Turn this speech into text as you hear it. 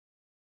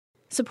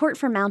Support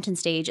for Mountain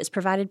Stage is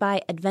provided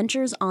by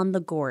Adventures on the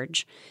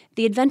Gorge,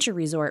 the adventure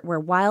resort where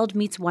wild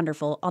meets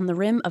wonderful on the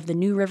rim of the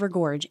New River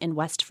Gorge in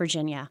West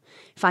Virginia.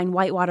 Find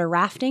whitewater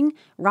rafting,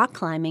 rock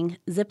climbing,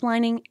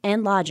 ziplining,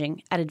 and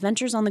lodging at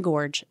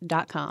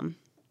adventuresonthegorge.com.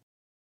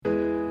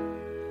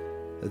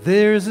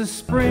 There's a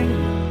spring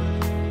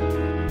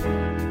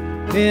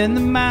in the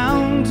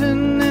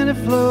mountain and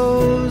it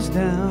flows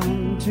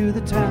down to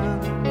the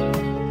town.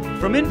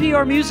 From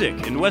NPR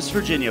Music in West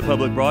Virginia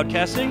Public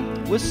Broadcasting,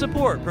 with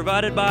support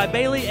provided by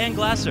Bailey and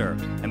Glasser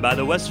and by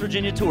the West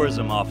Virginia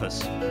Tourism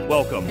Office.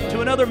 Welcome to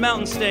another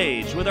Mountain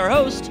Stage with our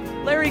host,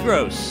 Larry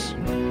Gross.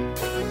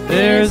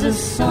 There's a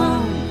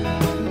song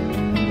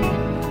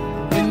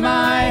in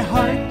my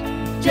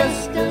heart,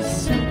 just a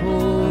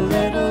simple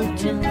little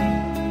tune,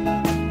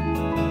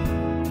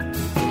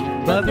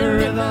 but the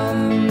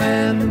rhythm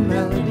and the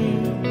melody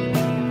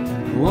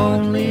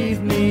won't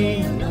leave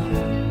me alone.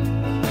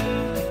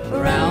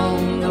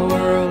 Around the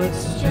world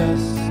it's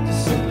just a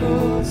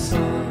simple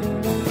song.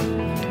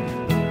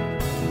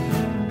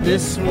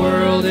 This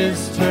world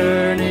is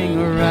turning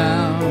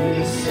around,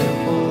 a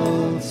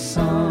simple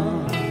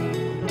song.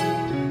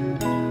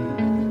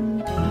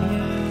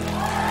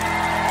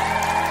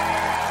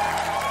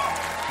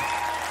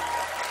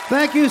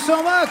 Thank you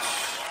so much.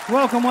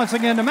 Welcome once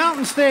again to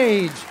Mountain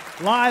Stage,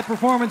 live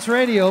performance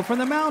radio from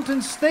the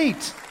Mountain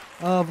State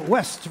of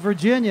West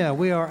Virginia.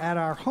 We are at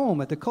our home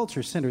at the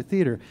Culture Center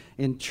Theater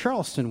in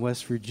Charleston,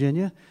 West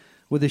Virginia,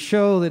 with a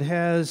show that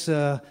has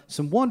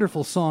some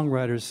wonderful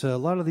songwriters. A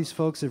lot of these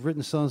folks have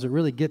written songs that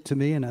really get to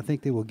me, and I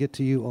think they will get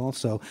to you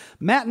also.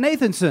 Matt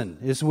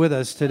Nathanson is with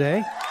us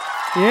today.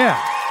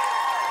 Yeah.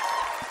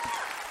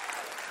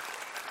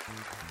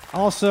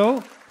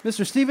 Also,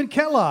 Mr. Stephen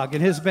Kellogg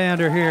and his band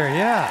are here.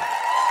 Yeah.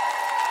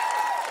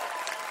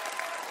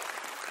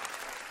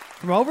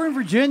 From over in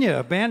Virginia,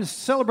 a band is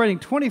celebrating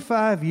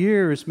 25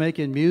 years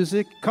making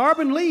music,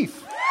 Carbon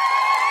Leaf.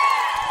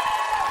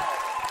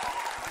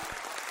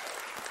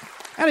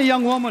 And a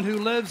young woman who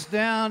lives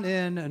down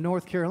in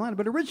North Carolina,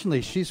 but originally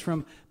she's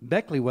from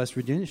Beckley, West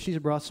Virginia. She's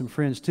brought some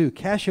friends too.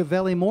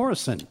 Cashavelli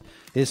Morrison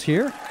is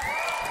here.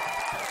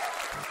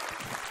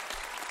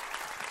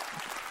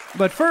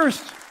 But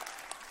first,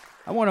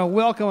 I want to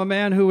welcome a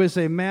man who is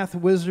a math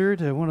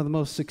wizard, one of the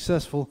most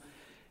successful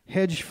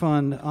hedge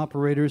fund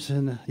operators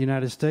in the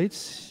United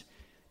States.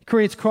 He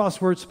creates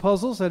crosswords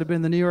puzzles that have been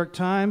in the New York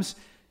Times.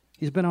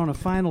 He's been on a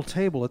final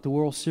table at the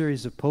World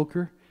Series of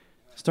Poker.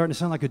 Starting to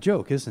sound like a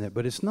joke, isn't it?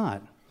 But it's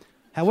not.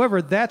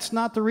 However, that's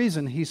not the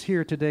reason he's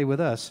here today with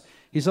us.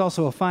 He's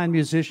also a fine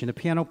musician, a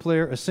piano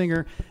player, a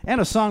singer, and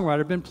a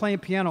songwriter. Been playing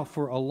piano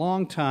for a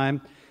long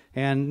time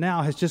and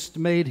now has just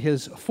made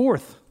his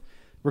fourth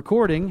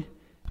recording.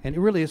 And it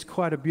really is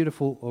quite a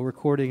beautiful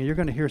recording. And you're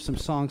going to hear some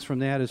songs from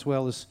that as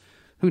well as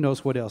who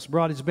knows what else.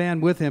 Brought his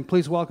band with him.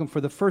 Please welcome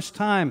for the first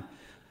time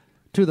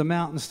to the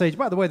Mountain Stage.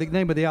 By the way, the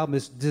name of the album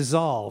is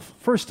Dissolve.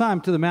 First time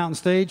to the Mountain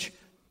Stage,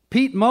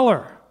 Pete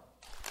Muller.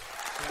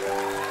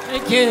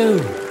 Thank you.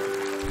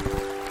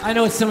 I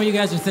know what some of you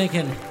guys are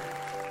thinking.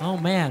 Oh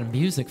man,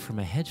 music from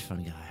a hedge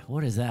fund guy.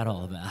 What is that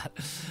all about?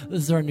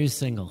 This is our new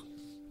single.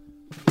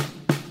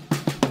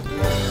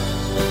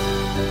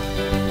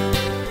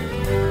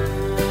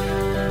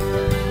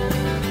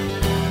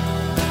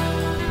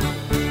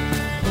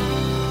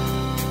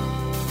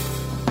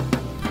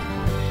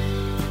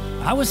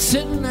 I was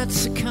sitting at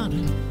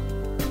Sakana,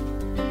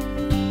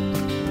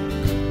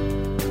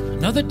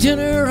 another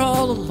dinner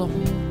all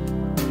alone.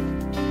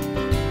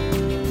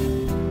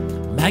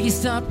 Maggie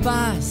stopped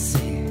by,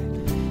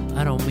 said,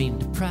 I don't mean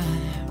to pry,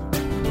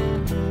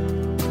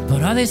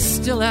 but are they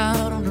still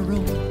out on the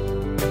road?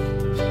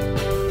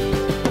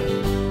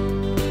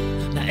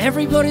 Now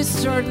everybody's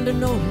starting to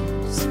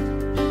notice,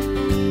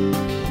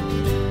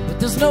 but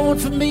there's no one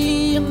for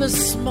me in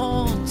this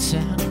small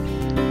town.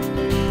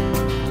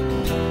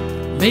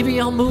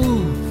 Maybe I'll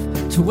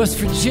move to West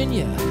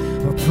Virginia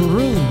or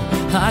Peru.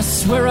 I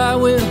swear I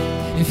will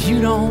if you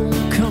don't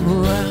come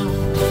around.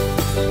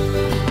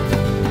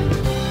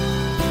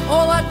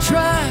 All I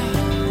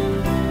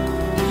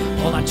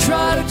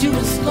try to do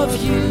is love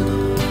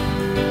you.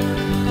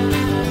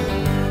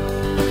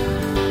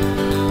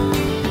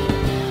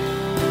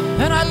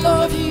 And I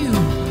love you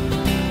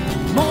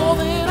more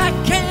than I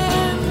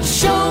can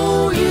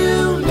show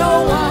you.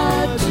 No,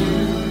 I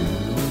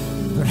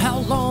do. But how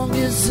long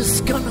is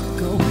this gonna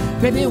go?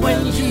 Baby,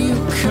 when you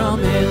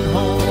coming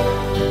home?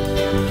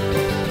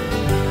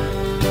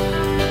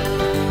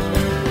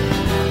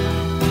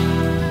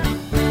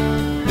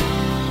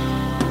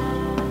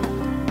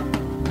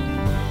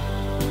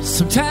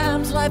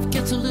 Sometimes life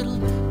gets a little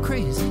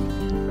crazy,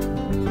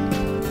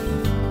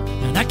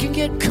 and I can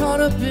get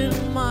caught up in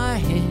my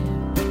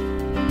head.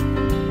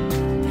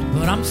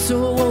 But I'm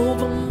so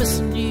over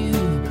missing you,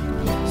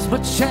 as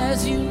much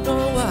as you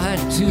know I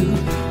do.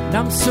 And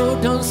I'm so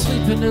done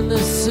sleeping in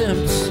this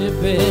empty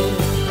bed.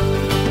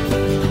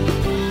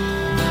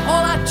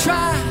 All I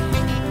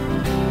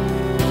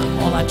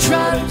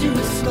try to do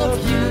is love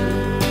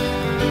you.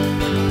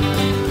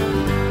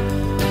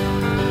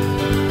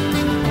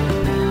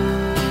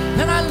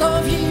 And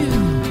love you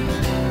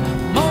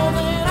more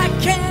than I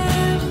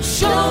can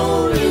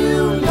show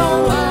you. Know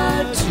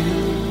I do.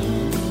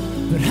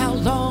 But how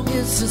long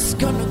is this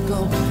gonna go,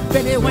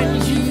 baby, when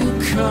you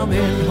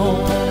coming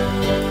home?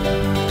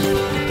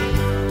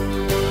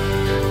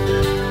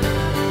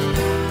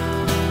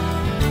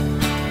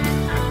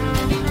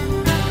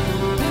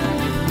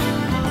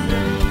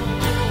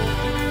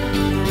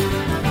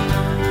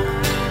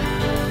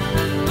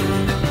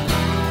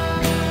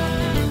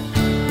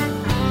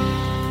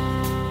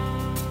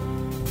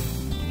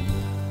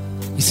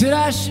 He said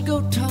I should go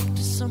talk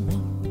to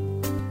someone,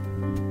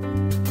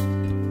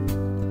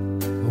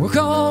 work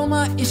all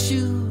my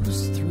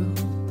issues through.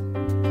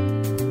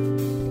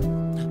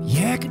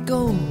 Yeah, I could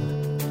go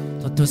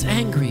let those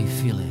angry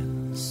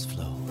feelings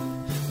flow,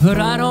 but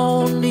I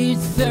don't need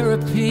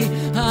therapy,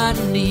 I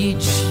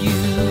need you.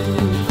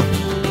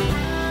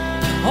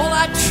 All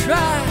I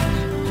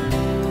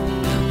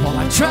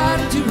try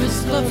to do is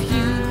love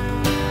you.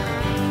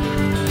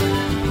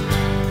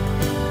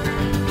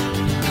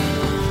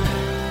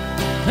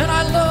 And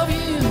I love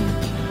you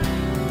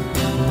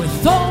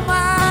with all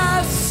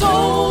my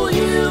soul,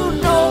 you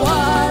know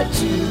I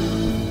do.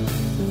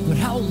 But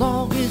how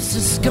long is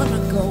this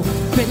gonna go,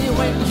 baby,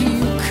 when you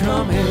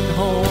coming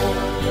home?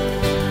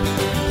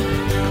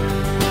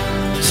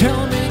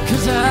 Tell me,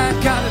 'cause I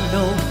gotta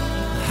know,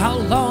 how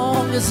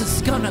long is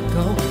this gonna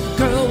go,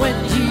 girl, when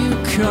you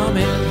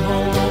coming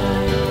home?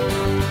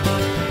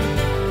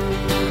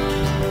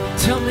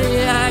 Tell me,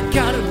 I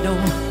gotta know,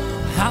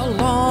 how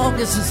long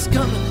is this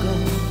gonna go?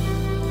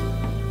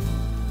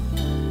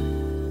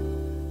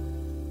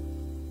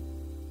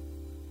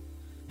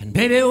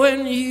 Baby,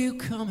 when you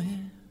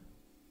coming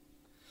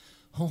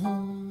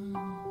home?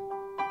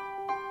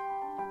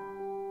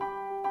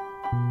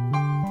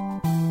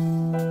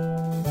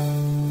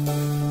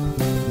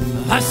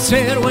 I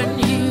said, when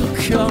you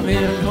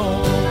coming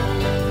home?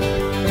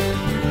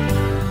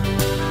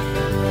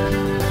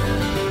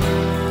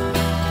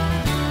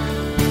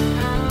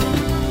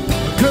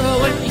 Girl,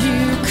 when you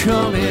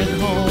coming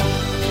home?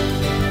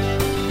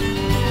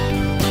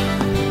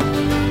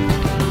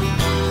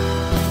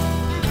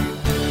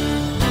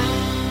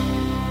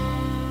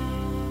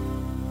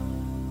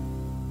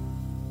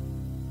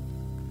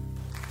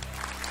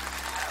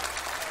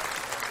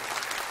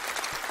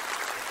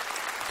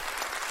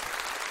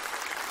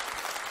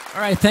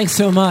 All right, thanks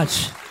so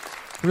much.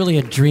 Really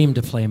a dream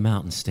to play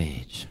Mountain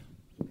Stage.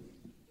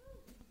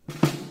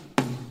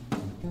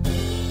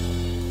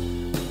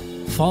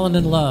 Falling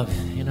in love,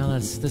 you know,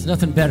 there's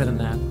nothing better than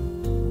that.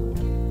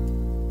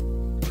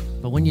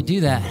 But when you do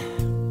that,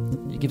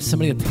 you give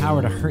somebody the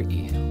power to hurt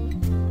you.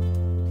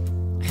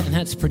 And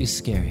that's pretty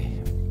scary.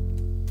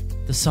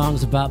 The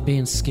song's about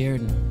being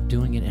scared and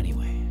doing it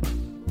anyway.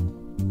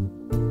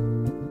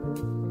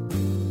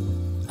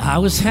 I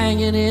was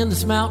hanging in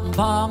this mountain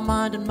bar,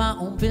 minding my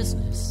own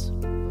business,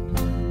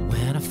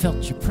 when I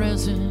felt your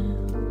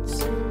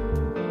presence.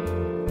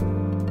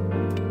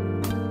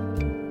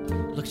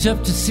 Looked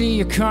up to see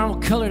your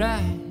caramel-colored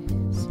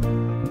eyes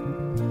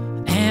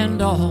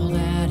and all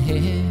that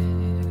hair.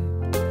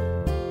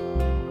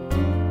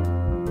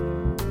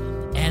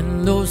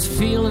 And those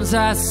feelings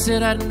I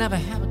said I'd never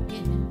have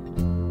again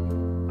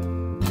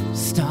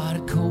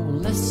started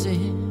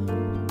coalescing.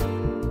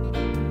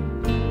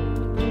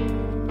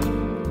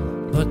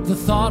 But the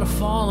thought of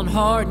falling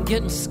hard and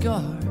getting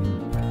scarred,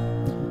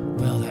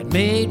 well, that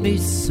made me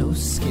so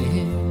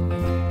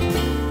scared.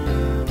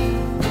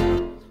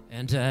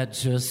 And I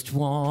just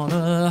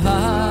wanna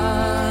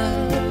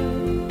hide.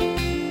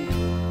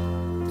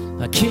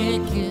 I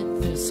can't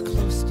get this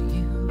close to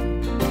you.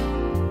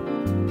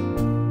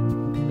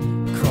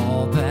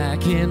 Crawl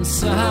back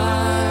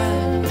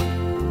inside.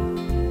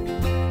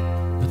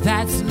 But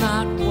that's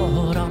not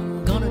what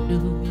I'm gonna do.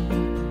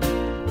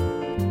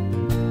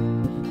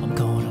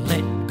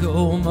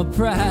 My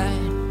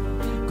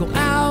pride, go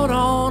out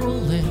on a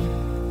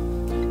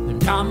limb,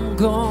 and I'm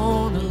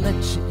gonna let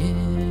you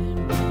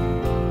in.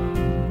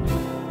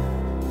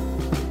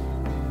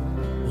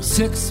 Well,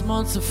 6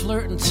 months of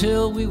flirting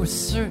till we were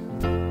certain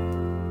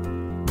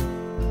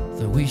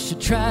that we should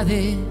try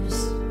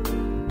this.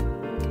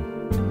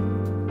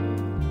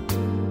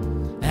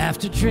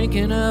 After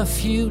drinking a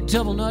few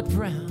double nut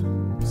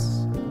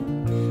browns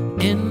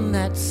in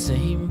that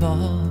same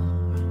bar,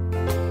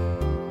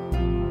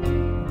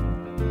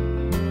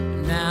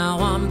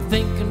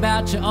 thinking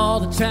about you all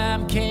the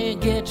time, can't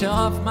get you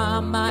off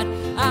my mind.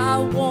 I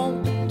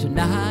won't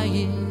deny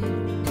it.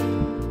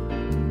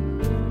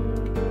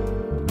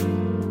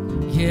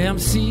 Yeah, I'm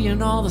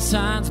seeing all the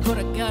signs, but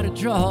I gotta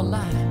draw a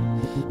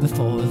line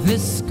before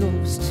this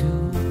goes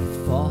too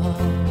far.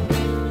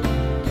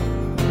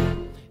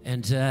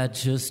 And I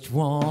just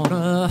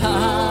wanna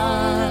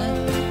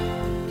hide,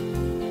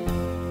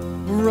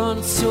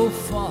 run so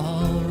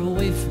far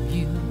away from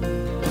you,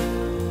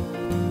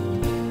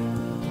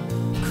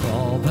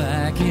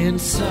 back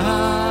inside.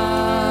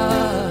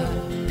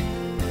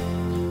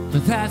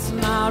 But that's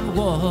not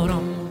what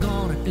I'm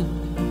gonna do.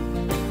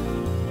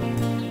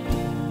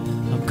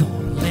 I'm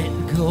gonna let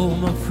go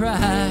my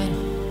pride,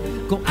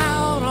 go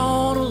out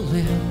on a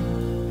limb,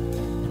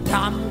 and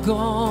I'm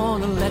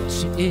gonna let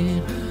you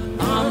in.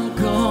 I'm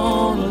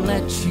gonna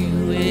let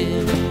you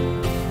in.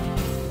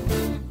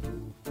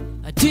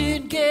 I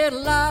didn't get a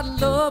lot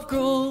of love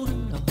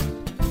growing up,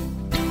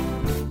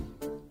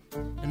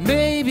 and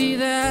maybe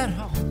that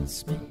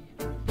haunts me.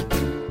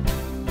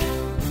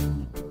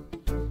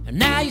 And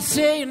now you're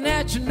saying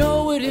that you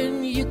know it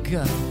in your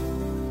gut,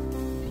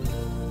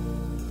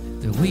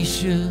 that we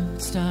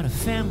should start a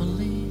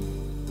family.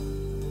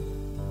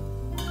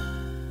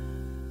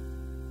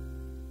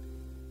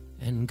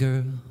 And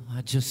girl,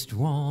 I just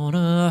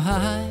wanna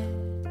hide.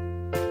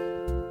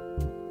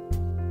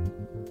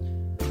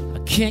 I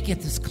can't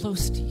get this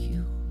close to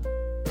you.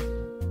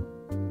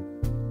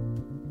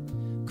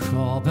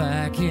 Crawl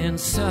back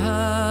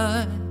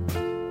inside,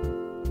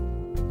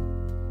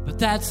 but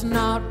that's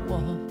not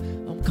what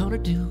I'm gonna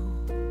do.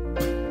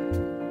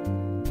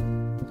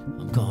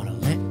 I'm gonna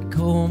let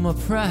go of my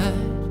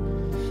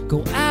pride,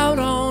 go out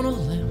on a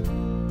limb,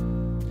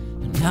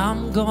 and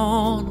I'm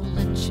gonna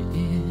let you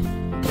in.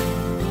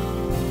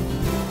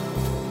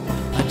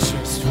 I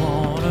just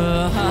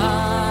wanna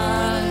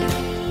hide,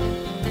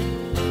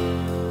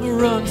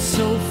 run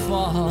so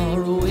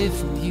far away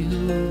from you,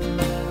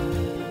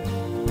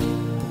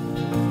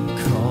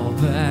 crawl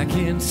back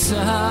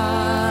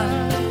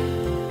inside,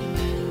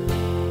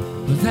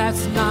 but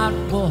that's not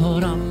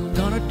what I'm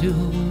gonna do.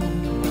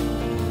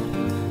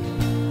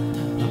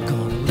 I'm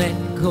gonna let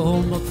go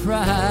of my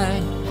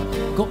pride,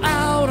 go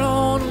out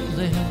on a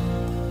limb.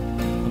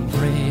 I'm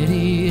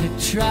ready to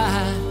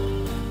try,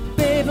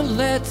 baby,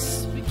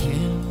 let's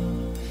begin.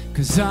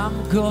 'Cause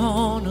I'm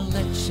gonna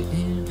let you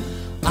in.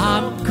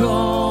 I'm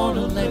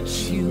gonna let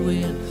you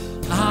in.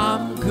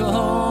 I'm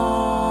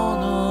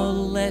gonna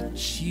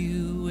let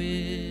you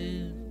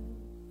in.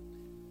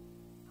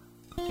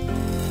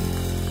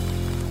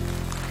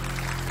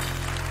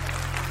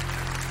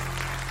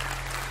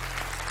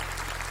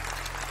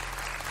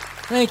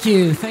 Thank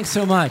you. Thanks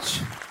so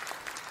much.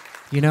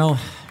 You know,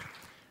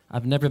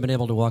 I've never been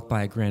able to walk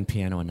by a grand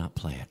piano and not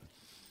play it.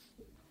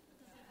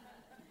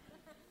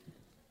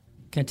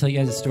 Can I tell you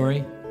guys a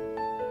story?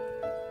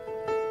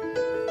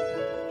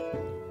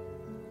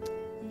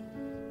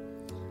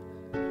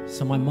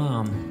 So my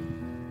mom,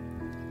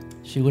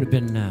 she would have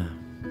been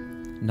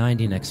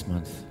 90 next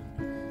month.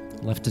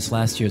 Left us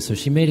last year, so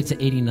she made it to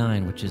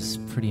 89, which is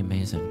pretty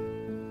amazing.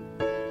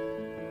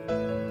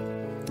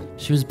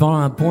 She was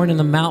born in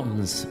the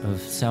mountains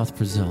of South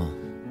Brazil,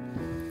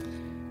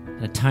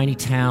 in a tiny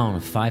town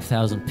of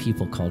 5,000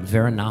 people called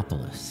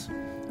Veranópolis,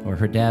 where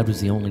her dad was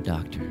the only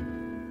doctor.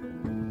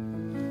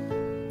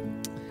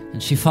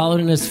 And she followed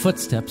in his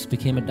footsteps,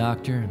 became a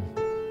doctor, and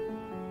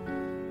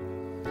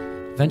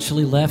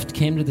eventually left,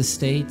 came to the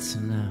States,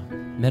 and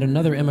met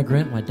another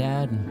immigrant, my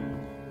dad, and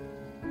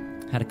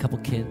had a couple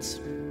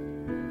kids.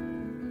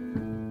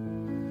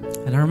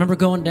 And I remember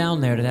going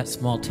down there to that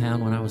small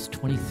town when I was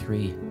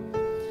 23.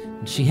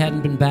 And she hadn't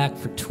been back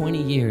for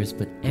 20 years,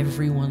 but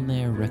everyone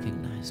there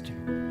recognized her.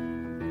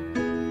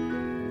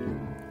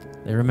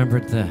 They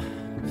remembered the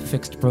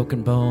fixed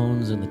broken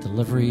bones and the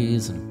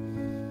deliveries and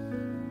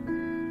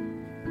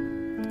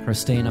her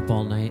staying up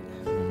all night.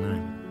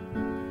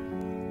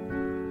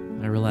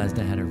 And I realized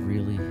I had a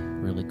really,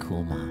 really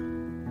cool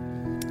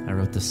mom. I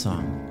wrote this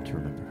song to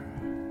remember her.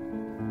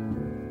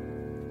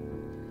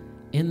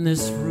 In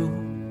this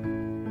room,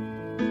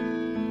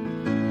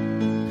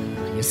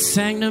 you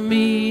sang to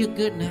me a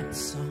goodnight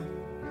song.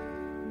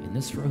 In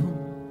this room,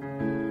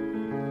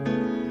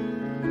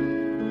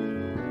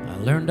 I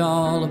learned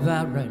all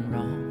about right and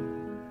wrong.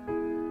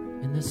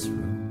 In this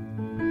room,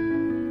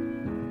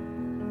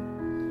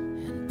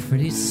 and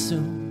pretty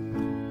soon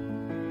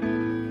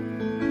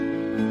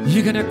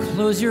you're gonna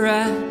close your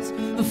eyes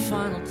a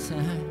final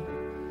time.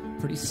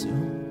 Pretty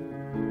soon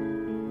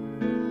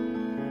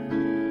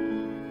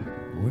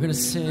we're gonna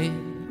say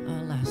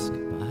our last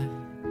goodbye.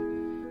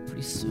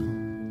 Pretty soon.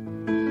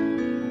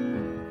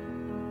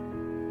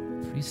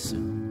 Pretty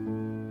soon.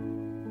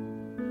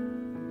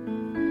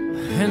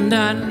 And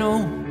I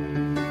know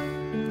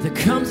there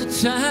comes a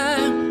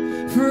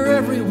time for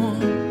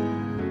everyone.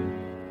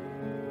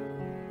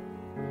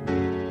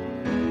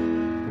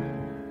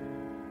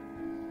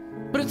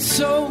 But it's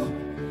so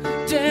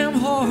damn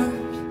hard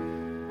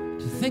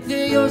to think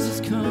that yours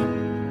has come.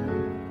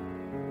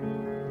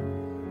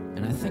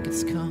 And I think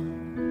it's come.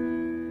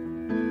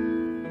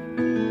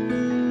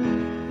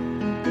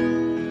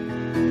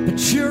 But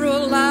you're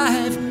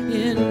alive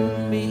in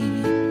me.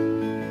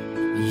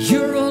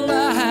 You're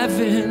alive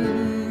in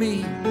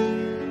me.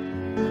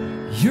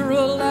 You're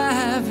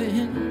alive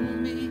in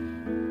me.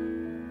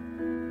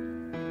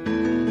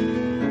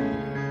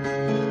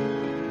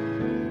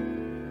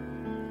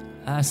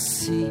 I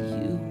see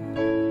you.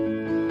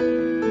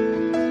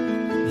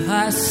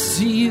 I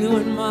see you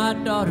in my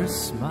daughter's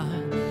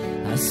smile.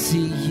 I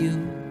see you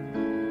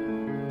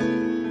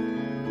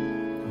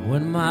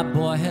when my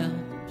boy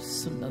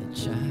helps another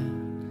child.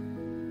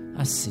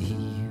 I see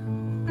you,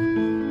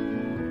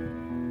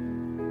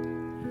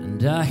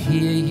 and I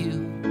hear you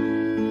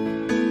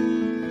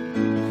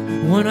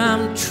When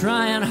I'm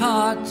trying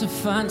hard to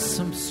find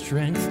some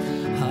strength,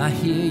 I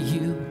hear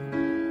you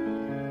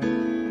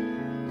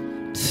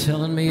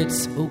telling me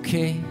it's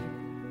okay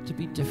to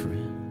be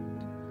different.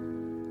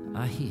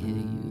 I hear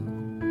you.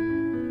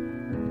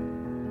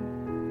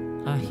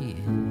 I hear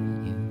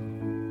you.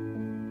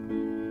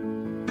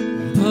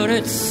 But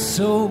it's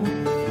so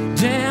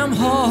damn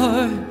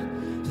hard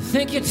to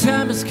think your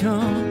time has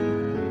come.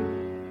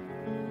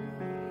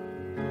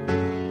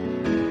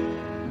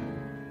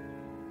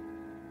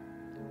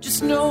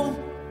 Just know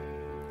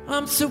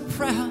I'm so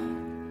proud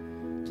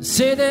to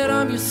say that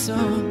I'm your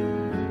son.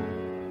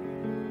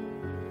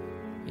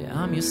 Yeah,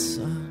 I'm your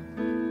son.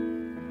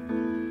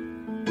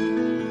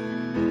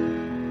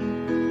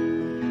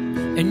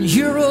 And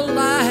you're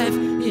alive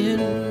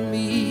in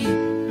me.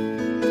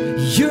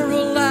 You're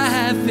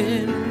alive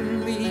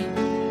in me.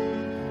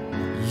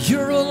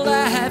 You're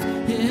alive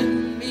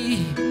in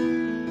me.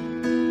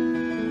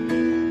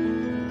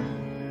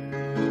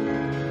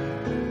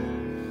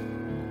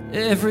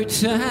 Every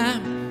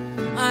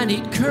time I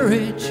need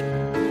courage,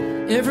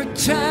 every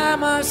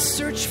time I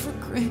search for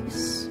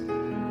grace,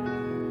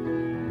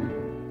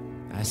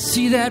 I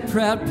see that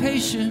proud,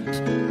 patient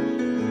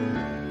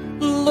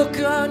look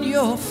on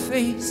your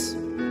face.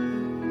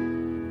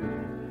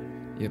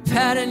 You're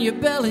patting your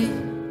belly,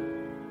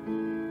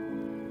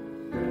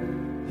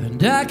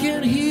 and I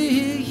can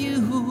hear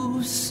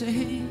you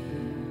say,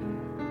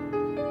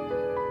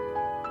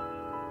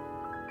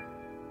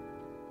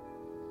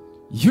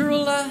 you're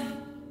alive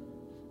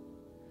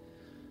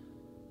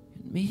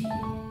in me.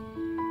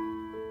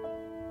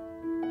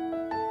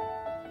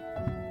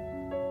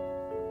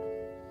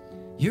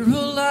 You're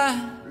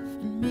alive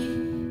in me.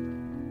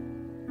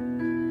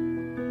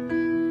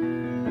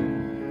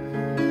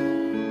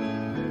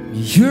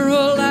 You're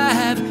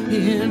alive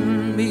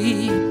in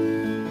me.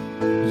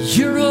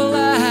 You're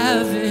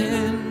alive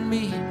in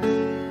me.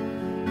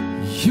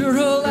 You're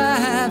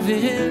alive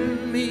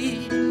in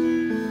me.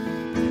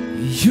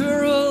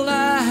 You're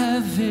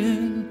alive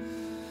in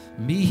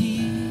me.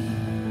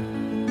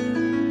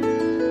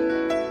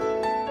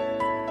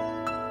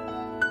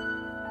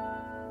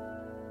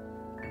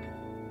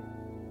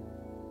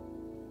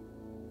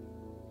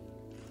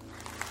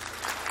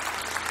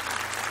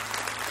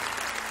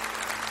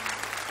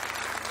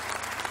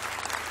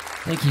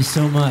 Thank you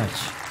so much.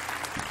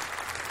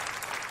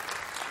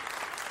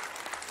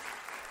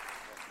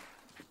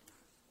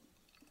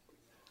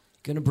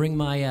 Going to bring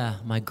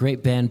my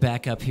great band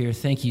back up here.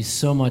 Thank you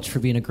so much for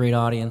being a great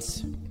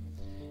audience.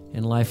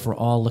 In life, we're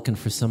all looking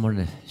for someone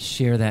to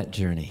share that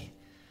journey.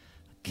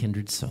 A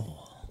kindred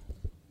soul.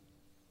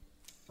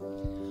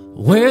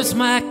 Where's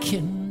my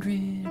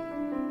kindred?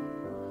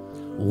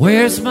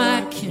 Where's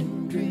my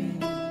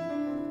kindred?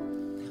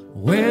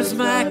 Where's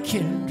my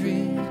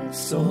kindred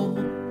soul?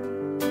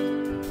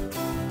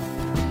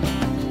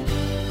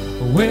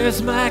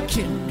 Where's my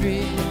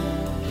kindred?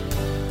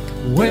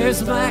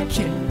 Where's my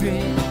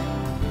kindred?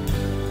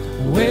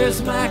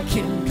 Where's my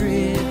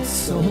kindred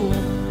soul?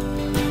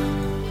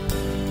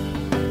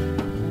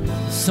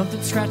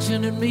 Something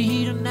scratching at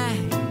me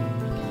tonight.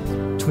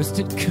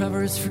 Twisted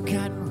covers,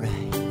 forgotten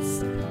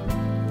rights.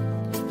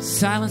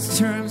 Silence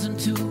turns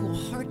into a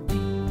heartbeat.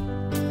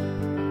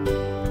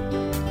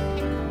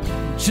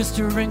 Just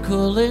a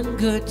wrinkle in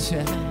good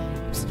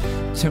times.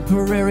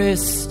 Temporary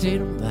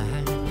state of mind.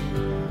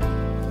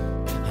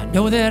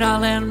 Know that I'll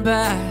land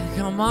back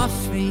on my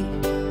feet,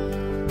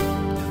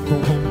 but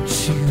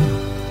won't you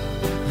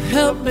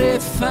help me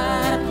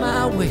find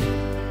my way?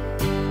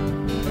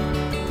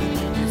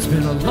 It's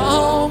been a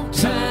long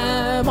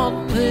time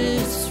on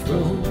this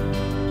road,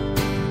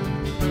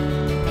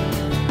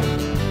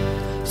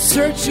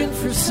 searching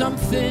for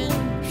something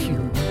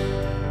pure,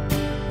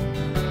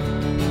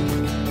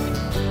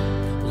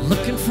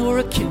 looking for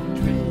a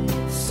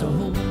kindred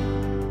soul.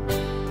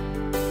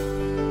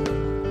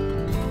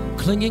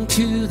 Clinging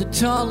to the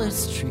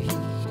tallest trees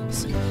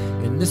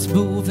in this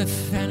movie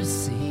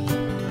fantasy.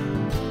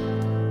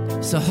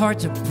 So hard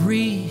to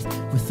breathe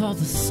with all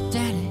the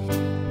static.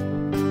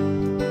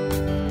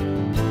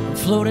 I'm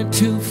floating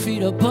 2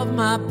 feet above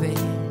my bed,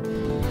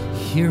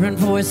 hearing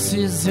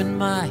voices in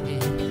my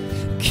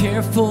head.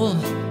 Careful,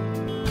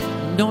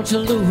 don't you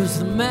lose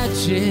the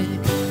magic.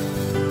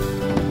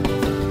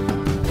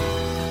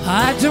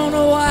 I don't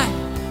know why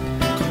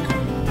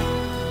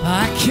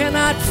I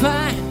cannot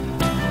find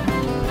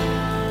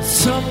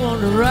someone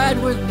to ride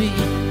with me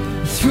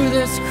through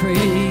this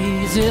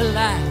crazy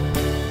life.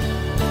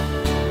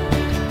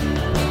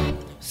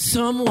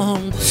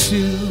 Someone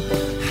to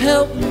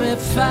help me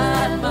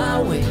find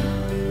my way.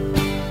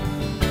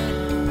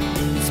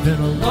 It's been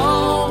a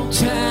long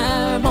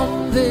time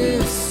on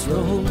this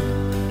road,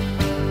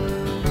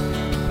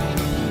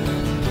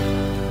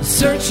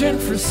 searching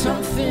for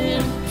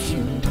something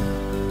pure,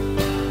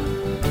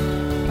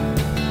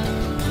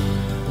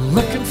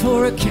 looking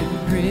for a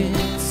kindred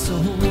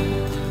soul.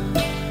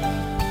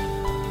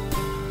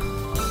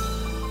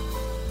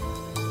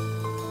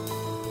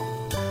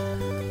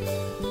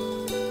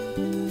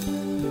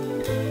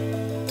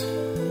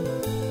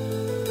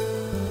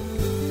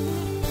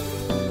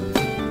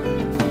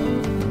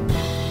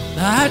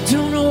 I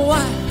don't know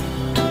why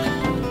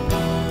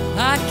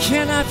I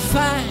cannot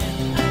find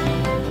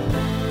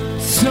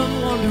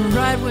someone to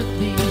ride with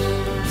me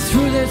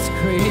through this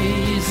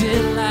crazy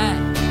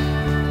life.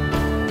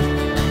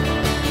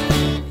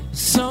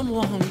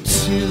 Someone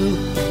to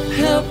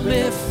help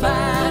me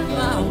find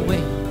my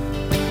way.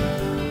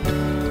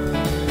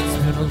 It's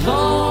been a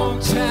long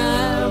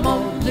time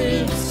on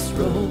this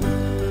road,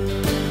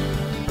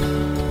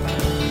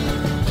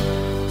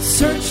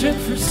 searching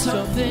for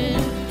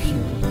something pure.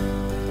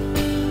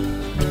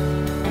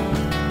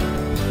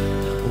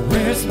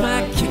 Where's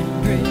my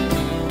kindred?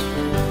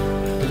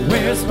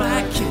 Where's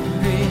my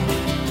kindred?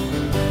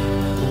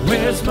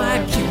 Where's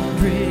my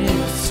kindred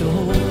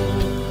soul?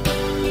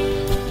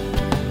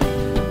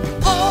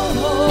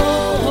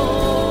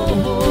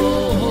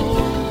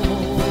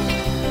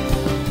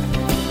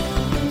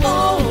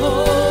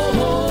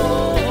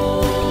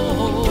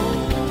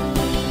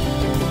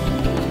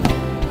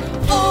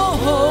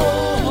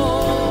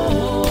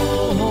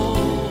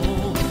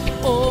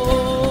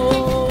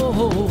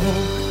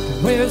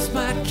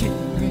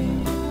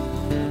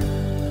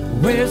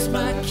 Where's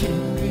my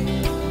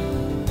kindred?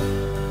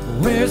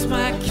 Where's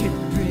my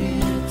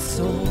kindred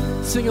soul?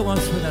 Sing it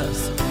once with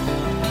us.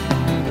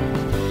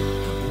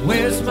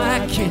 Where's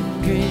my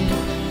kindred?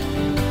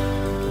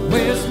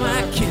 Where's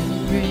my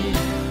kindred?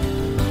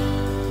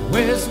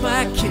 Where's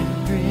my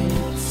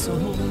kindred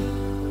soul?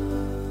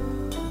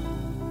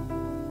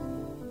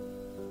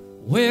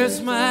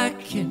 Where's my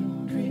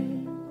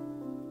kindred?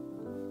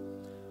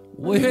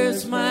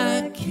 Where's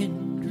my kindred?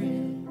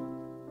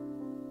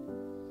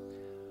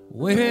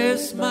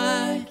 Where's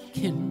my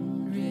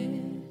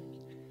kindred?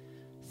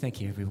 Thank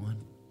you, everyone.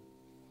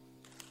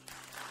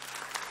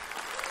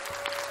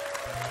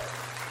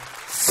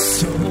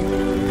 So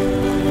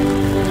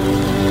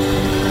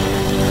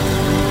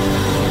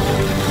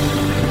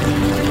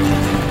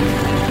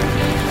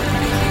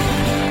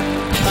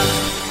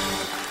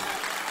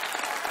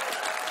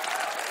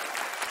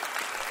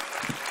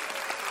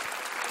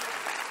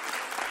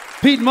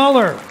Pete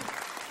Muller.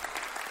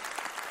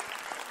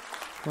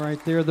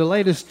 Right there. The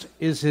latest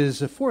is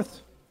his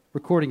fourth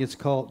recording. It's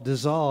called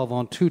Dissolve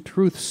on Two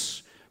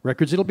Truths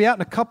Records. It'll be out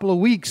in a couple of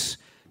weeks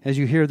as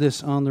you hear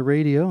this on the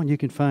radio, and you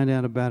can find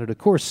out about it, of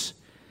course,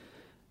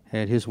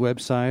 at his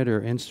website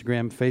or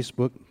Instagram,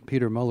 Facebook,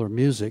 Peter Muller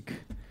Music.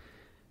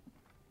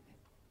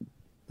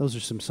 Those are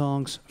some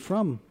songs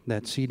from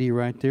that CD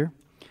right there.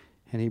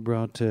 And he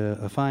brought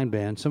a fine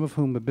band, some of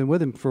whom have been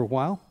with him for a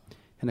while,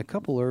 and a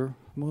couple are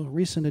more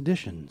recent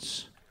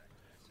additions.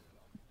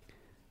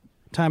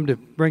 Time to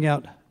bring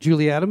out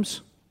Julie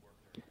Adams,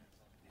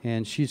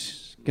 and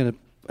she's going to,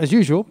 as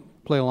usual,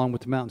 play along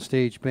with the Mountain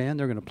Stage Band.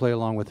 They're going to play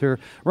along with her.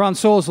 Ron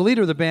Soul is the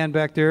leader of the band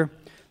back there,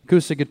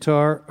 acoustic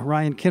guitar.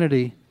 Ryan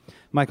Kennedy,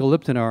 Michael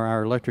Lipton are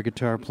our electric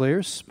guitar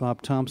players.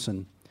 Bob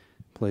Thompson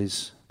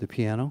plays the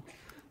piano.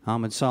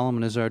 Ahmed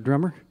Solomon is our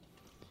drummer,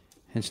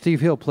 and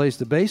Steve Hill plays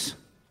the bass.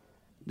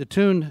 The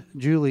tune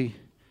Julie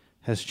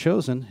has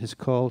chosen is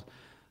called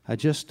I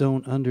Just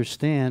Don't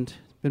Understand.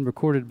 It's been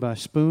recorded by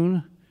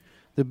Spoon,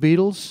 the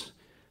Beatles,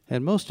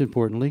 and most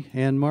importantly,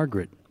 Anne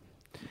Margaret.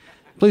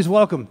 Please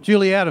welcome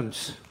Julie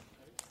Adams.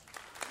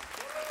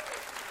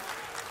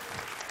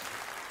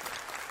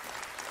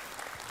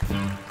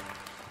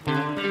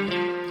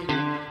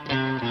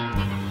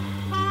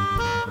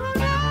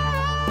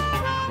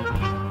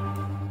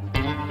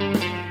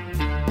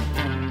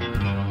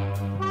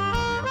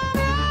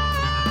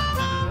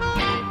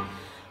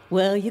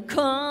 Well, you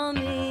call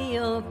me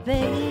your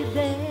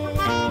baby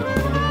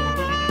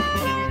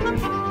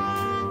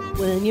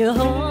when you're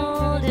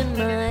holding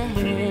my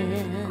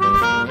hand,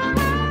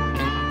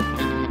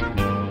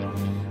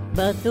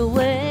 but the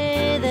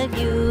way that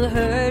you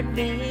hurt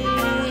me,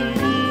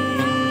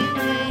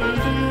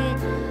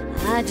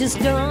 I just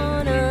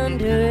don't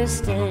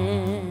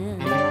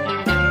understand.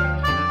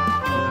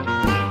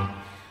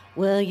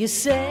 Well, you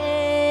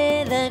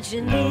say that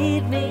you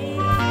need me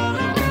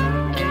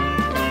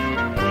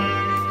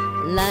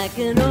like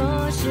an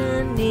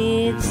ocean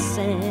needs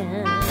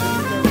sand,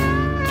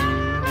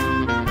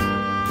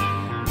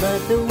 but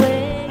the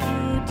way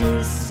you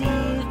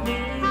deceive me,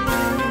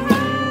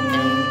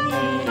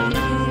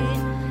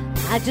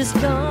 I just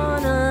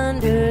don't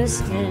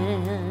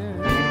understand.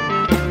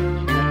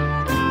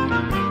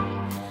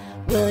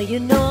 Well, you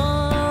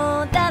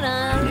know that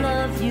I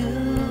love you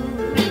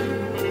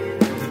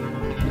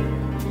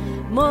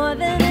more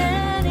than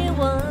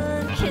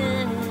anyone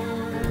can,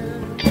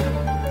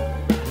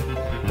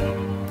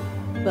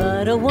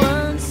 but a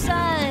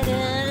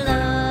one-sided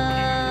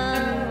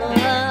love,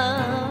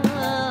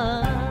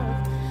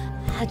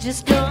 I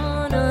just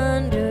don't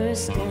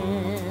understand.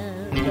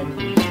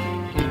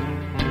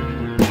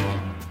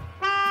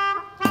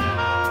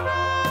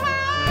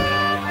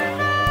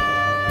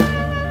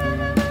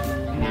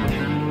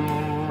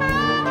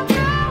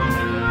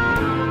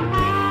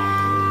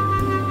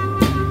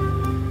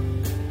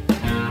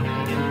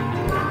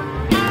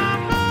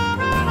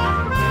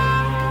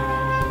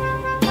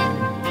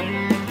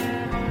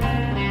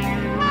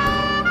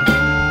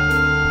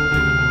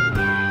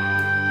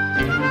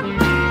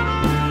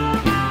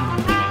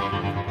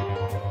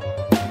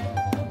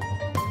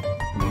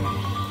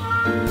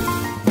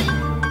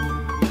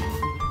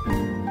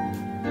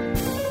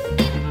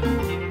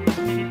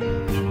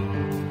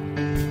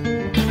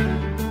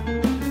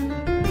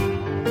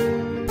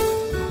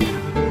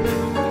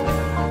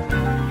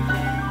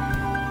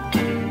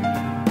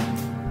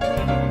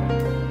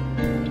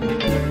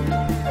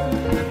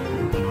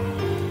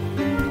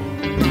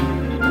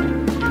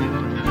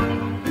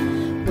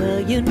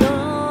 You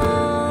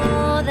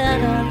know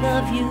that I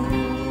love you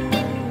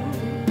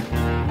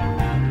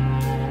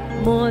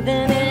more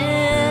than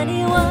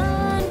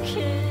anyone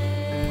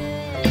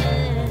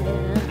can.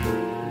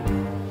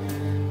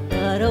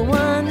 But a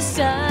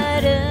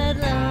one-sided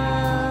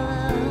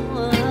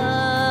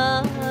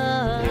love,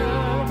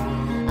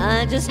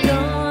 I just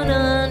don't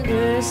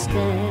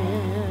understand.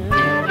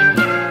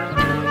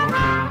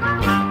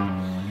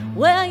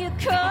 Well, you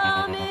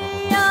call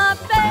me your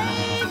baby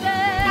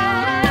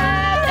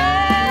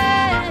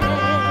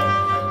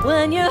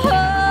when you're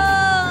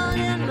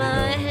holding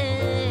my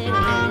hand.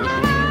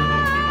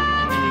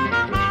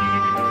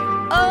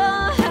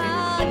 Oh,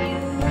 how you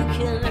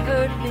can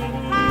hurt me,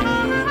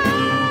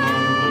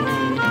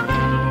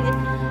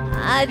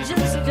 I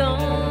just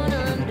don't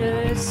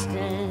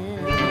understand.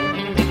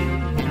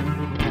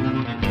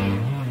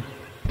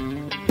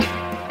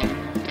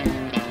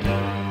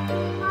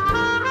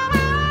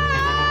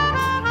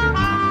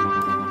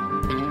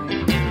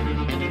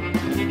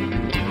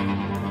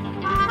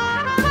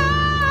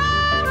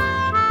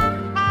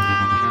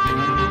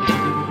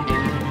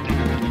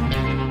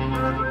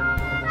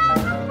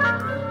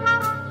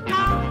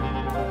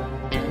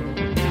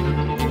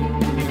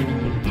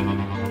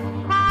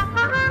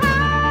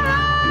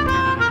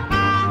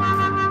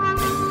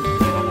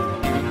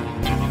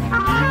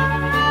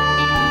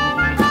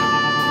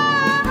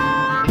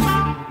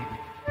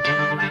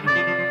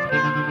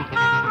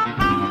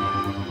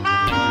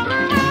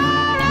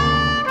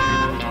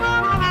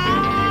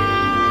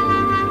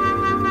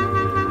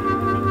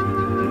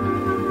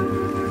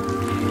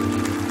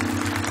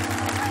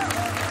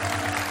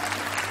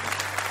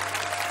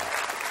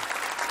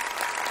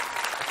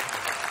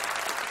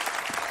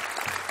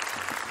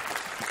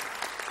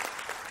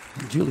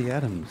 Julie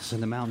Adams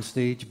and the Mountain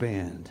Stage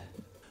Band.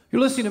 You're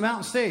listening to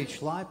Mountain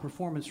Stage, live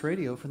performance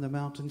radio from the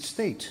Mountain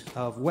State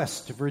of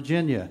West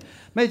Virginia.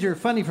 Major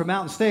funding for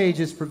Mountain Stage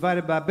is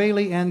provided by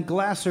Bailey and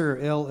Glasser,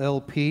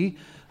 LLP,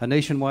 a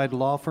nationwide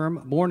law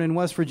firm born in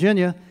West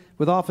Virginia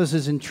with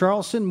offices in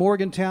Charleston,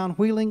 Morgantown,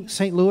 Wheeling,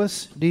 St.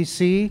 Louis,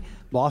 D.C.,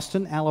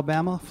 Boston,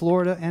 Alabama,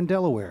 Florida, and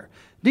Delaware.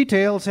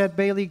 Details at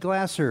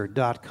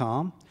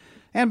baileyglasser.com.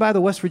 And by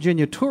the West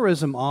Virginia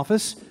Tourism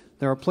Office.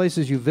 There are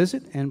places you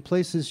visit and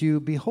places you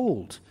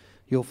behold.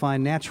 You'll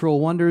find natural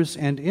wonders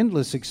and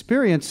endless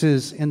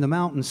experiences in the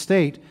Mountain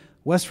State,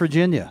 West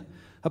Virginia,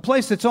 a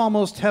place that's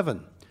almost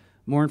heaven.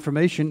 More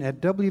information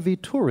at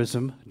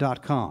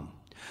wvtourism.com.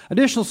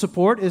 Additional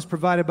support is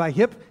provided by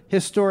HIP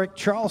Historic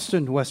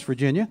Charleston, West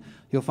Virginia.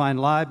 You'll find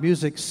live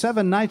music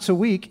 7 nights a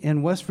week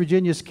in West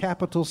Virginia's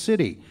capital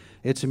city.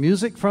 It's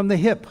music from the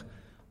HIP.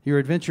 Your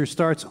adventure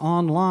starts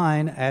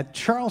online at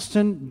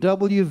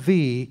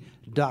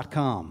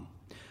charlestonwv.com.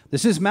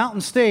 This is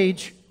Mountain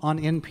Stage on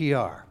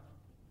NPR.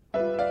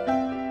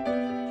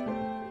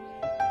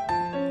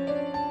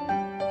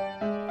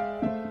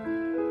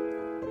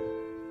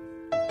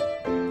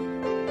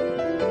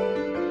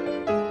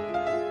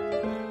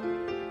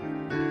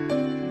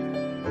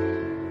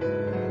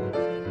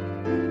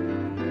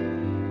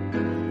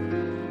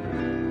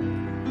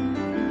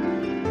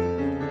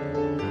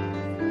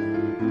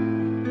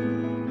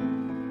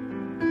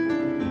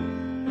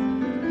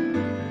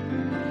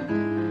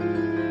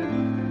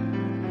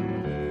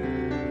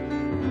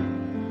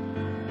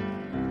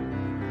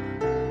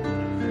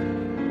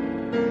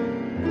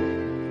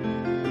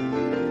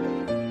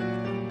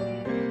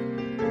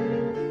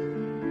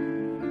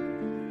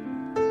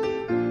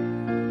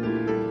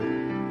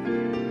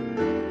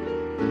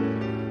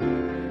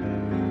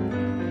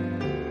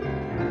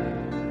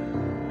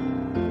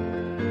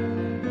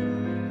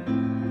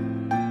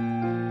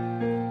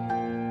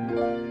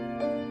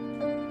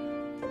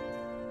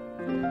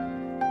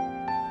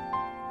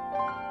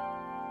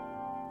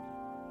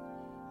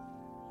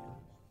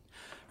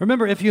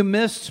 Remember, if you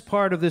missed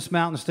part of this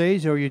Mountain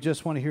Stage or you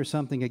just want to hear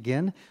something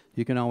again,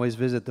 you can always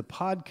visit the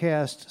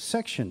podcast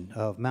section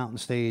of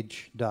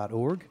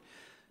mountainstage.org.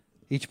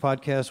 Each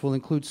podcast will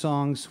include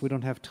songs we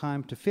don't have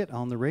time to fit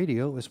on the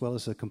radio, as well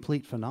as a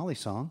complete finale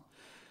song.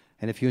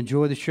 And if you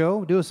enjoy the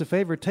show, do us a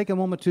favor, take a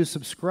moment to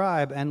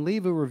subscribe and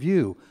leave a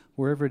review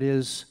wherever it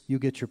is you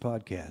get your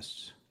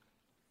podcasts.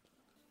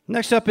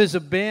 Next up is a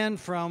band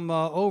from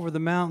over the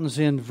mountains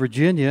in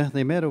Virginia.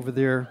 They met over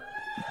there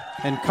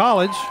in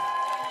college.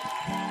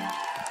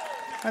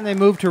 And they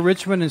moved to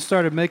Richmond and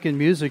started making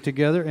music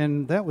together,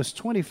 and that was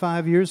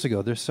 25 years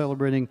ago. They're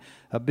celebrating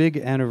a big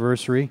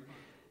anniversary.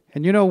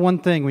 And you know one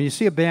thing, when you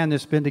see a band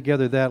that's been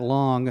together that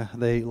long,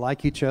 they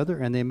like each other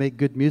and they make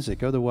good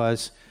music.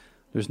 Otherwise,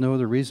 there's no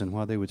other reason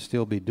why they would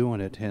still be doing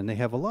it. And they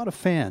have a lot of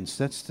fans.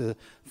 That's the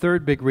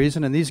third big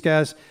reason. And these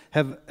guys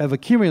have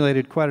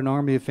accumulated quite an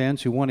army of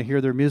fans who want to hear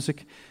their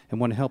music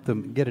and want to help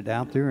them get it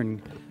out there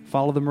and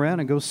follow them around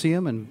and go see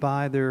them and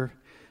buy their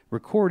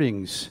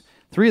recordings.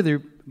 3 of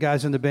the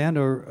guys in the band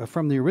are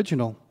from the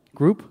original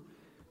group,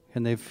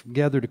 and they've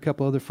gathered a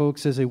couple other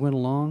folks as they went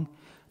along.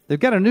 They've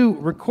got a new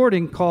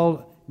recording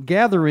called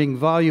Gathering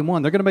Volume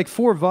 1. They're going to make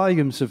 4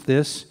 volumes of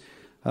this,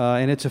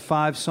 and it's a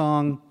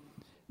 5-song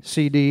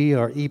CD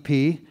or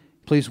EP,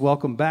 Please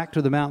welcome back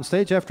to the mountain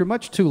stage, after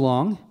much too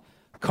long,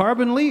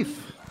 Carbon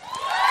Leaf.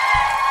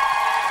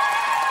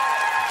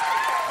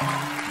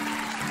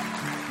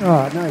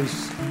 Ah,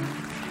 nice.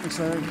 Thanks,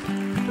 Larry.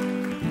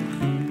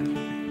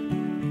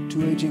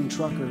 Two aging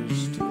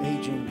truckers.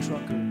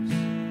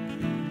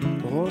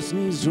 A horse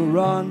needs to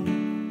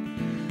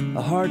run,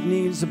 a heart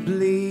needs to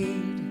bleed.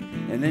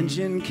 An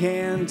engine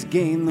can't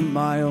gain the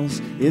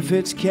miles if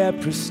it's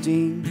kept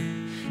pristine.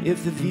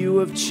 If the view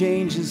of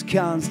change is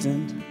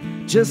constant,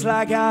 just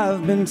like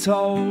I've been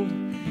told,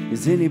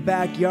 is any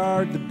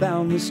backyard the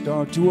boundless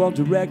star to all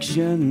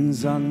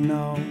directions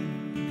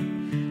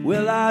unknown?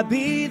 Will I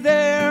be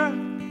there?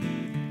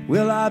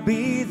 Will I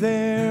be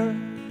there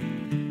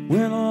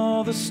when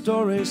all the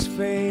stories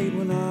fade,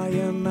 when I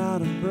am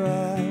out of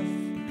breath?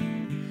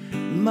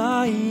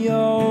 My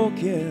yoke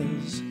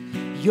is,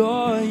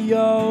 your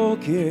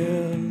yoke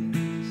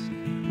is,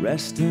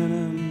 resting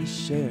and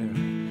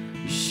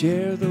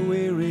share the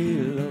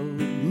weary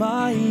load.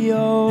 My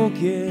yoke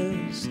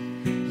is,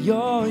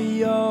 your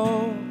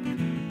yoke.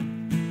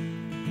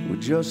 We're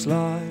just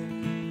like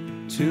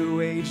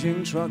two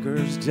aging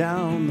truckers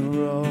down the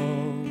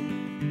road.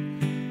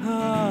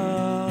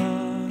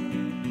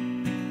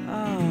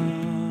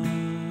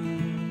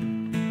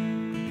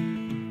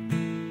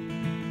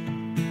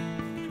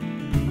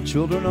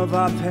 Children of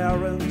our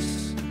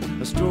parents,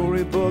 a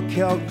storybook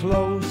held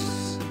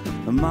close.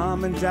 A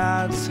mom and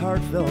dad's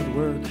heartfelt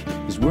work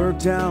is work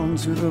down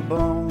to the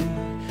bone.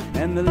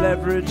 And the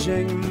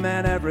leveraging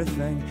meant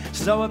everything,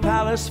 so a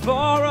palace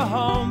for a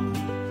home.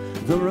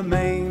 The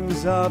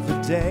remains of the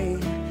day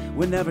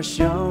were never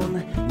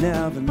shown,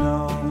 never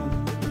known.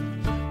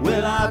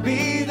 Will I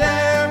be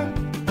there?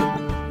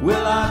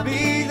 Will I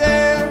be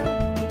there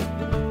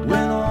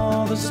when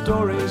all the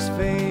stories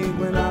fade,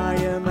 when I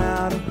am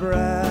out of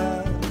breath?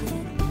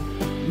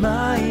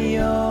 My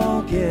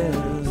yoke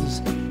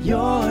is,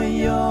 your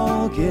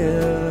yoke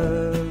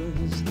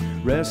is,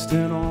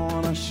 resting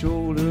on our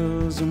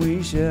shoulders and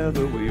we share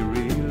the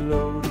weary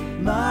load.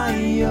 My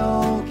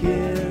yoke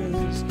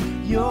is,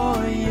 your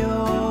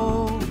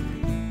yoke.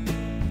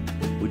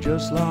 We're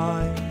just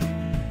like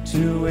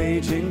two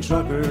aging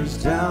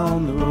truckers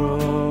down the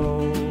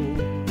road.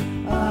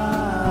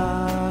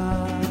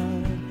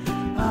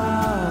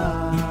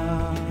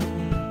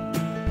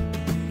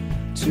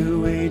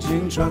 Two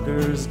aging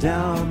truckers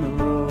down the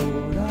road.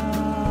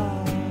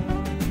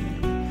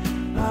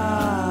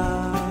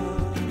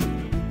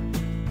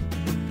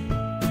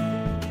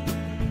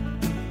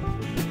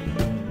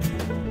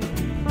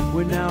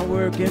 We now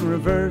work in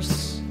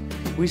reverse.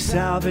 We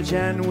salvage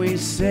and we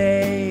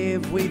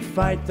save. We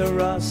fight the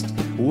rust,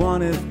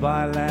 one if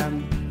by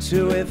land,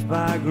 two if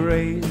by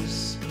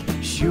grace.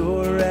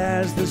 Sure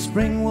as the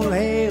spring will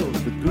hail,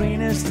 the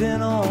greenest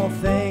in all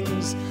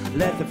things,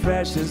 let the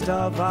freshest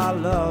of our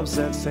love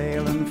set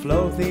sail and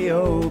float the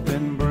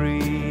open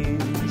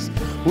breeze.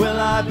 Will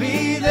I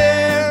be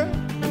there?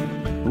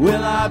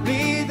 Will I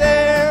be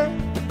there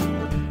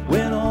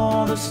when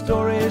all the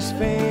stories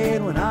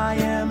fade, when I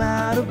am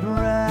out of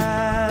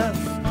breath?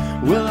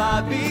 Will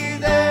I be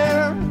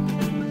there?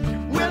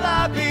 Will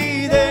I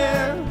be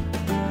there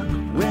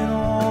when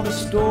all the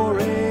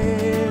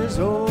stories,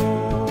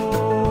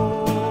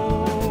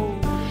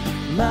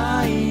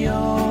 my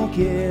yoke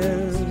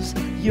is,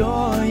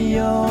 your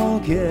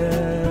yoke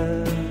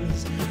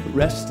is,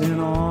 resting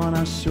on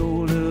our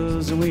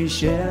shoulders and we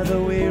share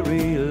the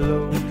weary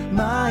load.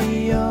 My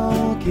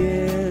yoke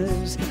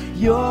is,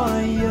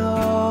 your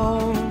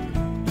yoke.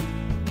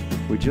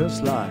 We're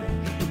just like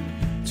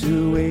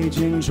two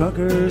aging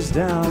truckers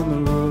down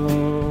the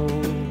road.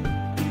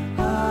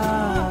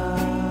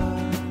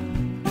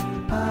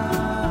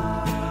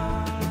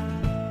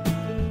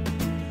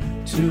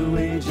 Two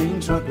aging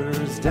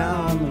truckers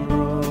down the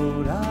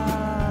road.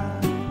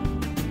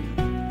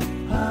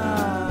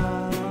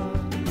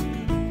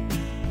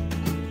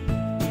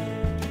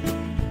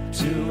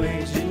 Two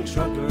aging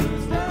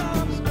truckers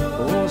down the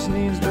road. Horse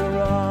needs to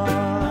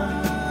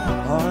run,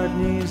 heart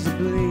needs to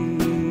bleed.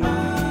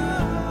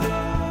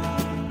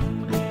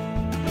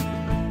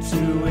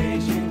 Two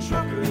aging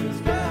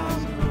truckers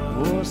down the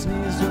road. Horse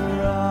needs to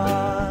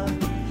run,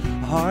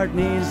 heart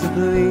needs to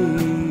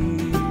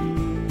bleed.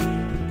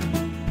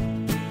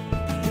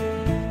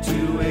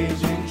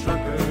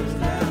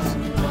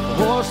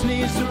 Horse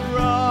needs to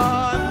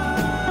run,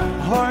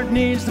 heart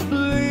needs to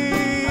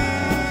bleed.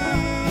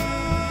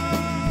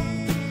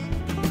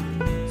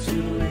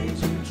 Two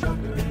aging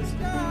truckers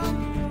down.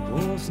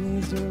 Horse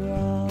needs to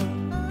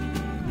run,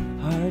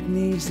 heart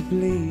needs to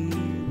bleed.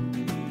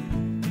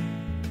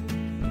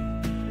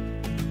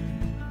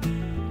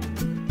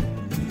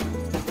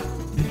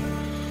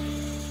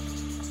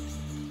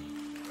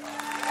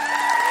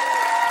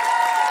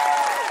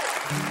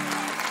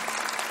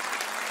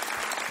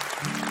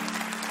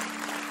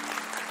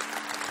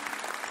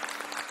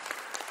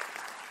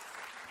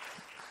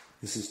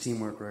 This is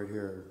teamwork right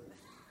here.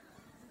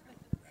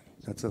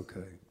 That's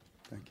okay.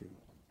 Thank you.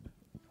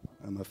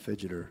 I'm a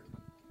fidgeter.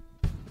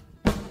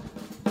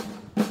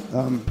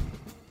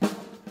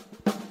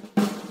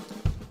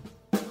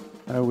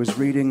 I was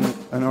reading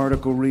an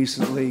article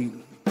recently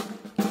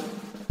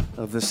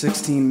of the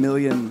 16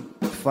 million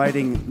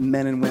fighting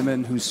men and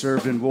women who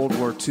served in World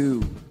War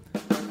II.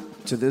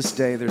 To this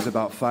day, there's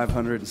about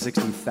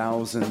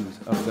 560,000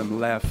 of them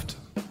left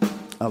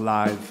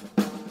alive.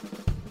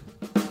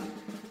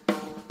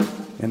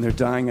 And they're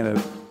dying at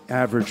an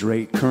average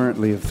rate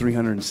currently of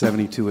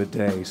 372 a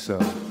day, so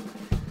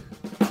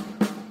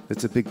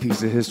it's a big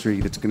piece of history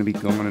that's going to be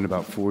gone in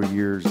about 4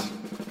 years.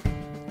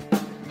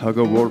 Hug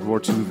a World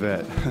War II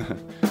vet.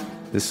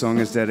 This song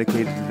is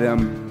dedicated to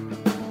them.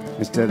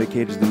 It's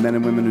dedicated to the men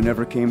and women who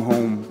never came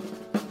home.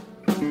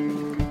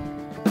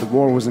 The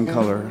war was in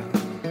color.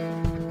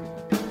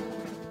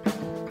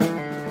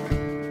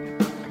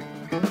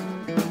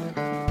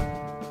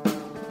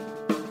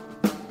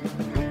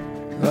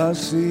 I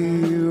see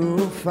you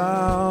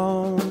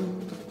found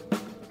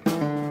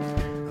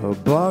a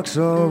box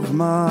of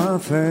my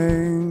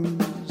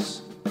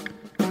things,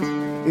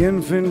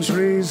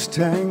 infantry's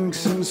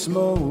tanks and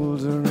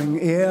smoldering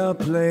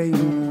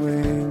airplane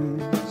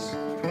wings.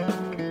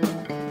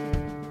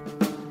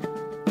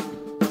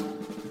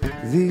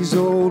 These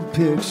old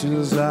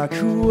pictures are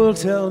cool,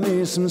 tell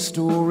me some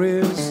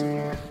stories.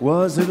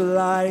 Was it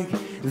like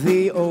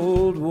the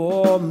old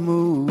war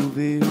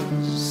movies?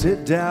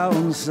 Sit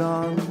down,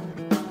 son,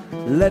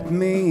 let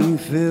me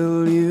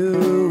fill you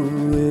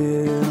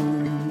in.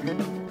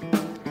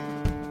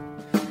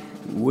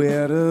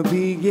 Where to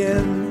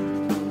begin?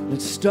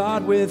 Let's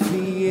start with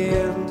the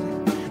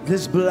end.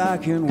 This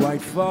black and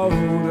white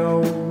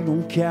photo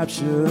don't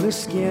capture the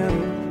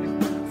skin.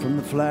 From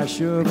the flash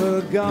of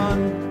a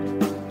gun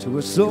to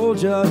a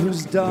soldier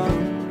who's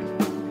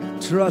done.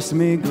 Trust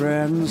me,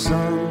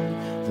 grandson,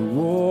 the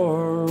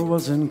war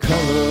was in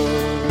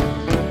color.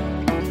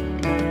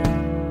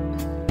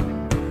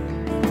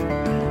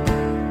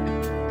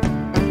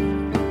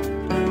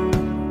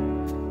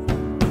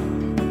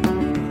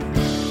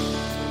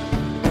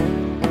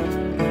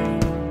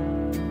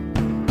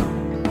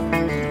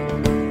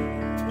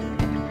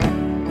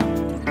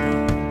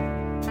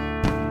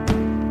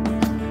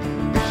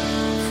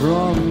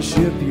 From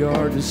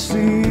shipyard to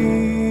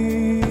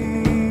sea,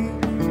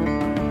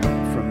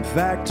 from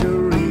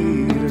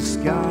factory to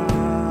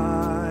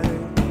sky,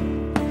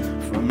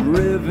 from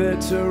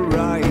rivet to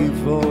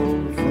rifle,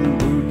 from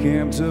boot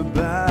camp to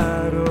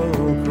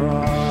battle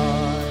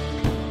cry.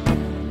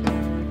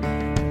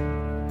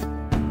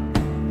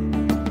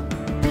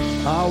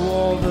 I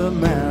wore the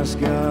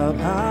mask up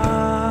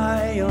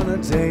high on a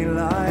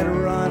daylight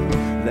run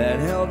that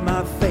held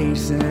my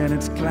face in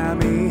its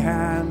clammy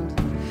hand.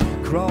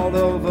 Crawled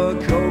over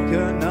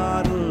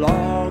coconut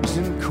logs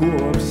and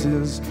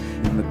corpses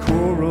in the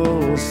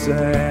coral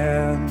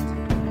sand.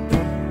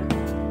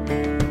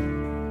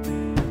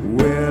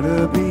 Where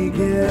to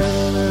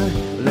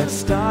begin? Let's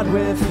start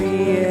with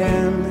the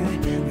end.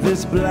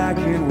 This black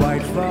and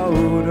white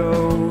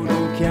photo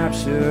don't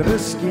capture the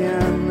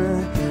skin.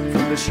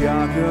 From the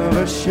shock of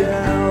a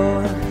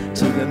shell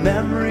to the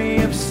memory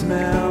of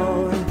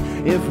smell.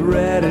 If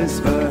red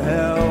is for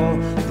hell,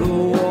 the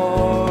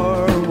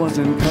war was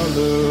in color.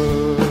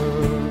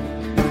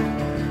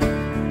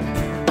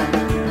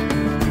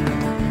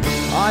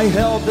 I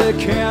held the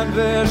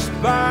canvas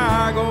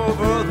bag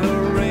over the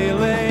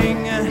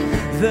railing,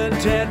 the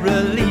dead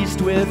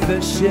released with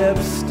the ship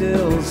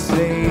still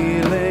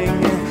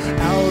sailing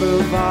out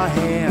of our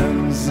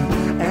hands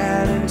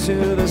and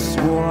into the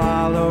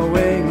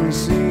swallowing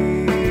sea.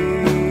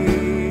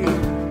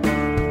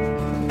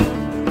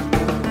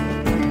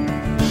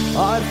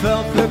 I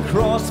felt the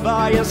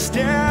crossfire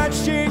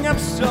stitching up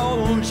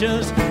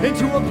soldiers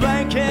into a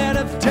blanket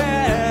of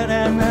dead.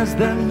 And as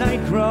the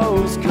night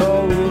grows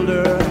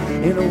colder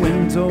in a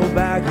window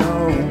back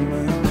home,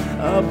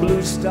 a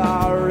blue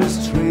star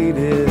is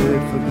traded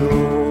for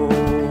gold.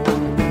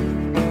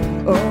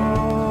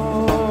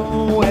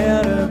 Oh,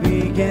 where to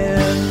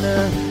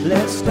begin?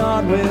 Let's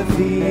start with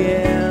the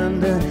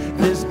end.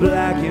 This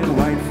black and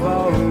white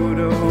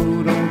photo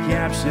don't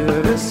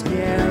capture the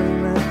skin.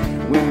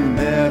 When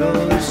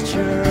metal is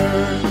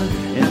churned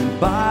and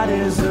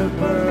bodies are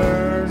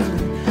burned,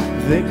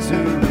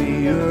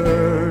 victory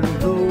earned,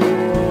 the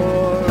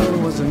war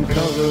was in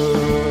color.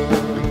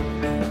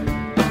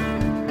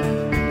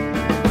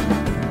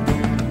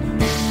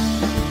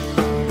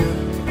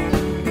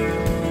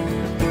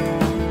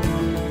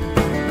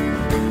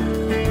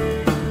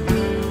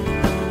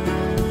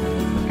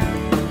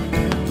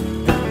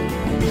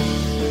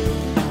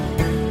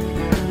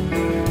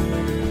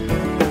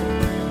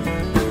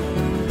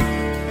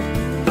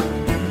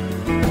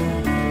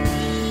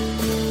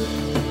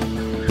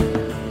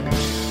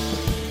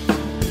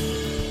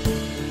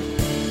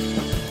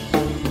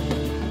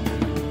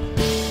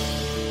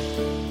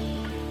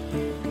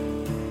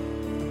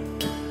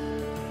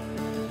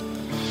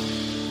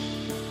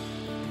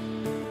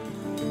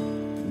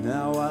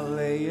 Now I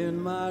lay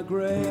in my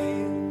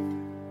grave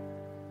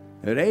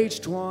at age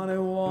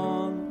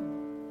 21,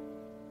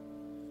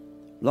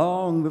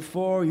 long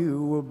before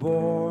you were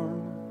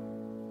born,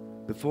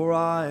 before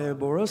I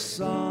bore a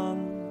son,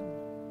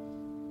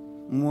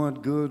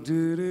 What good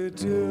did it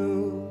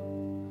do?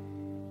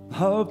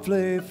 I'll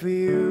play for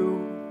you.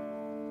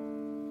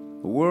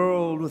 A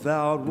world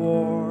without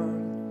war,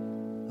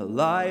 a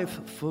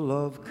life full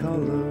of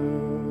color.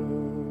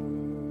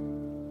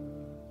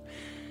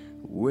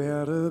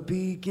 Where to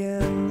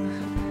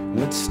begin?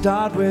 Let's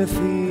start with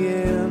the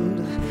end.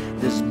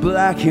 This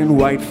black and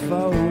white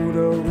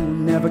photo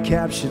never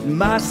captured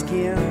my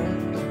skin.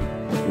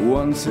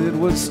 Once it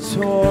was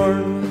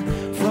torn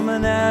from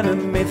an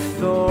enemy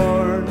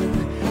thorn,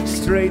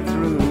 straight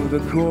through the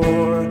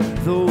core.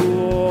 The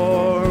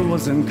war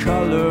was in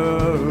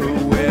color.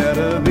 Where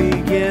to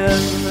begin?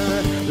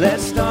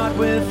 Let's start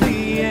with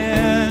the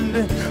end.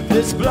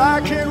 This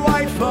black and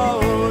white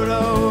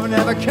photo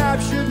never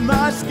captured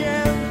my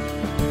skin.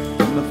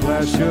 From the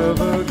flash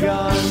of a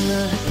gun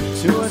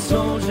to a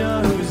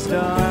soldier who's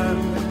done.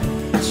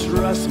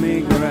 Trust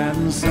me,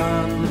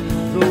 grandson,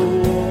 the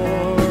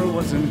war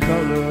was in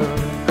color.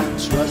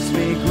 Trust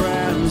me,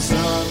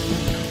 grandson,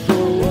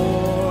 the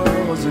war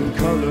was in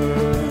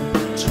color.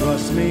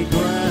 Trust me,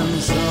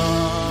 grandson,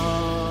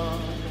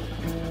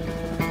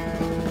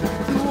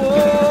 the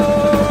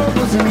war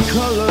was in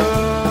color.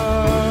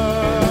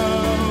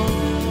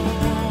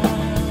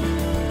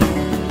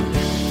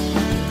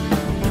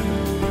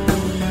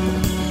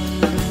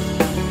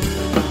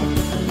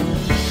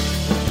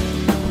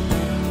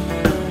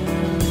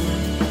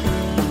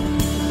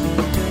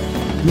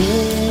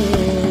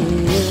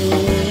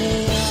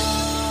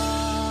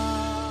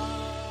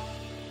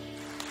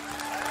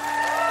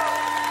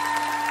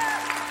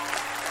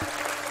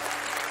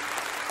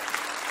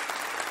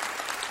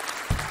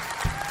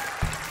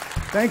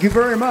 Thank you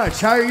very much.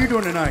 How are you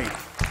doing tonight?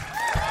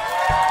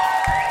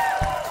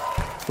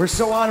 We're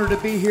so honored to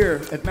be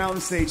here at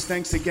Mountain Stage.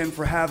 Thanks again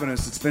for having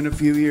us. It's been a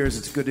few years.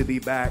 It's good to be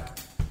back.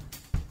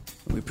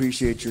 We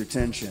appreciate your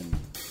attention.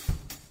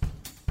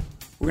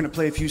 We're going to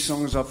play a few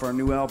songs off our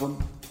new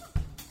album.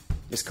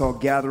 It's called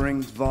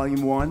Gatherings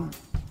Volume 1.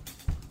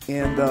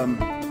 And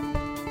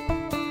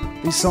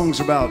these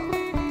songs are about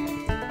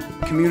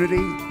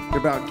community. They're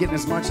about getting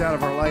as much out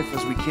of our life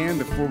as we can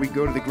before we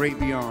go to the great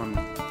beyond.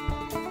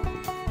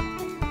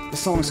 The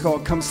song is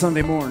called Come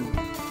Sunday Morn.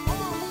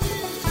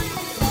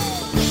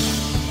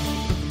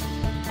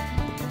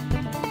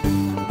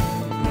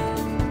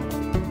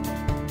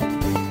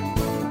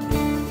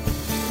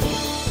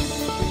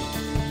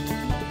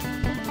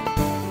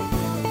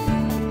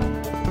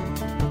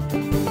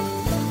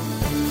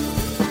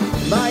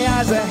 My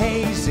eyes are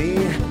hazy,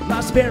 my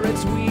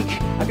spirit's weak.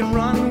 I can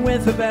run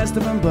with the best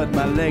of them, but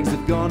my legs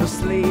have gone to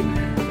sleep.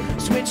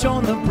 Switch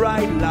on the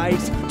bright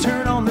lights,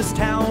 turn on this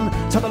town.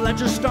 Tell the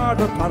ledger star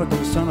the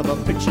prodigal son of a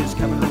bitch is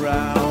coming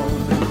around.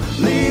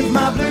 Leave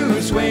my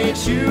blue suede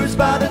shoes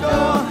by the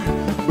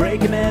door.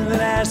 Break them in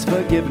and ask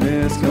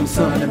forgiveness come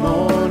Sunday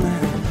morn.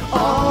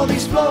 All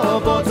these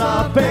floorboards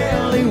are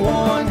barely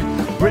worn.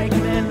 Break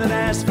them in and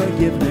ask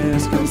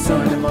forgiveness come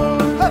Sunday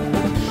morn.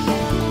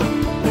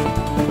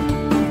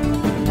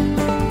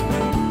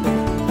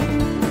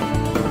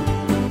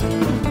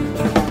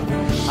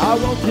 I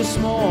woke this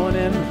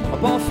morning, a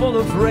ball full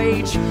of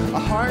rage. A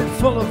heart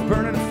full of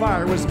burning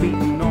fire was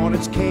beating on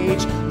its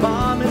cage.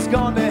 Mom has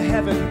gone to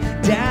heaven,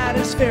 Dad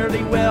is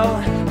fairly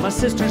well. My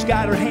sister's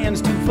got her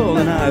hands too full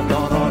and I've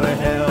gone on to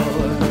hell.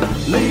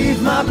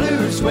 Leave my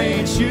blue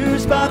suede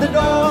shoes by the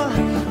door.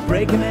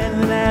 Break them in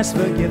and ask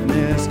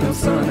forgiveness come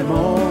Sunday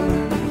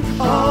morn.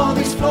 All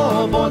these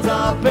floorboards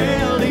are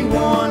barely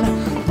worn.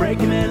 Break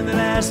them in and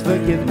ask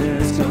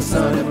forgiveness come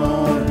Sunday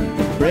morn.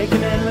 Break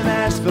them in and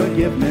ask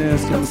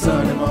forgiveness come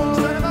Sunday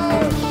morn.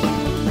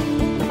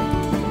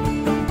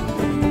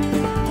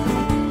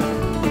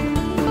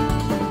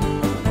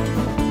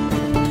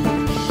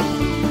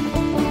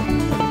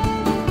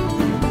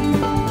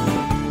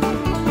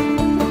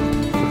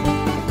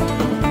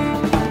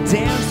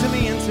 Dance to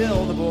me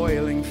until the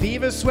boiling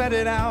fever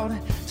sweated out,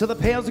 till the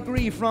pails of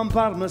grief run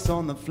bottomless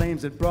on the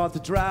flames that brought the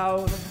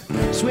drought.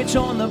 Switch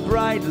on the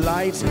bright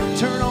lights,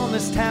 turn on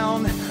this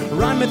town.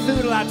 Run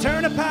Methuselah, I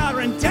turn to powder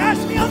and dash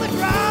me on the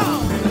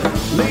ground.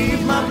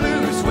 Leave my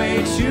blue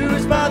suede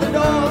shoes by the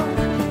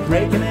door.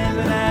 Break them in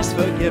and ask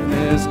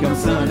forgiveness come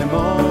Sunday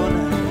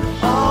morn.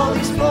 All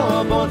these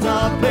floorboards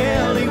are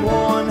barely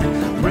worn.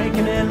 Break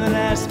them in and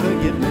ask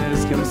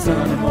forgiveness come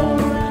Sunday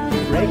morn.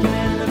 Break them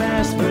in and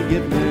ask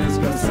forgiveness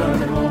come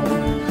Sunday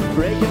morn.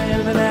 Break them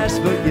in and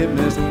ask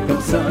forgiveness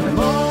come Sunday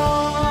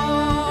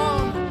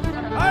morn.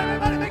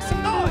 Everybody make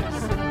some noise.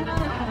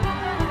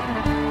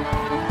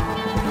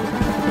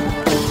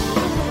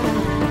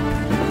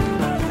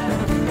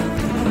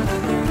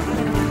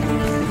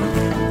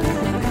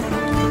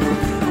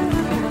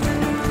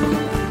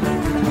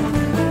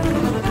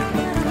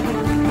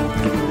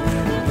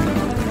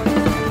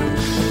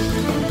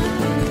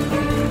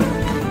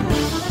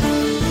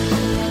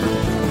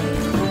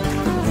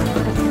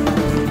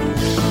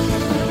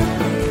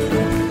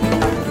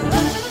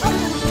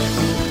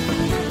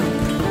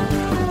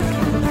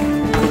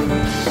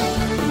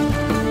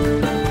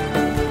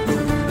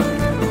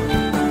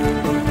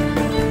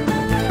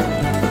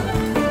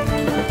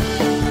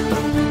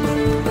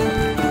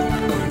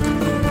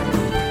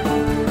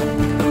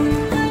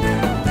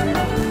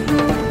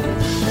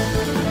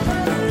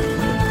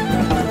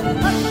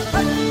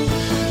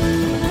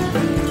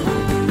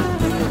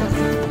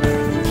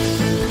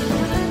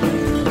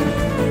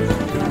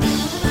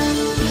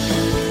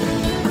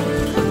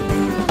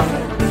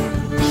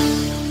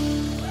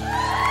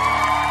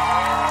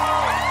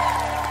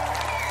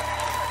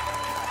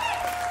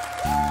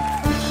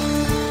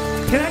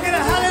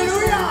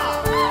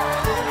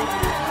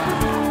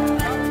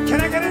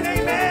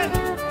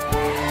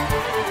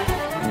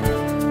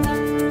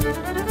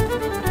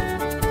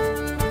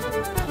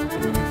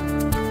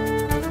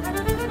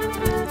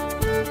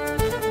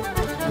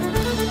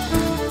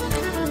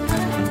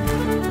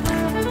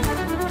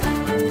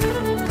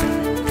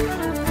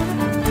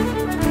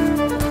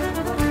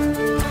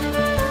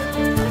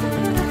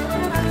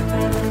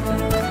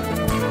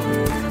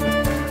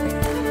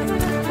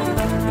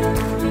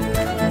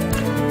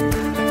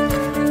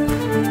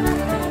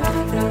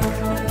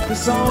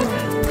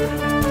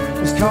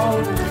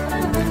 called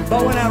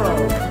Bow and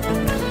Arrow.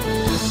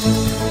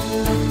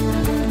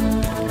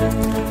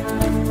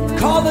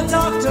 Call the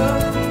doctor,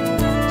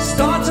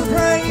 start to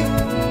pray.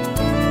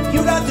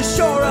 You got to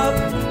shore up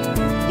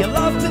your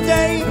love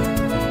today.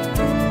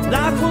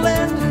 Life will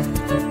end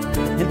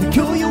in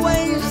peculiar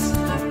ways,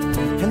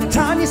 and the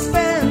time you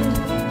spend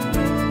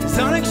is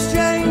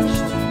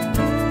unexchanged.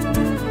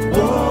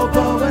 Whoa,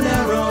 bow and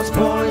arrows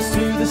poised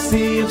to the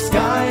sea of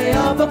sky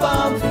up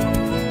above.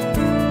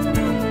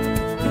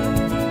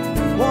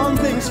 One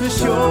thing's for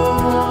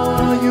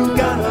sure, you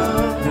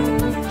gotta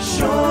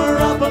shore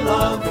up a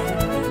love.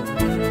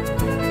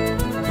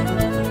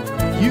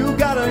 You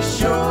gotta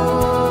shore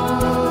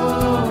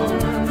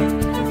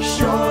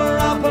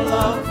up a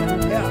love.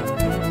 Yeah.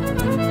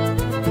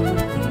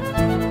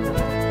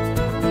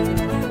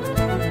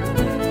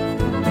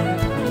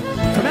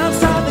 From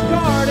outside the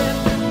garden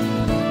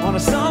on a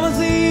summer's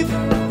eve,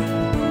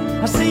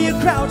 I see you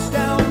crouched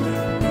down,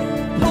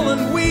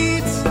 pulling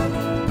weeds,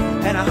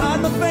 and I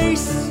hide my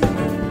face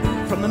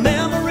from the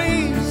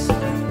memories,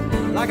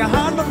 like I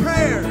hide my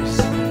prayers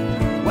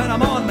when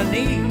I'm on my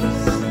knees.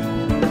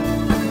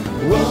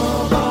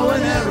 Whoa, bow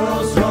and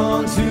arrows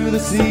drawn to the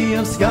sea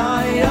of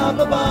sky up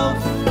above.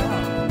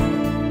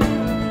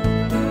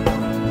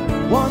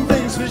 One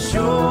thing's for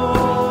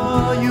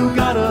sure, you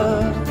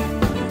gotta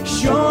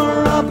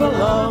shore up a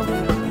love.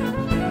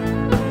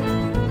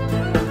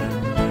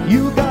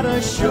 You gotta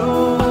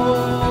shore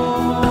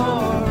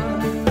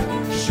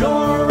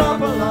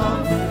up a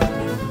love.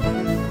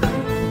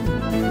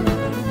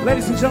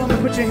 Ladies and gentlemen,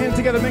 put your hands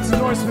together, make some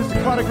noise for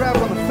Mr. Carter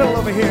Gravel on the fiddle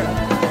over here.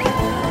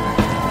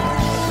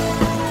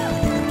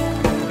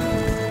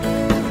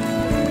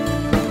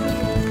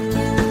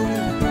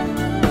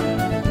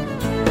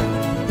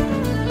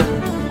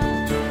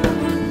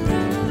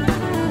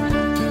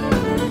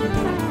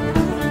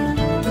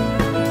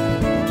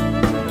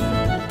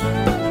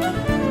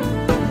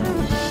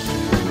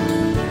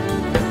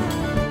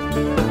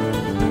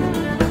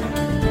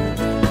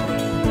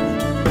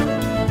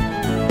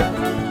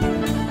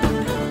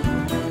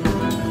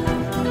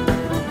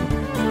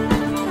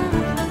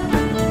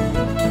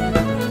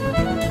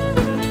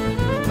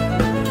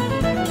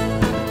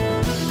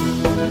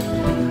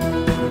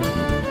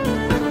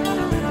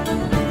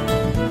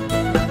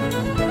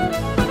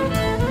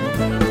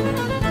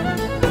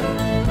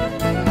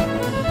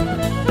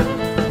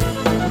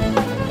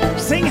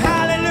 Sing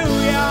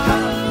hallelujah,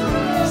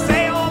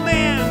 say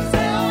amen,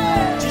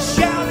 just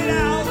shout it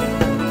out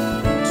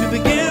to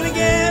begin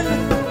again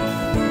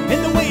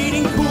in the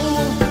waiting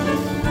pool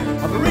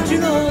of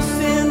original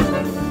sin.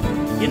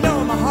 You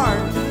know my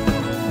heart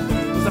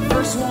was the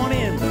first one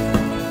in.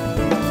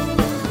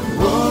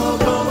 Whoa,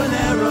 bow and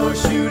arrow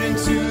shoot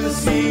into the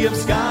sea of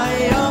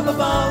sky up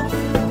above.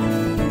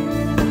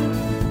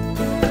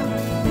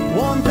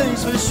 One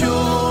thing's for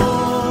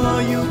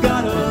sure, you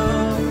gotta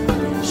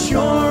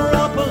shore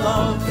up a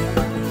love.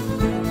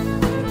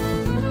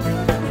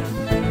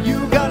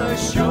 You gotta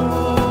shore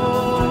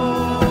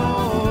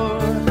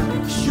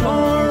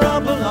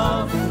up a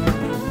love.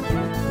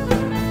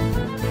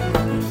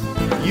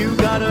 You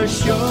gotta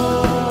shore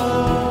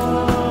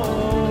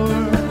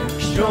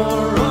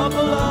up a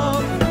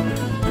love.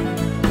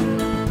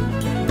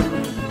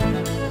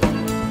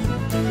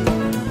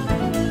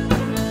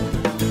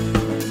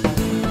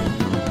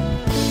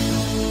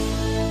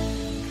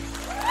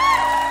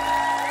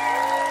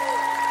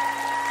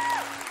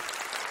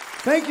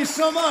 Thank you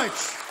so much.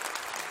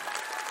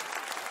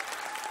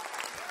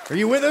 Are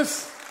you with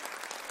us?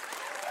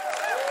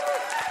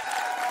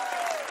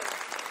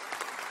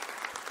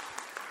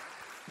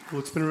 Well,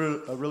 it's been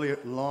a really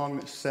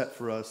long set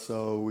for us,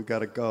 so we got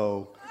to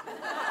go.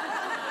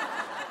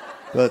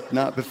 But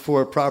not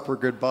before a proper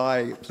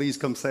goodbye. Please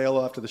come say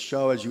hello after the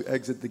show as you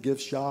exit the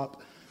gift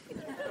shop.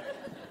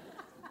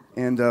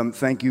 And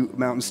thank you,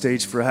 Mountain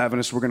Stage, for having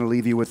us. We're going to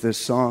leave you with this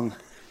song.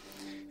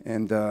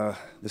 And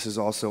this is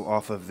also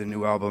off of the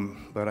new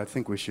album, but I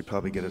think we should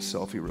probably get a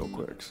selfie real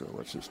quick, so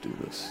let's just do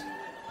this.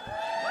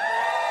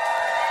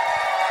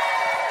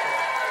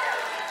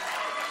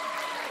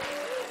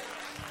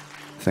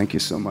 Thank you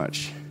so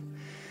much.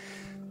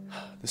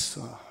 This,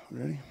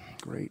 ready?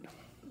 Great.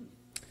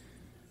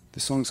 The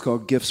song's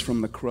called Gifts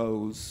from the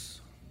Crows.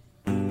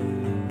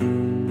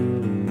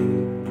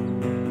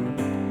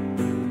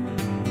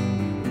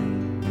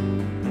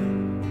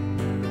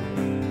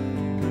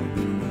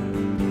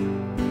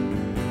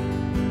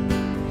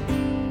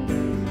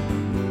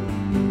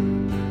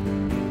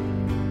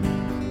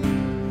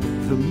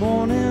 The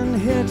morning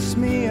hits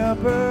me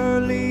up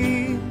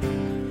early.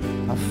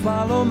 I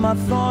follow my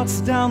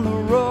thoughts down the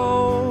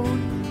road.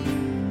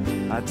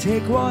 I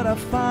take what I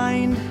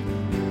find.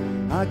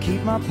 I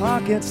keep my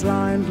pockets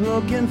lined,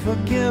 looking for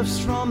gifts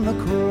from the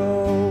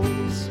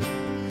crows.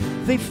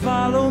 They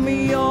follow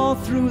me all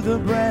through the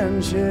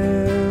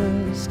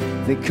branches.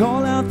 They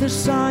call out the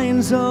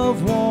signs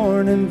of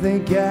warning. They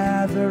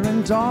gather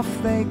and off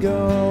they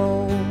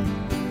go.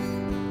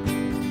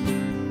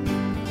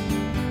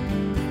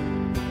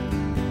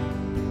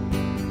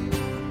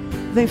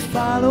 They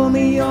follow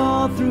me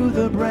all through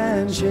the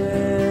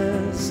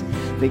branches.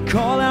 They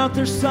call out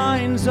their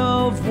signs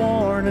of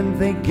warning.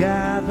 They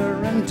gather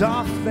and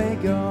off they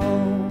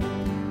go.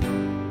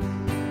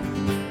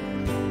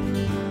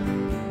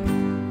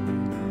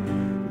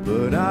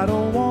 But I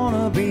don't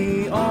wanna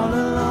be all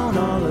alone,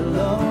 all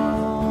alone.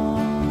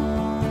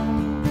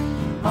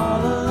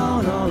 All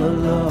alone, all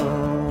alone.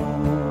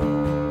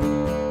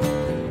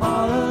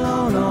 All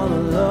alone, all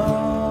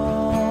alone.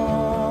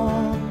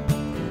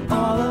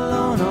 All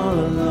alone, all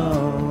alone.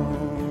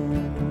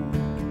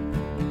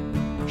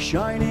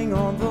 Shining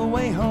on the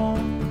way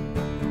home,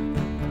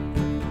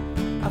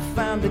 I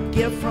found a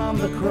gift from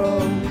the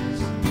crows.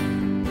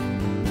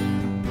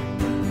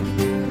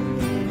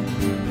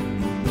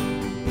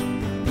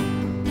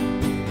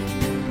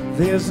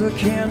 There's a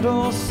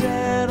candle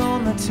set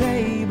on the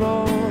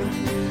table.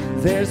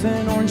 There's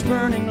an orange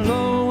burning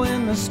low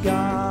in the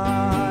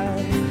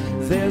sky.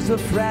 There's a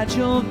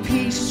fragile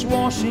peace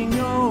washing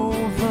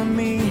over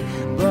me,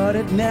 but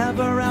it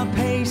never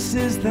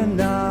outpaces the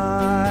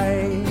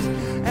night.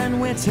 And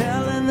we're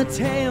telling the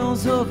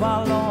tales of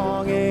our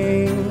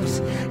longings,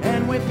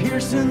 and we're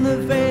piercing the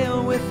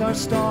veil with our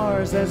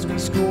stars as we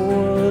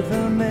score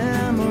the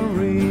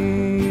memory.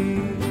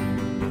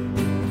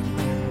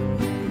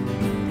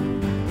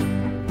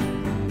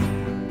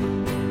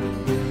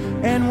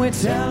 And we're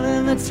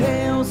telling the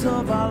tales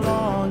of our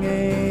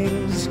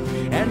longings,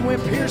 and we're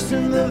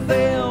piercing the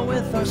veil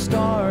with our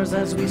stars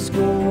as we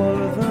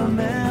score the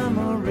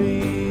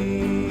memory.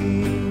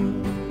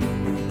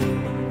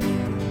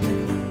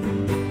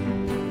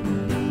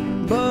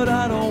 But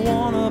I don't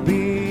wanna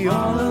be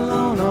all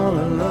alone, all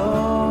alone.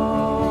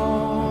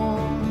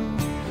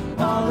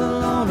 All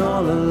alone,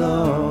 all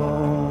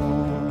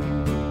alone.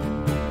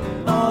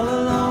 All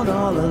alone,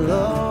 all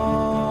alone.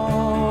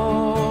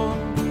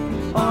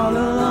 All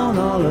alone,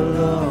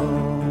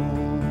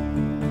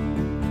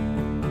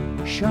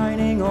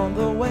 shining on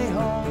the way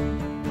home,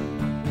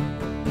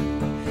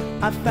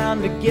 I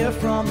found a gift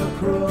from the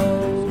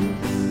crows.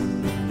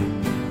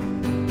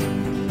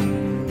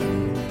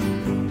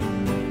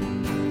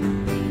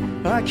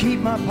 I keep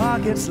my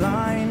pockets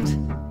lined,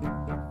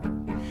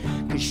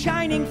 'cause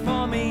shining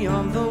for me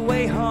on the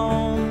way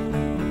home,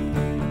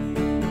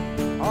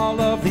 all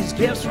of these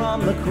gifts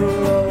from the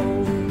crows.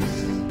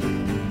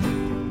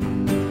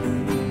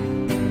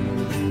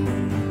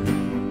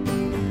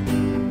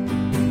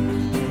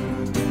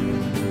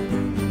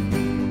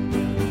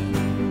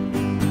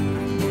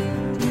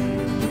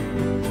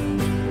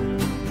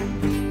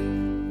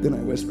 Good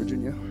night, West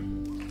Virginia.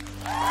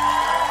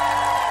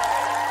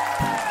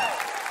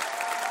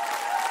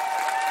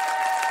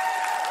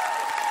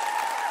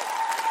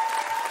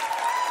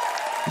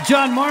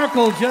 John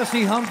Markle,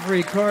 Jesse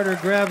Humphrey, Carter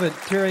Gravitt,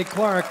 Terry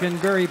Clark,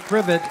 and Barry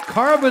Privet.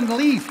 Carbon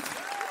Leaf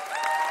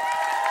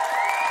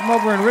from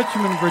over in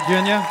Richmond,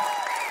 Virginia.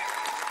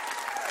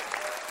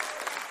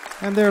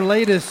 And their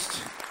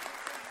latest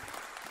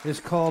is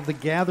called The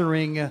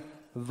Gathering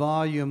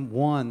Volume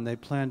 1. They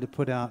plan to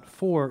put out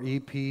 4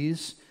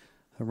 EPs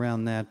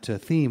around that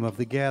theme of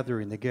the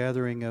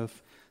gathering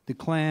of the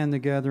clan, the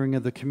gathering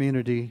of the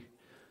community,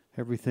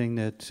 everything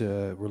that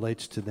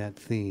relates to that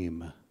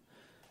theme.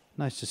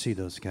 Nice to see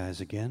those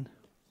guys again.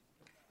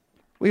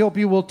 We hope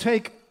you will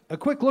take a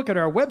quick look at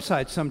our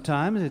website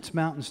sometime. It's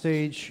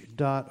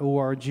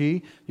mountainstage.org.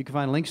 You can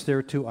find links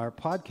there to our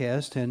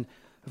podcast, and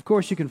of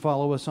course you can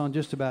follow us on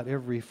just about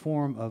every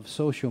form of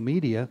social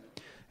media.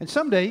 And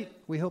someday,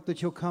 we hope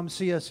that you'll come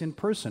see us in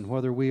person,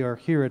 whether we are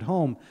here at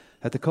home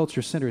at the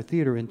Culture Center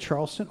Theater in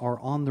Charleston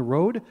or on the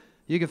road.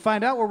 You can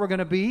find out where we're going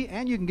to be,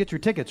 and you can get your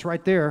tickets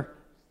right there,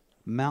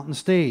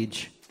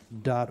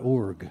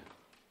 mountainstage.org.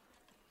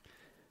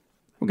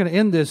 We're going to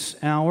end this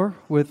hour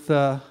with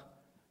a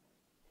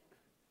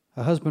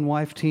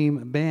husband-wife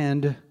team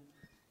band,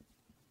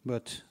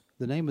 but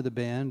the name of the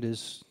band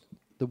is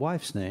the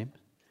wife's name,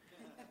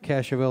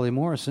 Cashavelli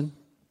Morrison.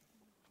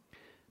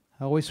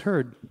 I always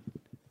heard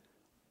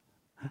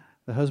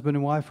the husband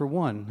and wife are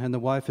one, and the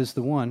wife is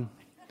the one.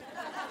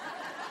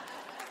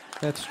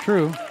 That's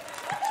true.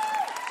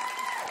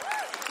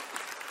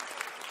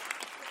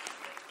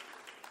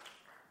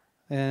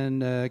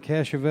 And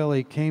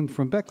Cashavelli came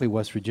from Beckley,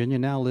 West Virginia,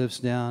 now lives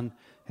down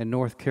in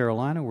North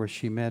Carolina, where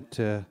she met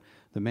the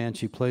man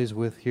she plays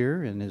with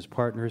here and his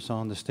partners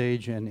on the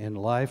stage and in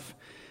life.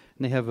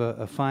 And they have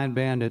a fine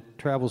band that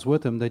travels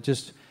with them. They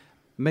just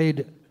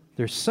made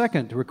their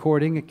second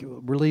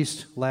recording,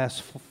 released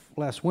last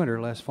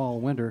fall,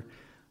 winter.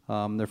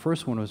 Their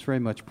first one was very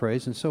much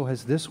praised, and so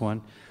has this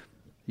one.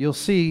 You'll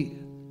see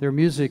their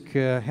music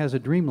has a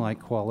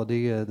dreamlike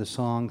quality, the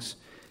songs,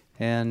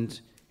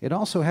 and it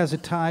also has a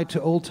tie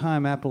to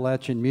old-time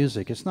Appalachian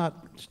music. It's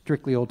not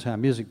strictly old-time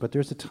music, but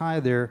there's a tie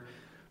there.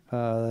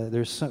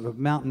 There's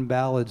some mountain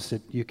ballads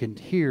that you can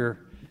hear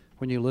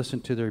when you listen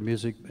to their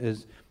music,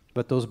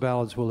 but those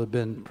ballads will have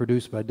been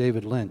produced by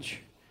David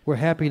Lynch. We're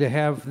happy to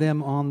have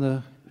them on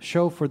the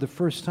show for the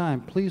first time.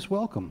 Please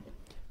welcome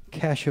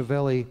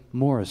Cashavelli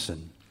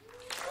Morrison.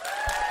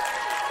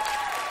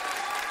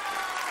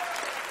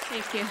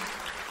 Thank you.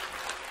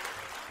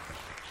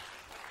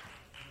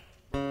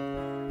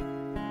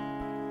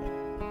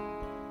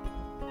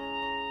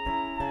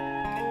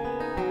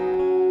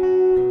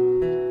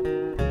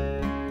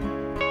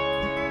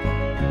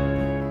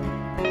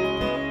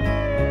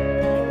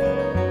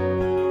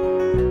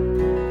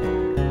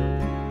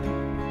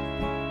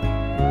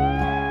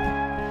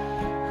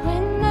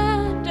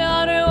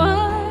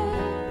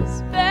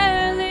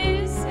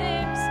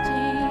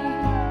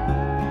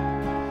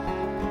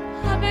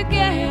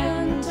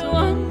 began to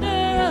wonder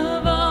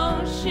of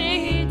all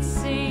she'd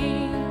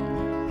seen.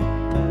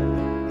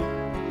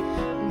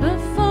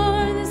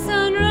 Before the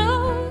sun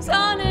rose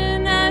on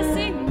an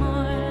icy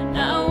morn,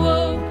 I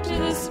woke to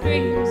the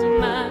screams of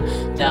my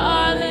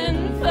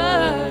darling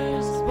firstborn.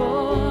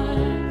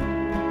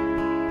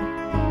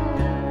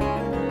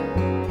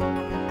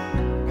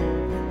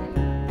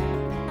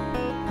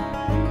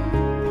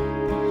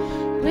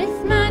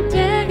 With my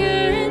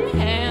dagger in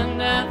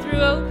hand, I threw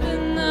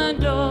open the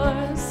door.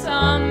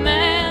 Saw a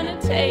man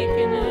had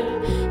taken her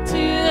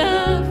to the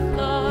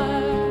floor.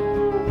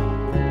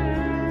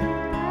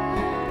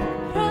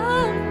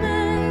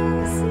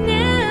 Promise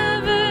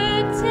never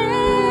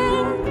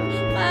tend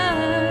my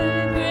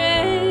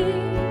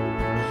grave.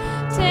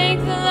 Take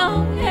the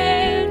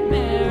long-haired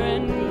mare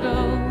and go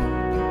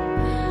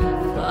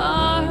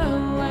far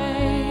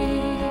away.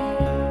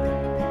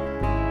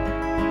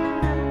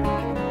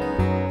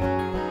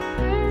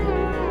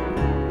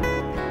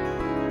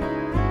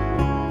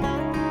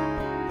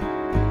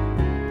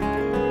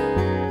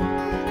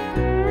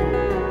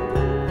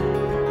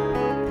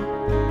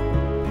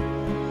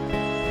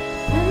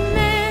 The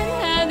man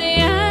had the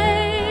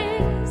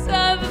eyes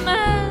of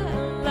my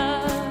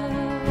love,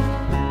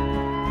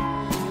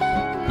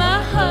 my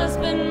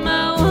husband,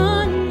 my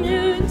one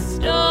who'd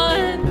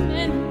stolen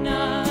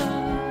enough.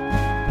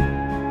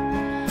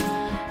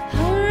 A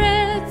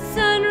red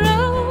sun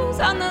rose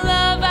on the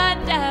love I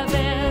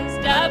divest.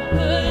 I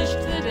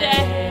pushed the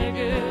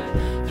dagger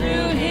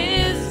through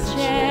his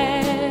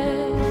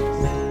chest.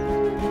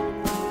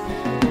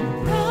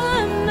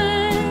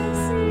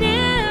 Promise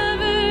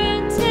never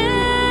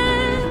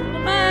tend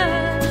my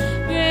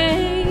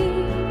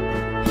grave.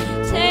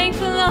 Take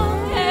the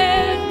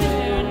long-haired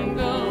mare and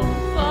go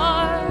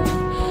far,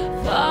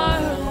 far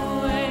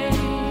away.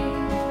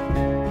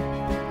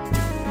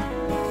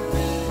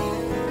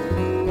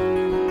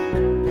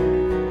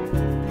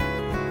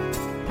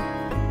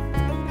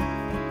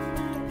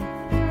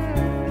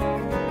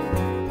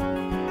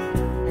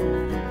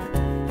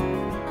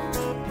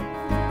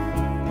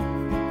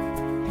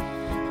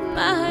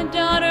 My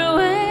daughter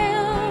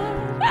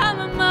wailed, I'm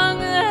among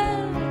the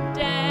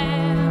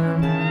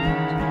damned.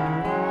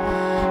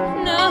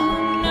 No,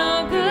 no,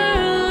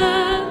 girl,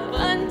 love,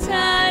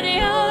 untie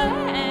your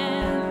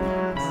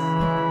hands.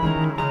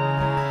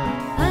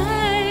 I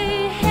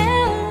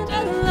held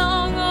a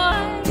long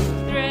white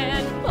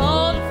thread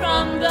pulled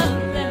from the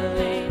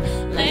lily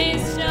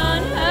laced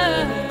on her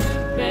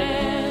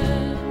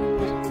bed.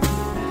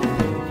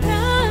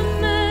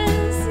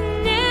 Promise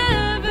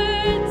never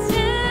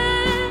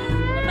tend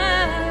my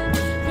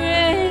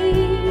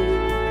grave.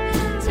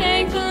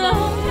 Take the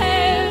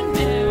long-haired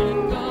mare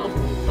and go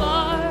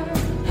far,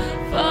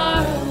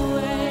 far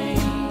away.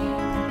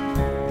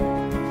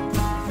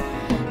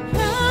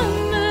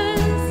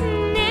 Promise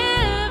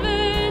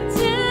never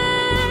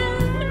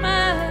tend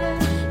my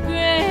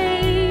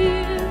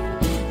grave.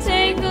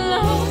 Take the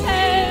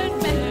long-haired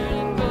mare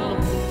and go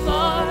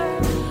far,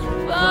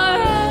 far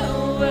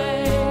away.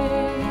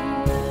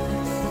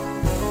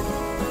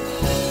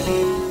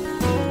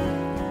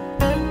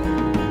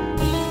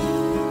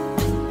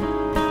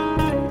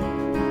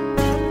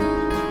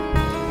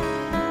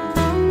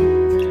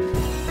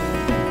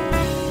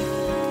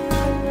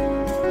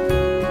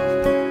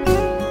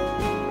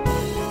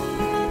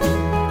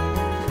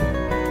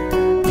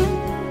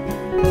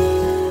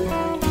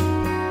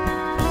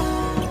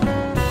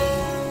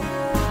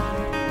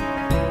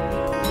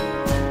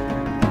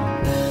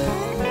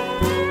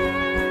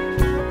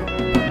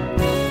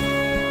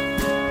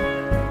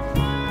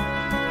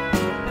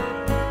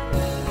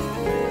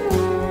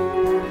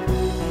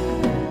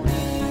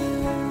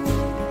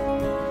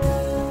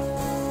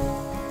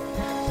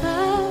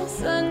 The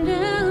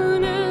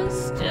sundowner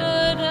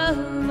stood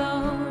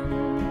alone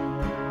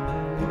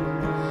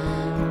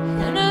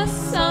in a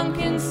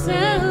sunken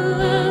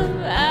cell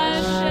of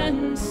ash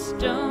and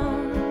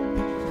stone.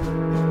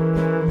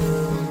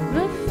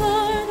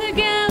 Before the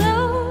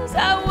gallows, I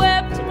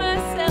wept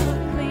myself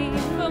clean,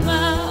 for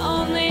my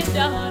only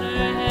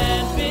daughter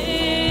had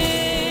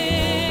been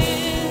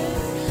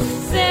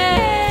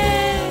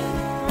set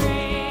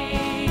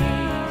free.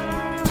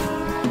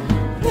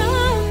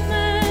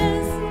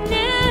 Promise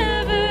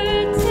never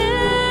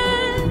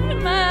tend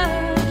my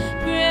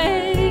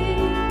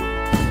grave.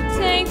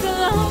 Take the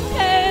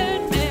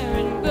long-haired mare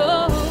and go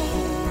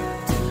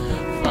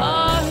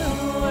far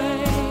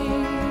away.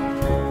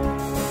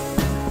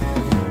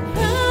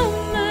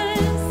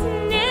 Promise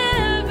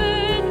never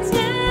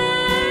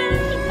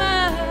tend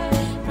my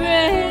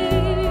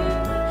grave.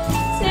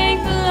 Take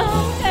the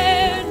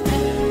long-haired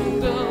mare and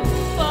go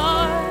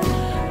far,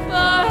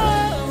 far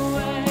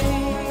away.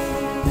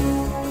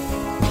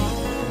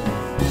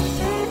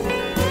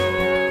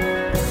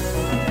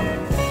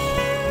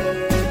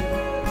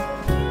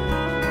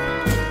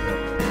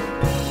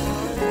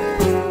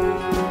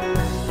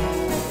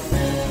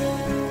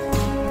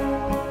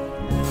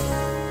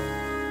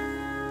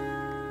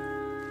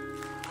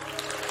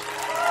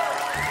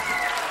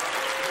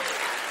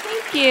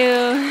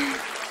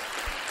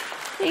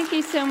 Thank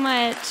Thank you so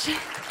much.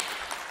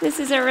 This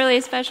is a really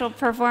special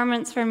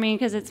performance for me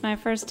because it's my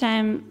first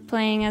time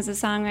playing as a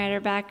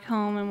songwriter back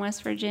home in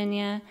West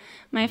Virginia.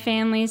 My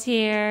family's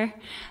here,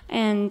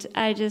 and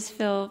I just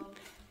feel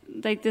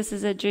like this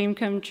is a dream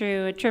come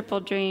true, a triple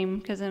dream,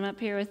 because I'm up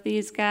here with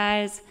these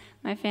guys,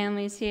 my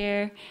family's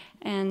here,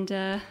 and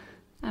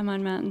I'm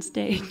on Mountain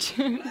Stage.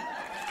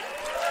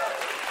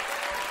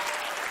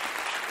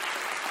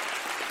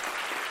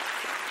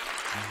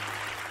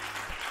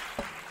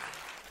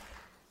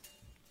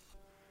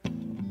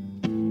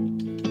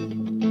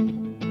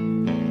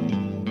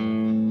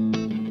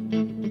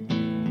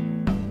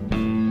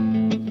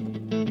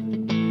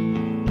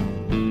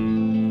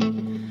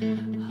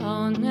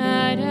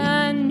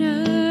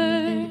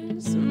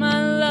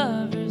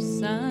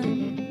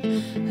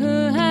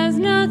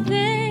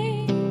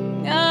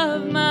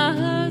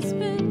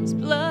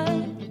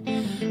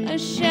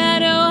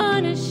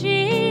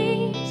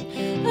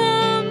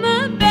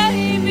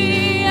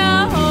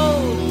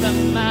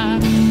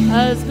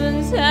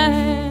 Husband's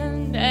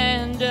hand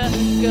and a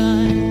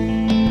gun.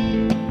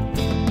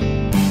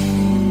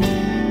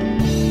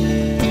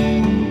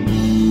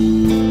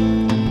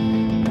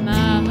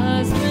 My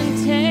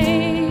husband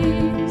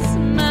takes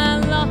my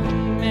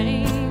long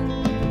mane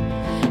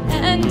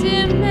and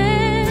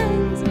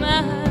demands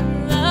my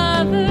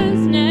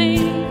lover's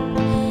name.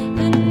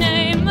 The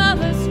name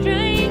of a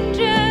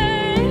stranger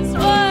is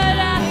what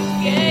I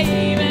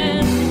gave,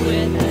 and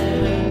with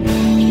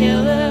a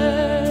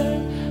killer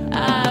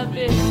I've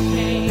been.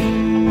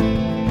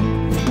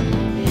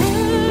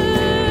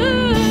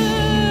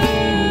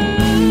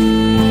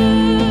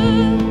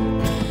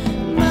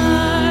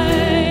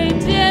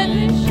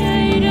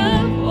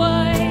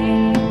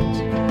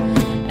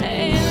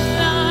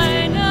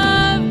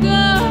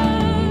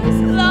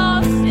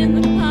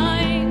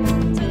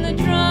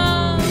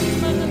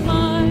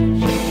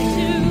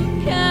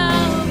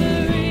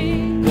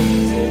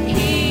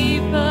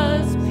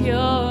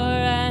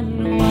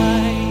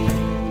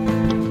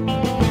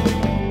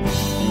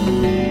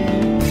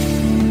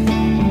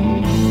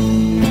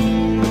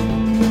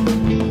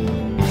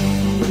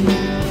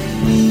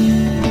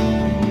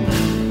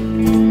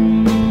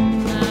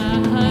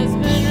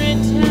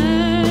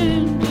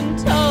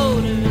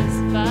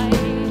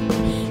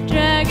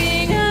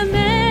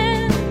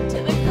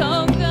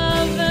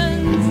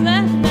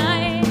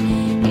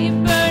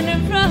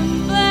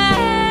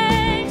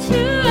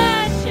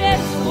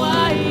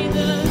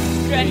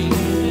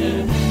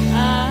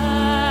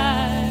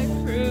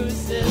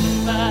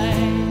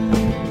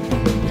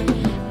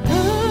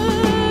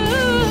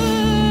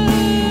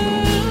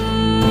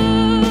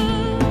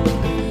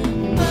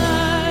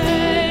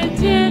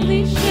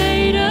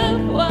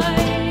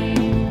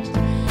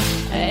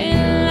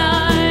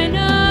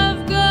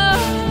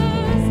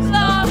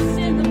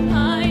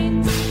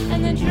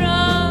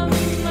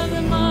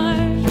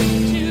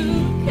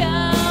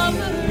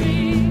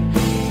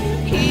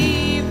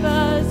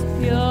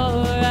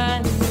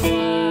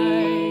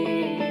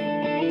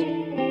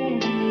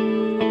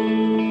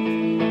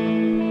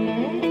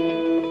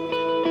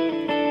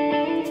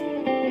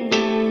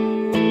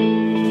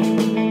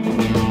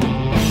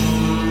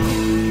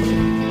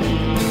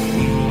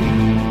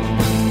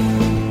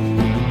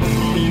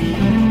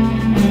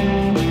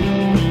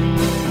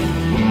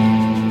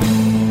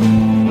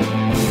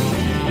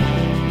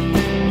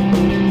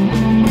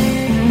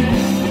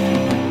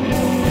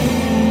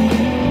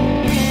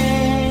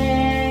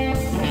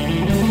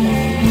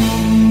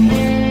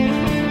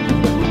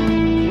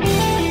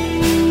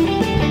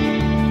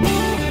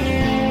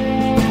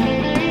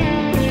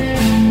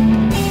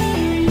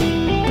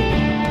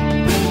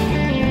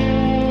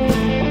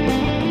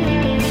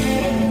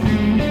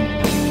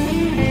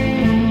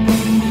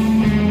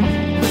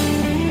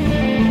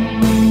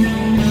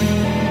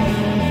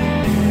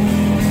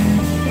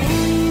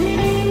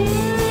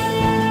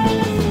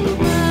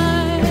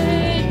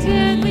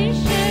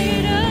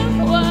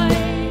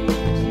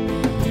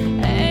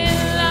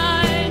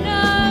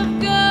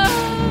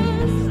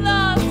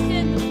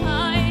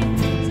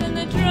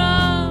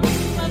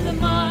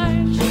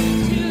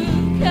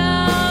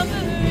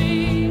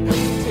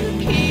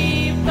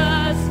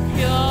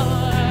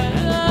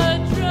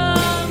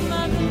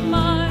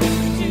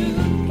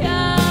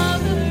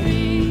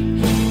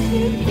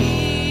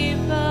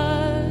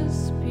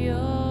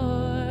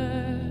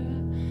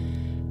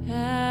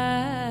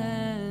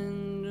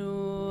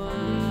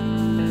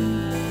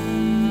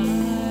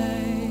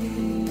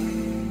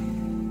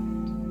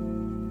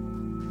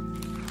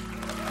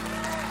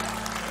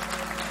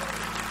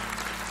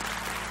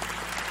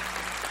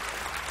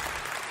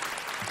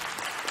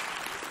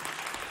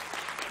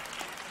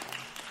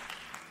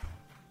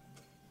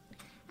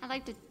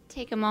 like to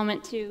take a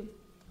moment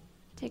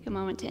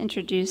to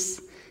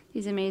introduce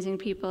these amazing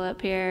people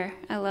up here.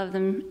 I love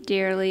them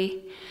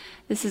dearly.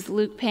 This is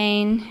Luke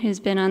Payne,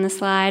 who's been on the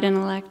slide and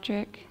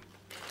electric.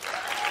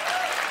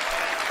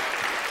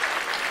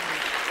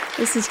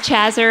 This is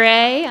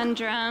Chazzaray on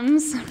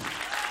drums.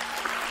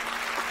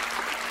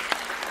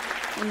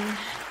 And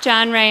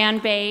John Ray on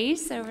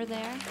bass over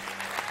there.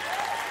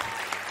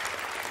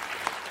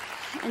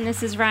 And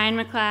this is Ryan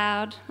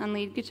McLeod on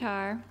lead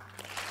guitar.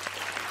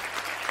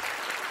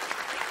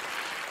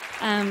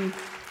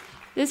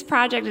 This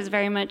project is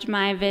very much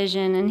my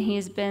vision, and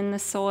he's been the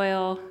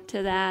soil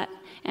to that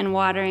and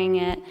watering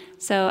it.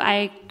 So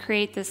I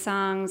create the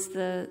songs,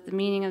 the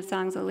meaning of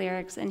songs, the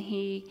lyrics, and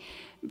he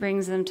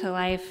brings them to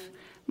life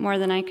more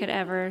than I could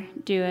ever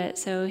do it.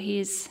 So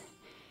he's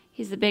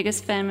the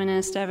biggest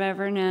feminist I've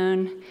ever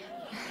known.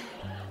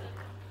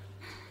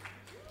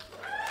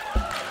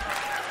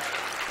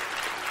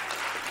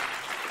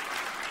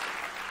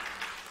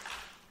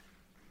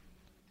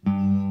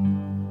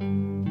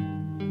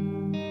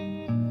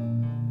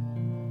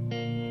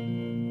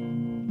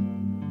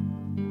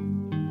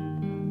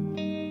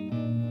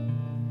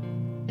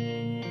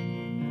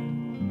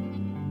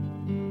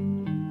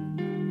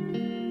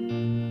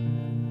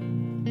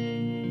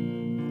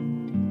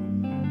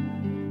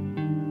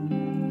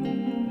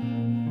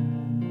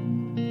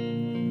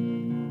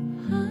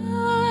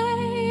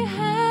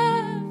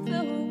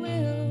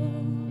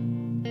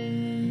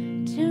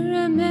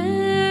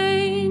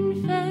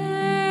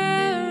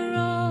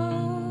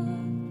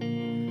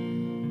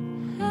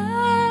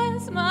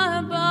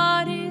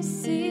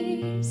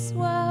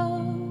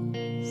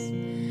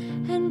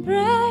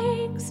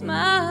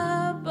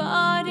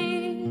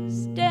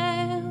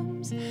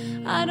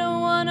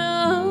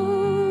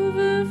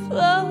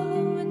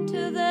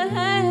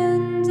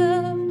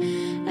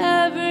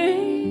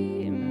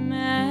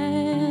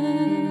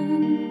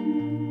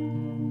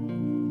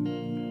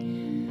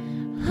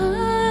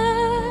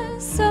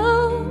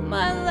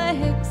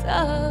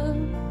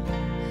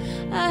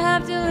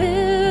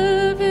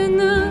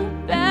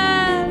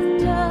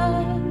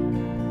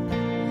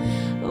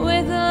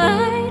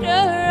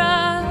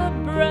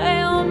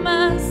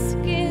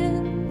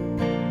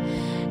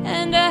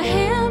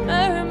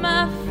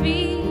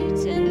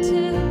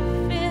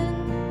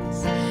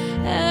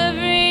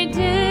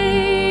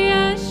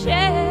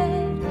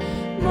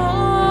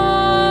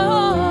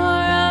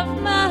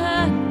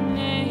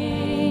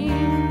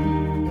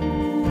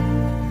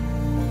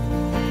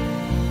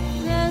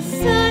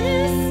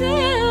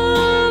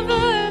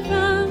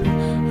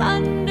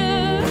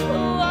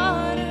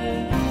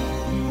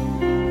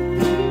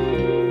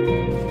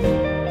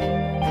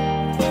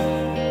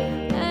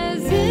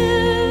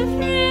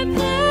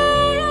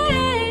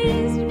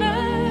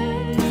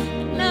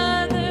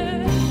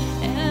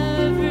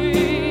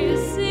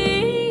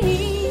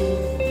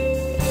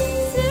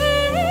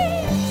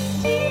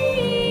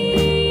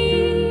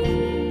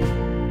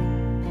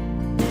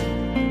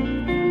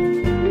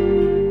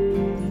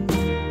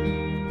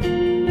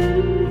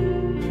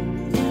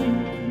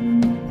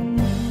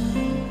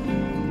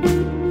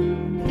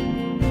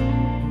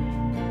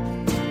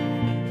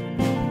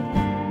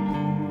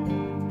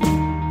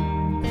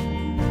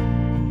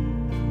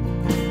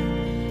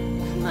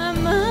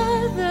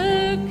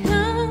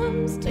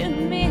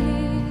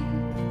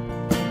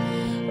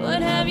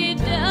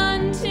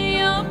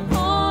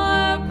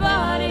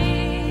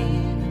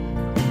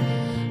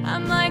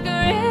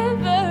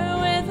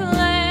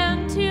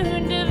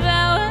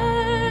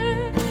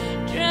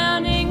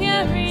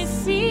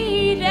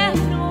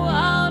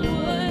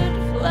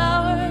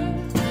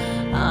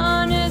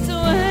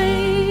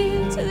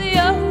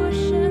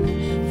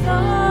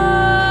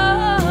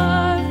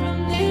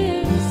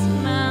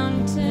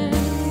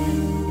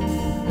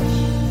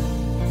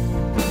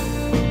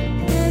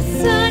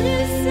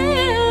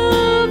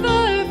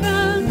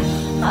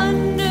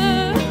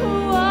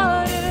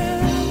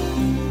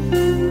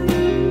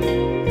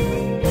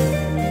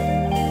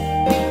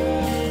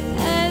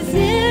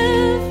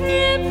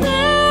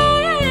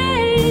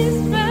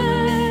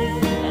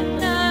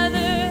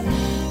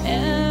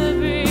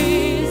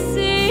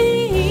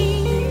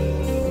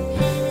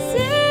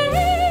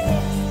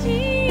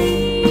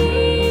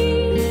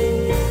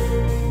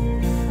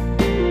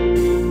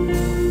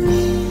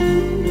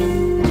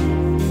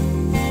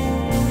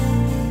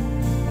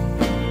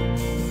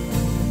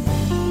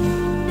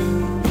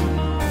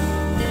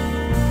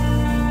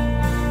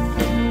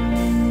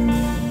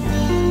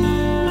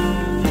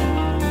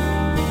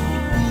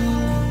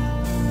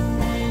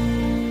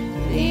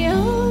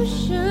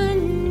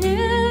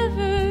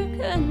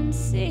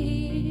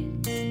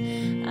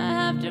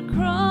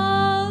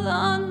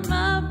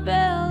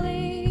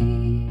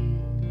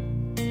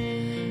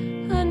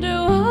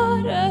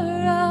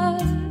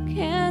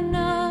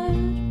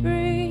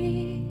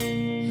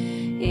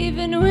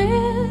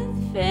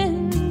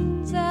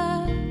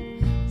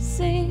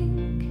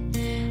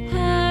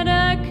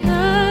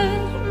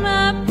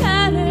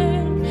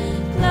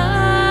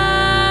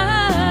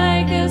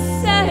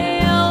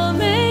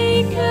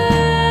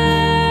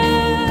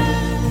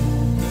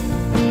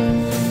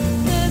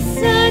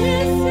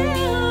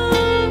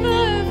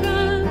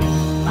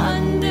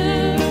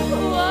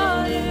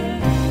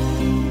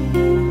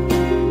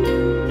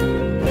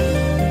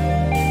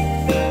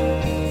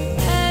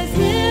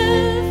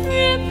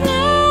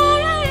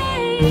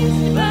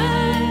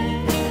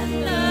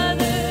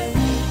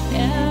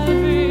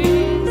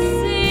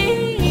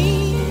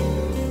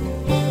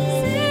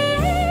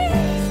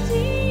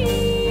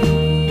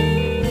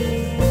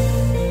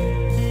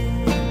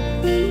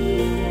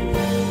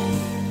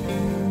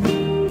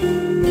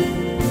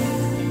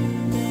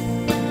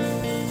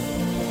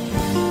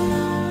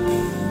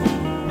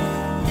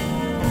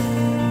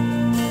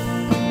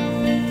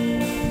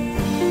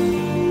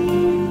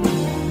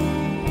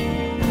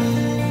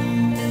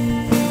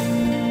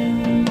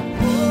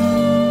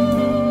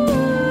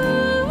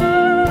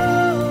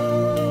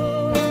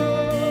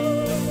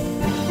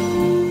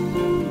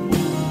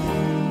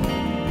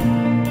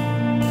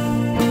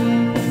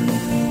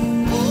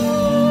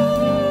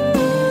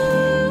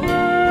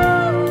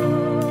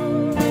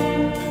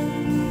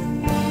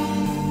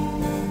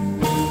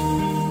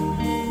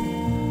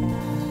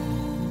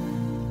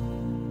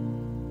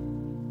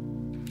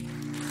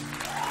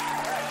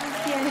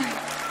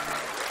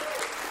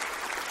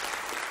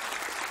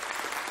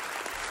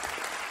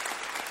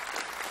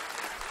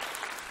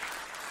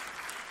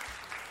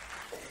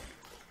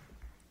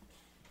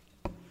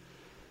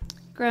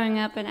 growing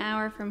up an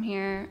hour from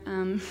here,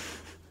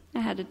 I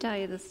had to tell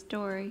you the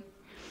story.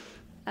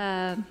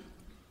 From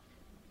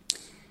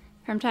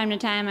time to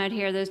time, I'd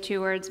hear those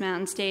two words,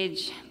 mountain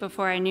stage,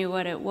 before I knew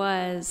what it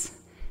was.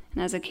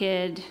 And as a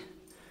kid,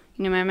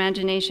 you know, my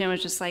imagination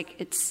was just like,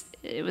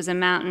 it was a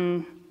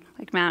mountain,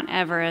 like Mount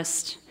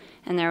Everest,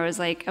 and there was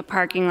like a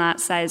parking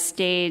lot-sized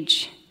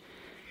stage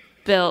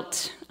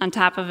built on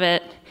top of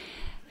it,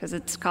 because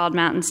it's called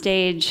Mountain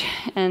Stage.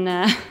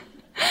 And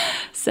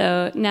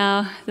so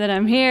now that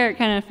I'm here, it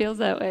kind of feels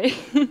that way.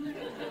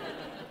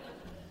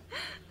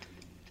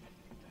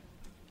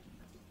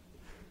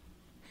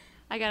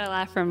 I got a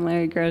laugh from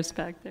Larry Gross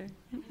back there.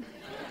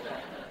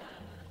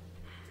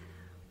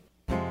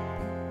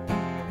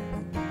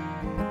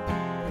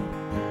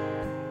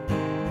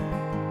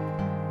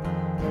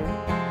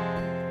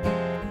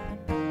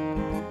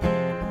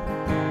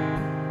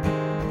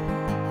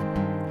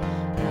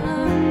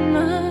 I'm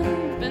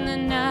up in the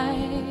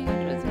night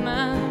with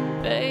my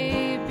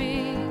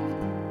baby.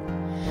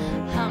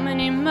 How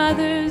many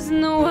mothers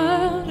in the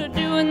world are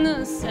doing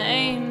the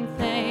same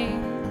thing?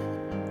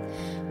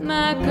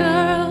 My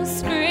girl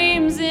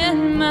screams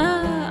in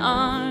my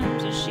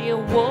arms. Is she a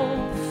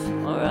wolf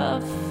or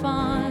a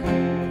fawn?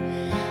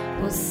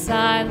 Well,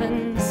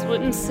 silence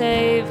wouldn't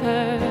save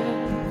her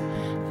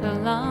for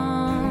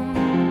long.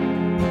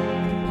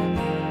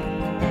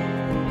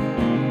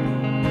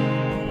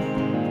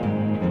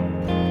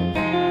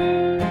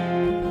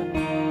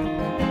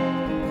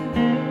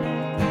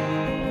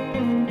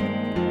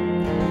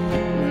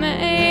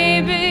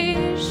 Maybe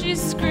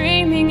she's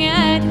screaming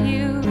at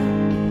you,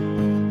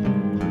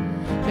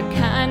 the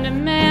kind of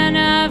man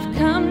I've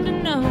come to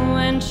know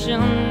and she'll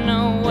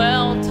know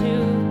well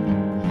too.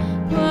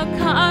 Will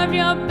carve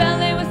your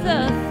belly with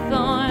a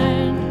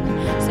thorn,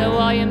 so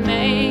all you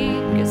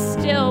make is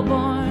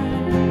stillborn.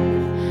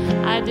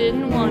 I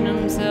didn't want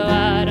him, so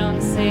I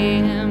don't see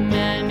him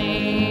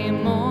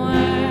anymore.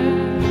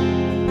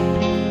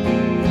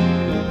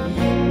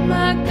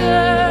 My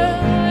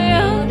girl,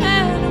 you're an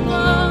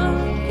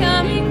animal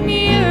coming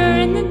near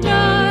in the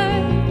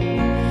dark.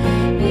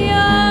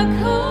 Your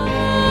cold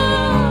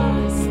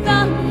as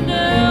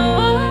thunder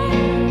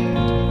white.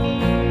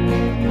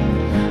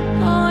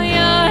 All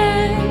your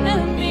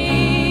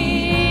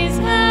enemies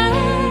hide.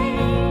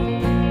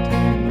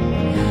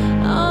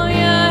 All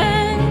your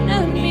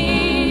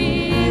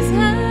enemies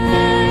hide.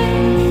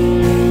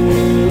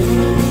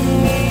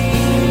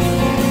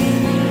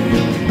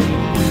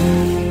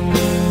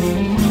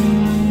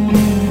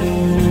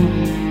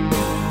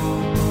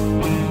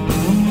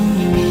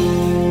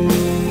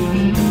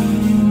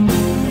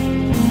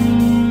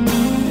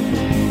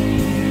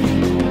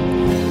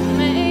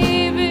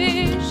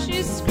 Maybe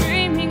she's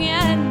screaming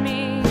at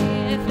me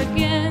if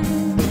again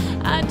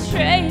I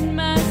trade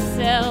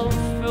myself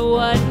for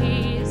what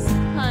he's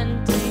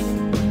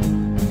hunting.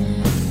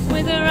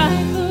 With a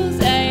rifle's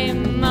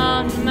aim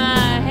on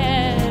my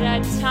head,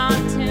 I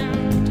taunt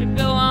him to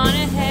go on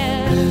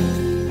ahead.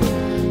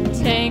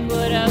 Take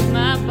what of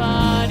my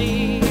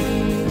body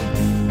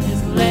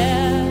is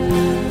left.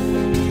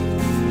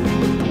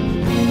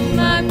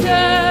 My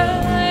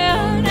girl,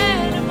 you're an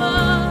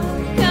animal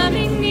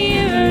coming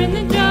near in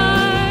the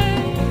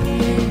dark.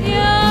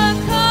 Your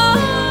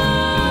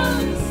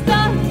cold as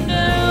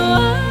thunder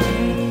white.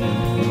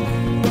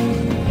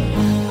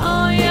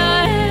 All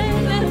your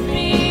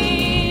enemies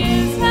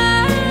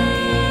hide.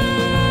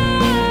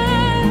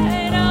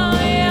 All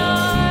your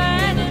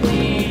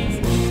enemies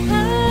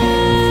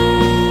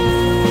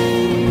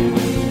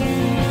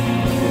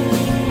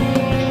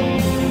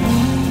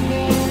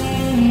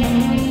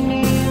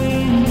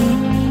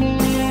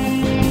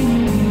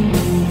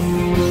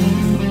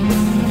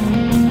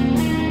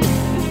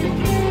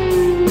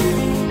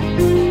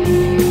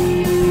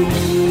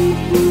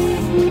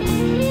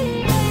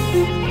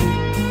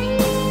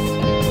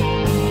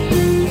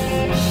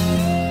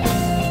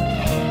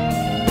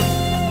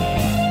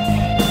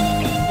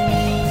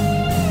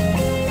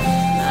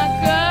My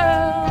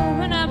girl,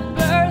 when I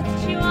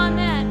birthed you on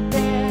that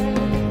bed,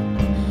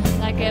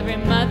 like every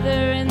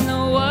mother in the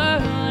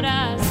world,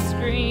 I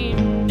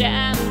screamed,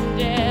 I'm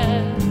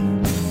dead.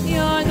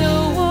 You're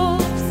the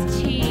wolf's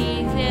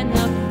teeth in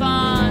the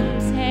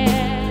fawn's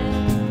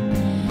head.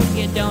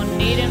 You don't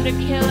need him to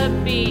kill a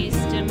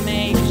beast to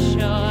make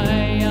sure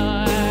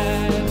you're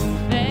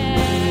fed.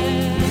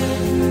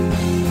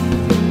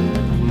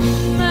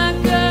 My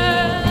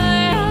girl,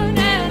 you're an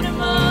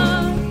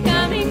animal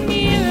coming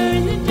near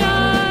in the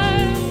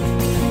dark.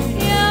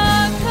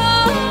 Your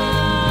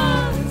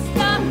cold as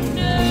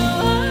thunder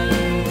white.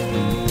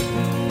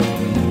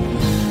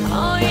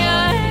 All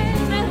your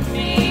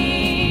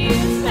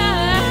enemies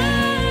hide.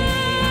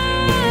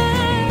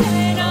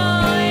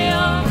 All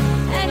your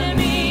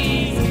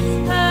enemies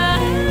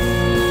hide.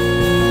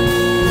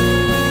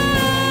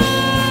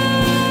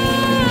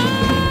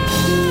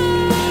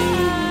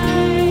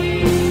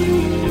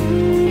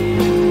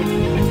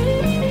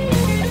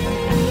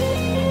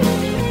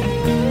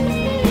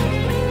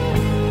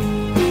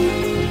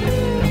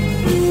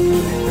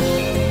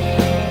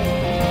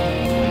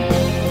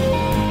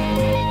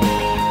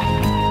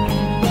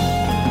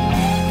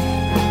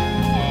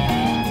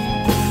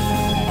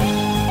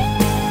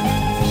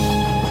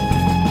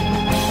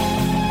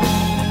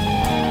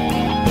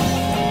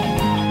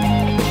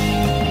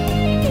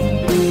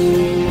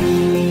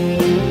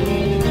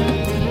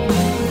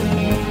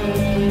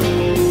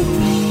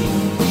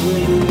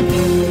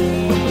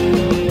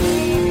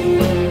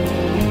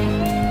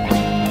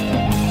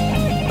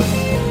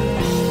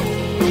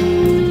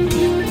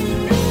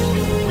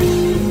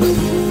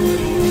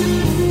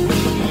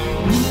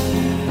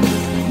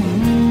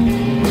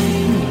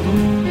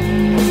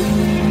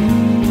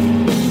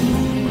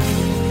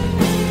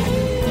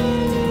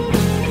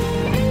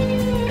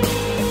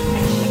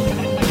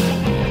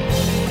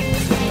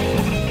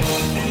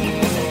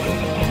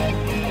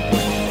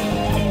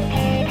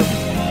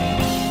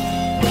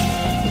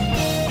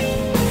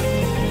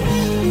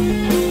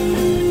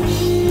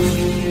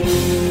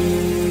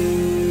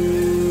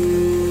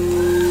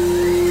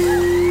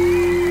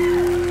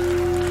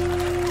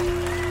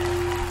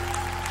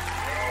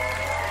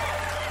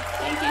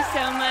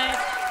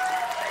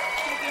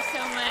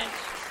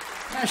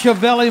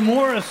 Cashavelli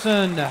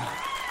Morrison,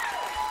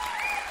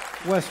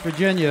 West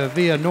Virginia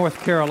via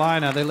North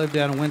Carolina. They live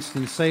down in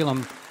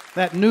Winston-Salem.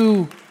 That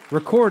new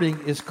recording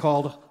is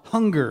called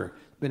Hunger.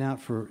 Been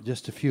out for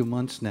just a few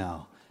months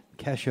now.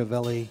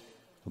 Cashavelli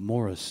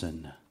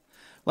Morrison.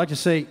 I'd like to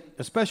say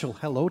a special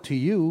hello to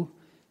you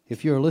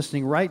if you're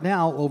listening right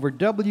now over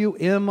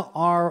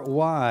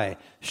WMRY,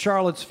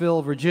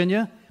 Charlottesville,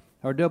 Virginia,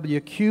 or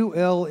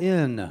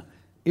WQLN,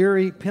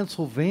 Erie,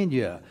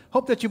 Pennsylvania.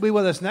 Hope that you'll be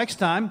with us next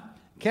time.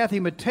 Kathy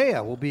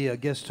Mattea will be a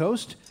guest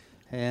host,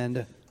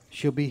 and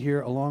she'll be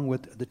here along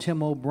with the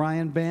Tim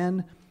O'Brien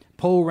Band,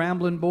 Poe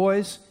Ramblin'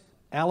 Boys,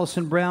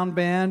 Allison Brown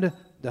Band,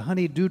 the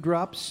Honey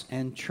Dewdrops,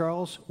 and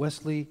Charles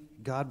Wesley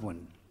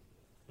Godwin.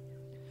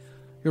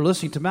 You're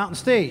listening to Mountain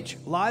Stage,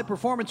 live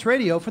performance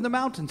radio from the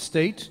Mountain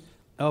State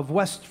of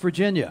West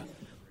Virginia.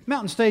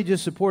 Mountain Stage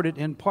is supported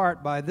in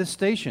part by this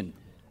station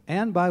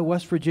and by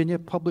West Virginia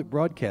Public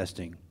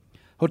Broadcasting.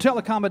 Hotel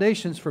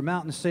accommodations for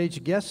Mountain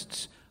Stage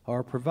guests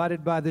are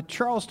provided by the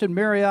Charleston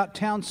Marriott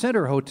Town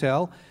Center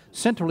Hotel,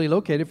 centrally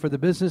located for the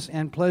business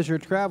and pleasure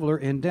traveler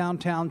in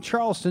downtown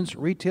Charleston's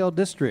retail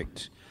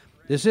district.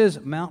 This is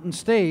Mountain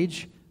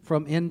Stage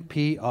from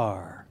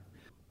NPR.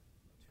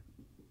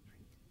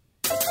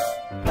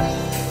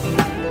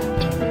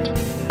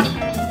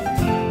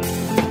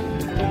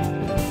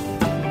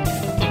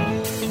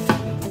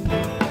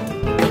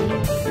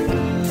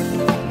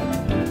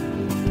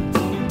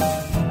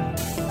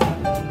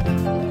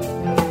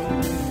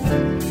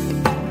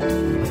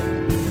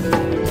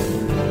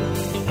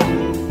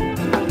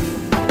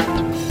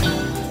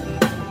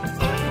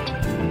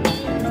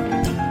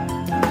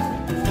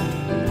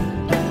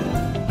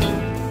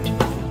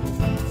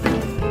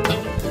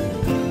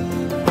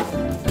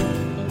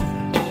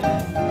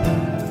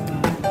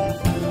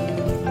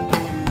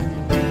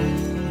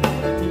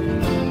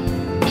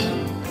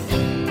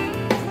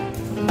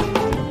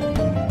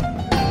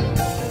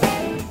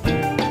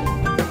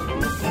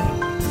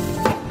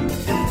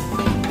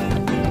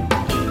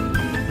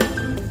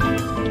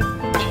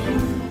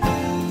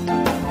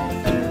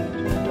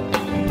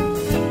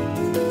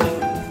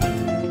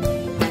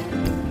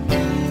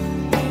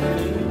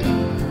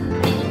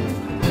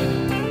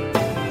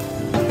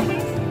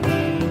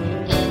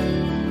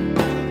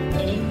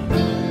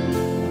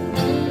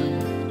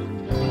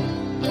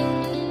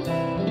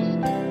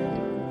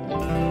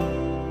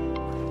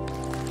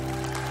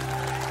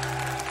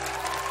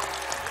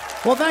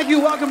 Well, thank you.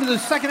 Welcome to the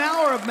second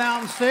hour of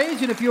Mountain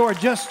Stage. And if you are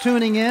just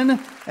tuning in,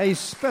 a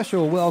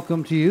special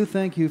welcome to you.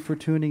 Thank you for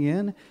tuning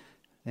in.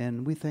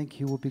 And we think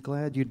you will be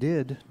glad you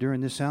did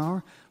during this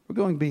hour. We're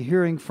going to be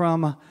hearing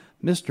from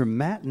Mr.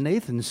 Matt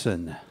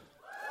Nathanson.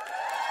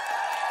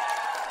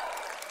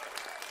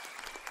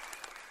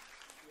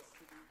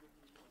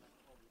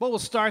 Well, we'll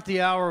start the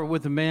hour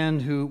with a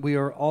man who we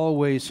are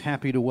always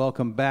happy to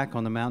welcome back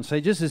on the Mountain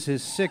Stage. This is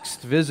his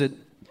sixth visit.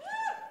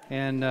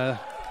 And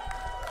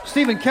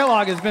Stephen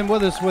Kellogg has been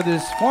with us with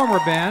his former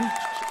band,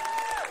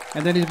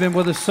 and then he's been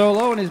with us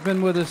solo, and he's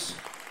been with us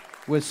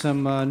with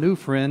some new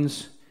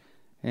friends,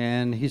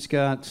 and he's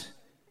got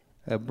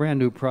a brand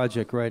new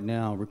project right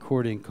now,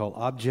 recording called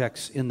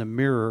Objects in the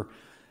Mirror,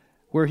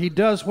 where he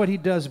does what he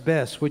does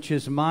best, which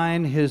is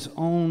mine his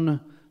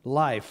own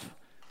life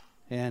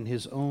and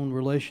his own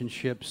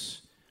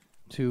relationships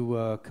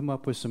to come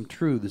up with some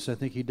truths. I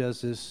think he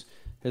does this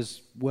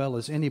as well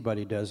as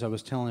anybody does. I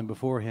was telling him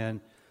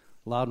beforehand,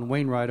 Loudon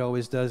Wainwright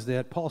always does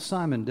that. Paul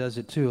Simon does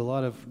it too. A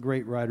lot of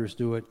great writers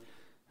do it,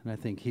 and I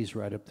think he's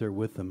right up there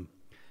with them.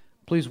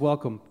 Please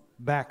welcome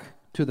back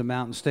to the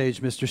Mountain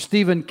Stage, Mr.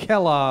 Stephen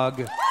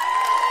Kellogg. 1,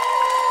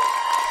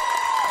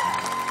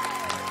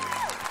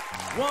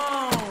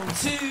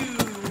 2,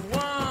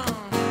 1.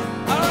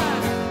 All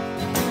right.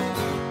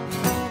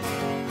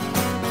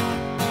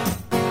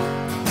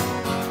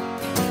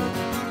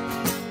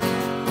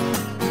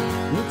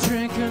 We're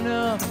drinking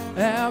up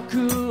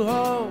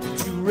alcohol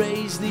to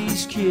raise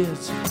these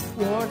kids,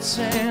 warts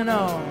and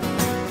all.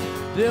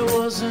 There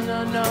wasn't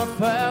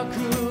enough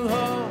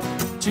alcohol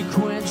to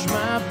quench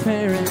my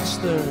parents'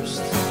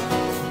 thirst.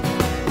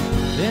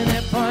 And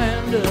if I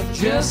end up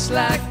just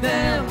like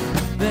them,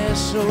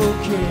 that's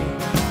okay,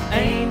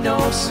 ain't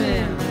no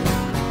sin.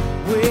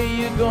 Where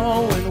you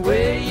going,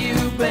 where you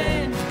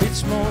been,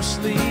 it's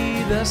mostly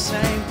the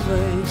same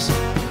place.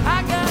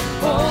 I got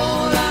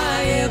all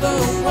I ever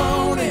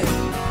wanted,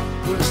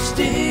 but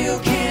still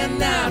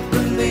cannot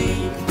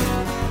believe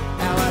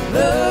how I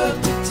love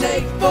to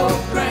take for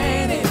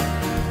granted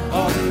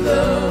all the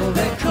love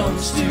that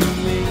comes to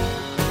me.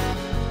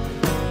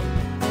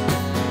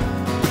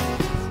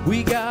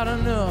 We got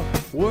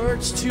enough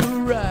words to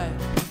write,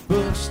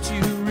 books to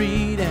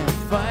read, and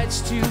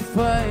fights to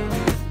fight.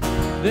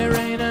 There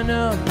ain't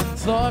enough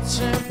thoughts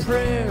and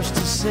prayers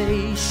to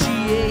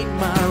satiate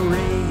my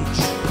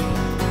rage.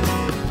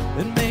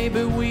 And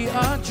maybe we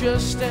are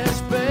just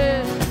as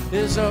bad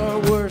as our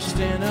worst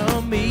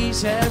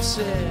enemies have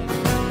said.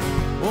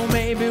 Or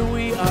maybe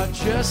we are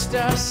just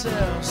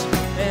ourselves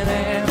and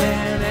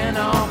having an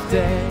off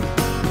day.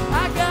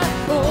 I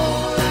got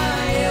all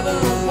I ever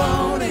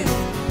wanted,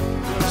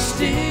 but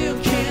still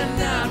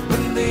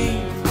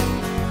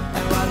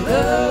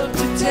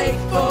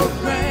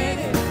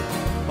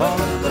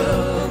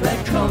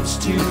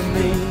to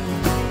me.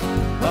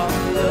 All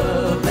the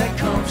love that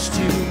comes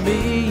to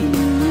me.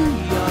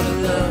 All the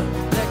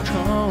love that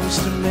comes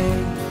to me.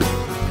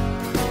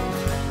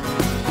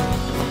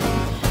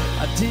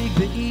 I dig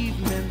the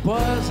evening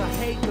buzz, I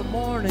hate the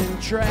morning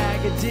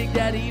drag. I dig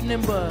that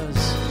evening buzz,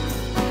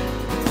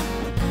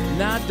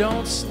 and I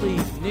don't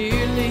sleep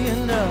nearly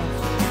enough,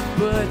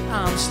 but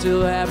I'm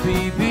still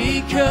happy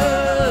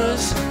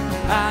because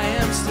I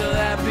am still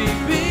happy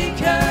because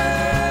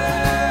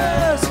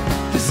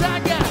I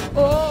got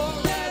all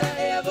that I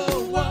ever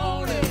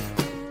wanted,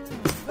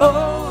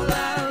 all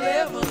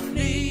I ever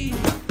need,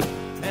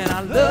 and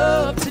I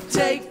love to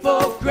take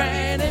for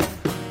granted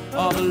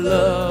all the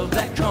love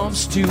that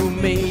comes to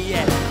me.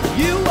 And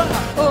you are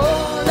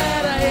all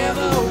that I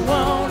ever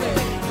wanted.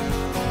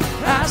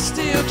 I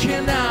still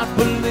cannot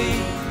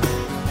believe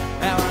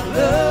how I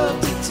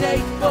love to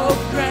take for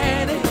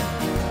granted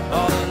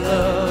all the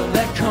love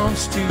that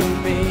comes to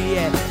me.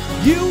 And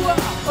you are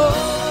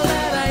all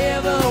that I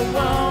ever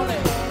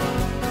wanted.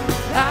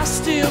 I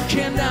still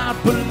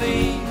cannot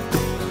believe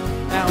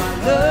how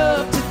I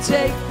love to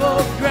take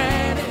for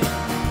granted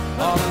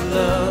all the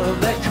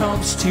love that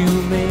comes to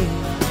me.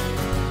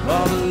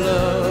 All the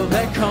love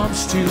that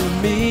comes to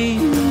me.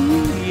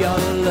 All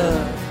the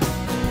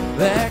love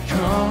that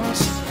comes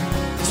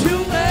to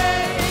me.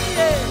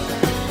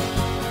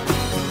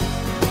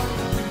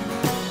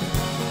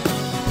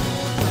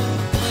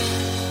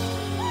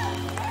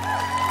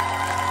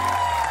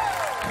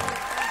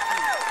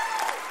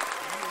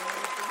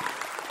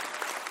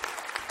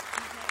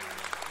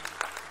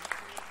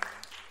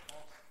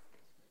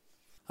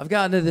 I've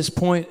gotten to this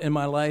point in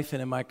my life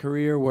and in my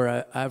career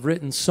where I've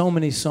written so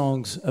many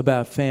songs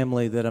about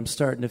family that I'm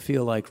starting to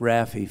feel like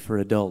Raffi for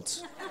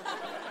adults.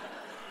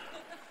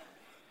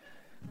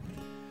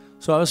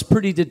 So I was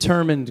pretty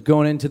determined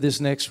going into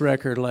this next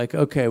record, like,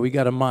 okay, we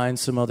got to mine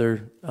some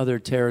other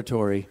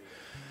territory.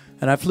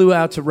 And I flew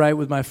out to write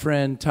with my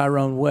friend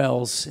Tyrone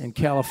Wells in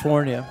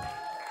California.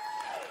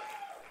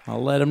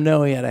 I'll let him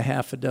know he had a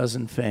half a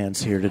dozen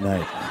fans here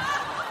tonight.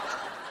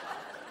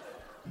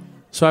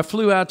 So I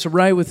flew out to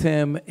write with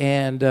him,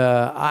 and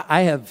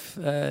I have,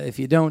 if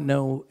you don't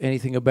know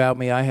anything about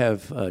me, I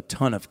have a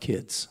ton of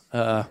kids.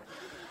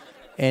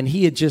 And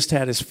he had just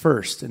had his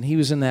first, and he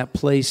was in that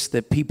place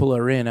that people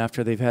are in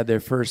after they've had their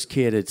first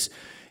kid. It's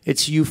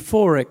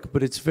euphoric,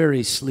 but it's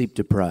very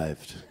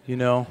sleep-deprived, you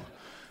know?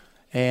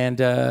 And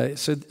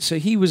so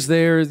he was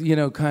there, you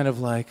know, kind of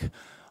like,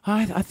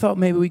 I thought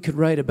maybe we could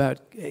write about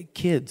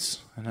kids.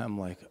 And I'm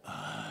like,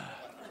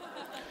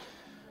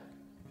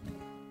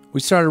 We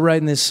started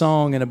writing this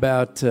song, and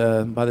about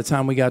by the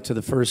time we got to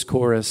the first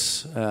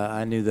chorus,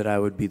 I knew that I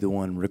would be the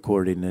one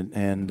recording it.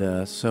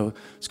 And so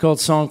it's called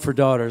Song for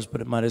Daughters,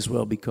 but it might as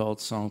well be called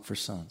Song for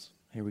Sons.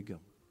 Here we go.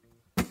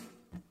 Well,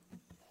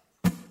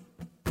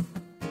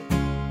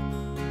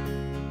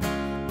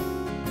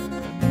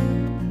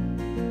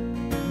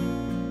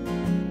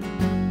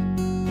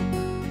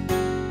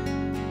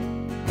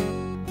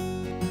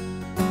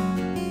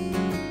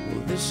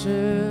 this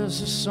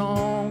is a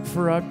song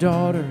for our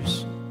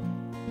daughters,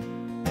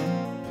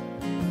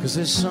 'cause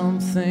there's some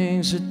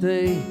things that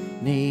they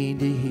need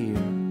to hear,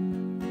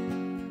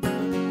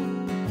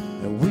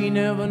 and we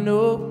never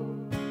know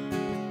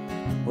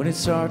when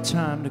it's our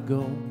time to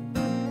go.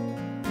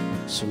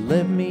 So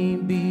let me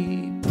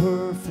be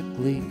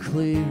perfectly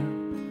clear.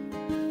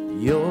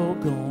 You're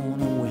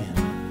gonna win,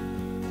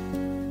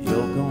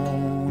 you're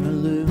gonna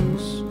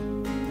lose,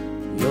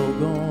 you're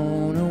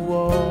gonna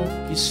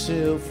walk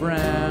yourself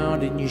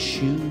round in your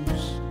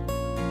shoes,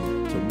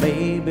 till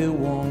maybe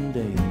one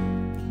day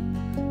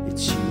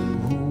it's you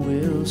who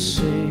will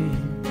say,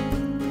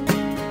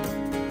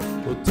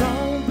 well,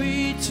 don't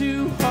be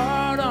too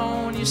hard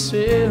on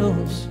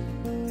yourselves.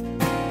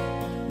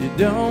 You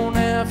don't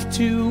have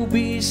to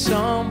be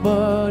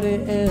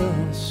somebody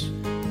else.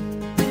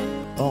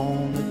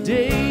 On the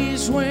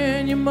days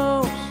when you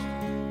most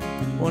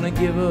want to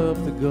give up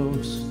the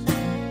ghost,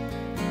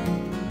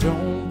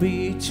 don't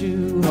be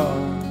too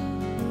hard.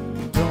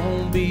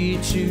 Don't be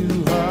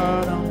too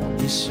hard on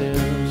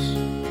yourselves.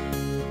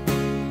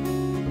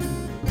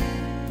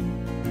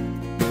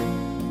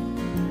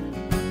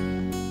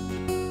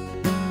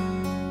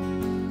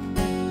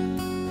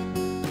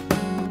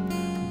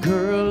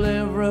 Girl,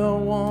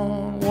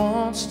 everyone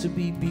wants to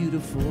be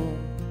beautiful.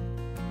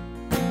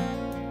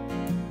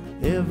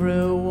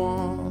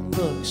 Everyone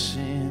looks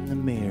in the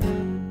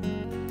mirror,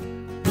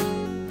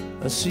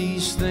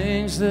 sees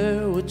things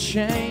that would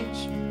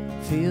change,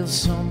 feels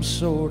some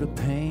sort of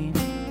pain.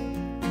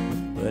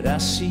 But I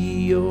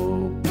see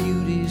your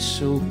beauty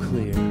so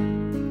clear.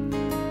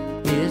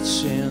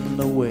 It's in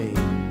the way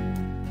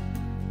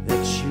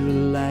that you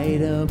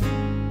light up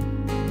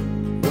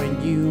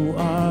when you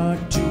are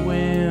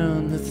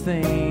doing the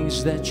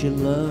things that you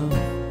love,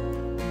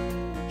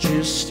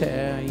 just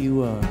how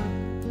you are.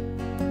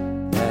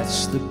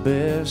 That's the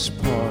best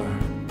part.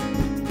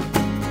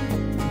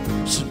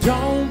 So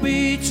don't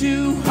be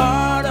too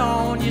hard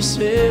on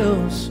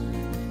yourselves.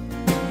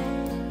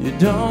 You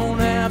don't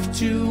have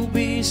to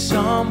be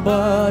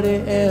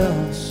somebody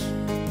else.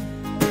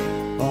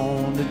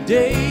 the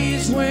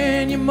days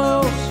when you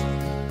most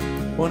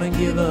wanna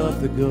give up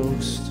the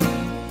ghost.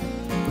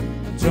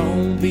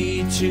 Don't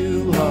be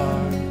too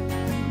hard,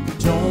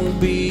 don't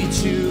be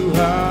too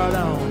hard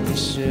on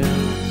yourself.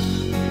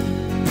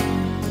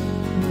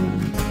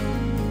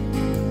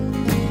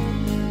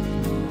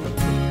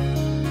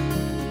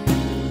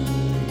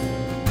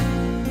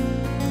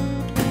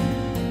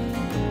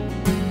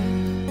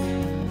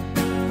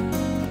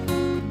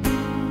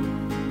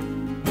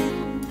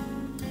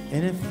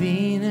 And if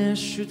Venus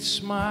should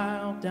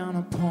smile down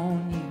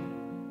upon you,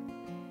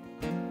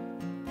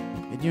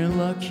 and you're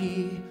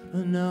lucky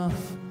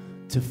enough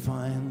to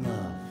find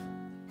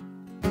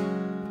love,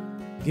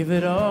 give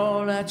it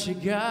all that you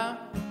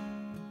got,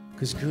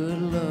 'cause good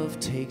love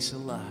takes a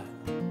lot.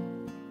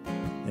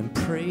 And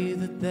pray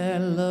that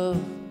that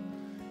love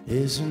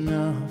is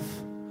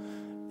enough.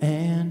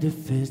 And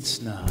if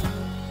it's not,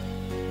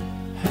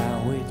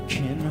 how it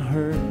can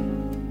hurt.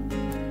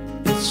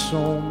 It's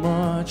so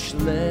much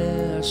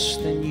less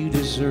than you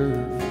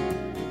deserve.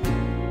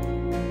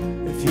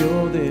 If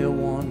you're there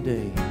one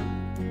day,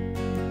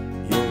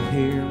 you'll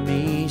hear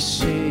me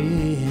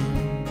sing.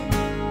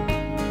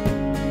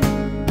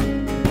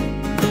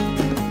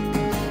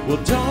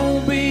 Well,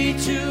 don't be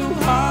too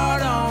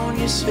hard on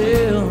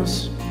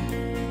yourselves.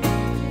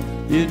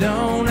 You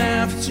don't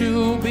have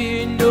to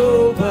be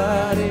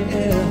nobody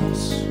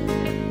else.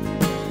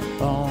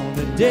 On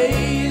the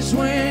days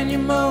when you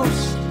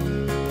most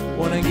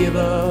wanna give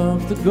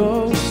up the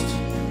ghost,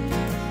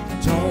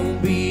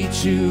 don't be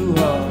too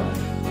hard,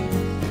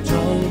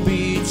 don't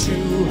be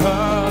too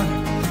hard.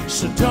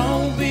 So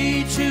don't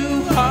be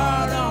too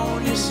hard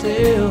on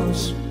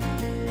yourselves.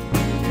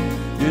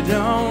 You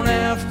don't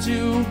have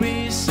to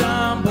be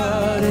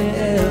somebody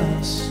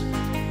else.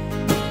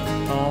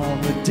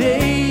 On the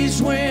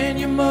days when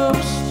you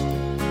most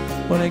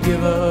wanna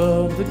give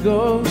up the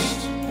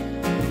ghost,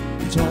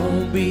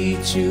 don't be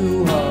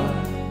too hard,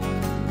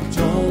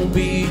 don't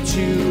be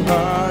too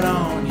hard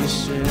on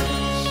yourselves.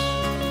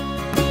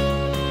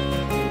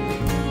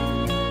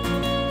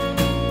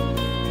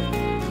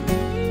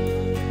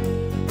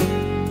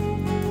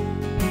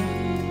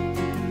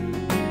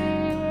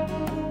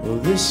 Well,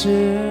 this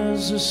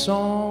is a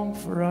song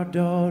for our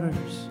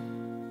daughters.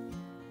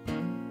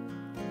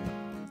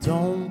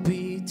 Don't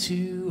be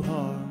too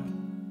hard,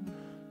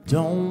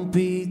 don't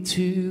be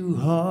too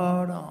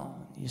hard on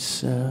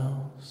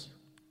yourselves.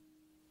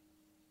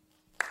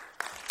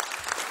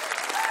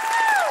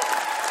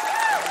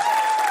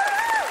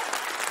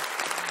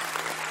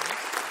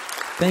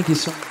 Thank you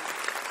so much.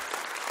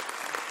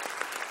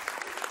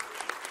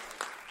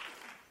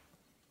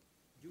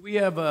 Do we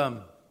have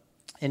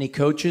any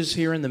coaches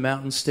here in the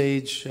Mountain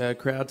Stage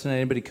crowd tonight?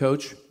 Anybody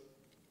coach?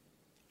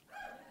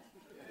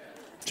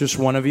 Just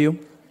one of you?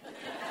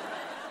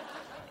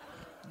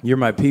 You're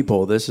my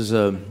people. This is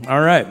all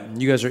right.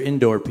 You guys are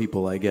indoor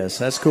people, I guess.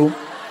 That's cool.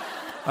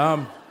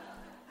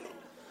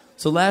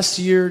 So last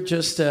year,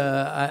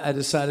 I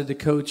decided to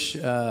coach.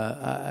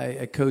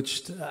 I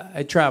coached.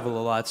 I travel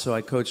a lot, so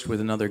I coached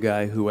with another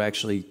guy who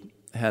actually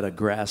had a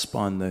grasp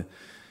on the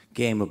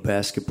game of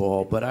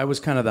basketball. But I was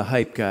kind of the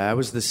hype guy. I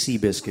was the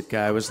Seabiscuit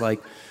guy. I was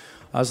like,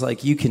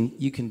 you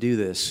can do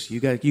this. You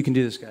can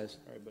do this, guys.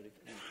 All right, buddy.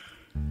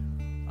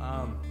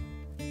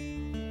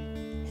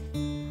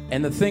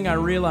 And the thing I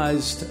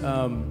realized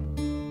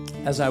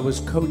as I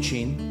was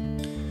coaching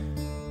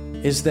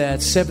is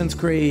that 7th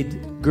grade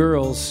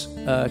girls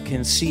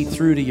can see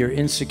through to your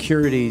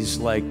insecurities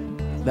like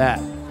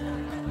that.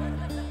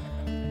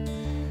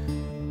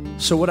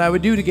 So what I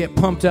would do to get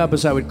pumped up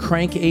is I would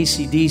crank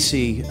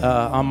AC/DC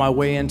on my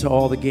way into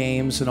all the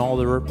games and all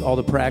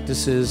the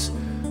practices.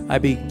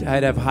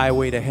 I'd have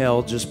Highway to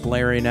Hell just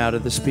blaring out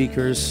of the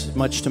speakers,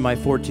 much to my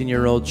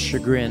 14-year-old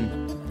chagrin.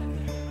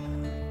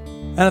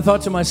 And I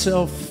thought to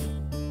myself,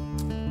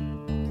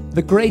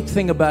 the great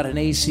thing about an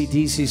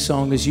AC/DC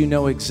song is you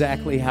know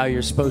exactly how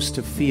you're supposed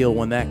to feel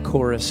when that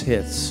chorus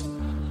hits.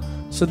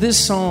 So this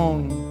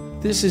song,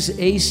 this is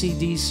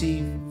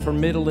AC/DC for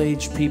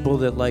middle-aged people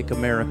that like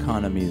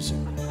Americana music.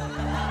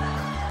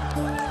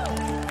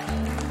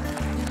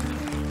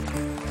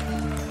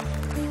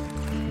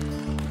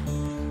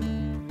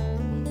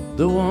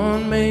 The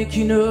one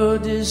making a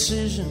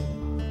decision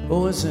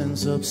always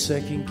ends up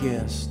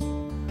second-guessed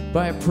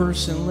by a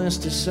person less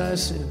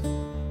decisive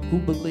who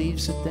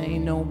believes that they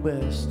know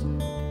best.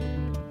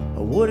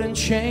 I wouldn't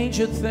change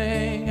a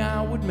thing,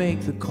 I would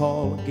make the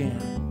call again.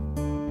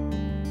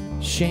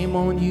 Shame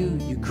on you,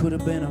 you could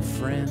have been a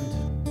friend.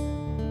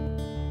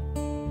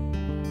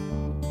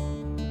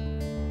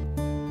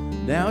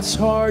 Now it's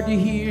hard to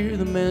hear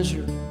the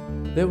measure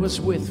that was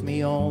with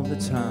me all the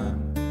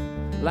time,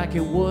 like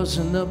it was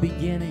in the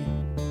beginning,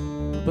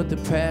 but the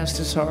past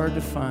is hard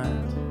to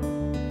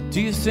find.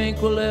 Do you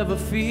think we'll ever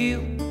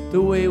feel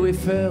the way we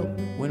felt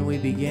when we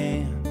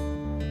began?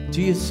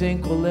 Do you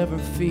think we'll ever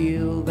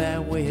feel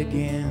that way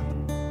again?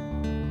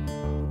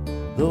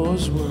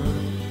 Those were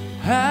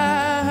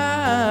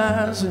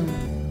highs and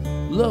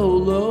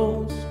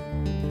lows.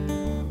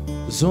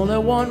 There's only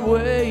one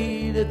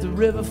way that the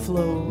river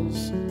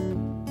flows.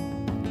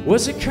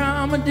 Was it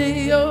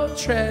comedy or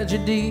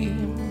tragedy?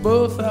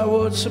 Both I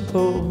would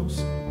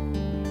suppose.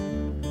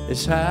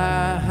 It's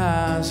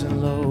highs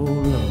and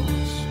lows.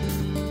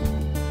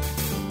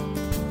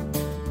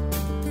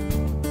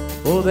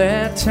 Oh,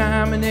 that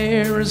time in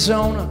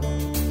Arizona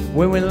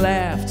when we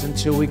laughed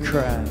until we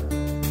cried,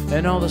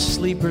 and all the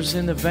sleepers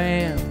in the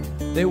van,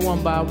 they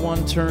one by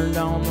one turned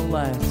on the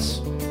lights.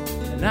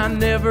 And I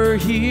never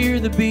hear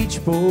the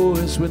Beach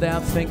Boys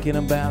without thinking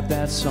about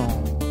that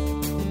song.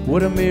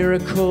 What a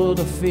miracle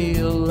to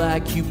feel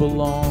like you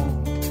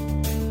belong.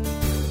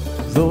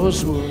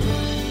 Those were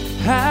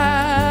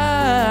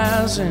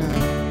highs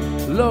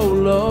and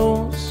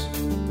lows.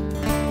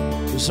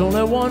 There's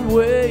only one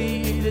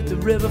way that the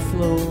river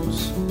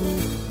flows.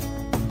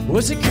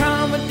 Was it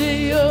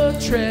comedy or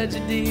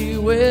tragedy?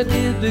 Where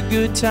did the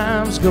good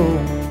times go?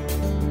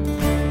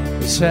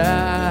 It's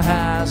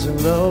highs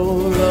and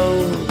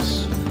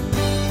lows.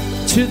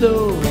 To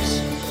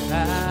those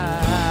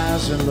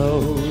highs and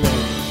lows.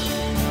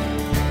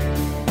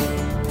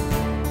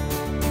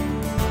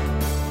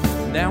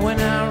 Now when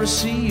I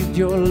received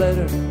your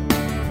letter,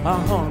 I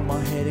hung my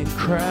head and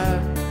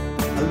cried.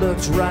 I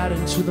looked right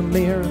into the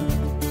mirror,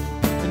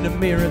 and the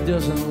mirror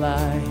doesn't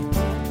lie.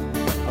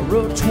 I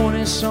wrote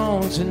 20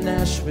 songs in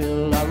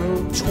Nashville, I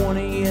wrote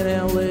 20 in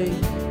LA,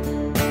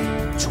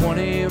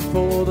 20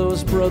 for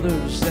those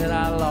brothers that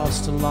I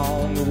lost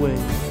along the way.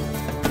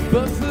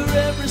 But for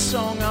every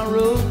song I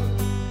wrote,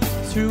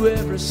 through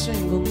every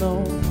single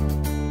note,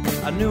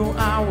 I knew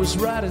I was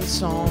writing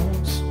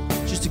songs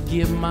just to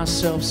give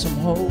myself some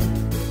hope.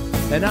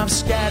 And I've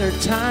scattered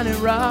tiny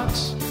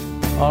rocks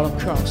all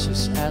across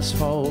this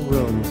asphalt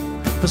road.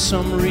 For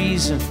some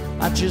reason,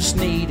 I just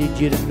needed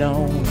you to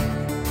know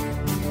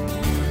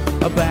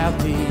about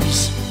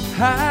these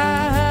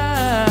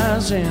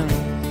highs and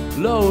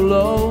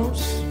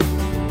lows.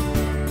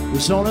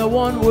 There's only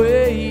one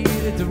way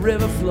that the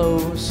river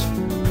flows.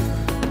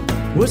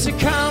 Was it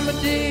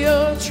comedy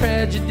or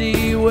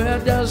tragedy? Where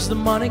does the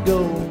money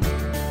go?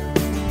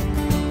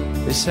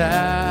 It's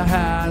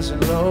highs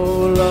and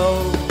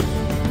lows.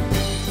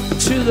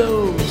 To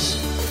those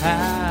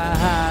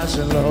highs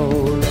and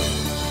lows.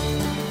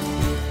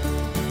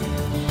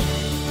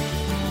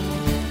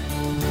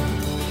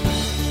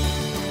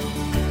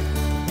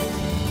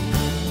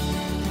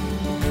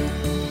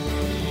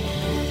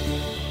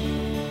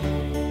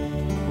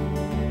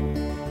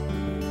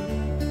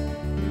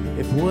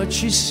 If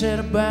what you said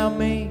about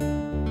me,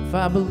 if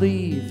I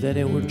believed that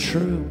it were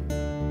true,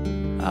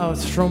 I would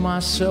throw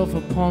myself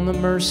upon the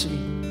mercy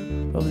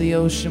of the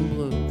ocean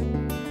blue.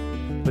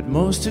 But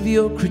most of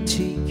your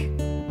critique,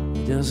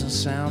 it doesn't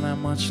sound that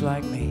much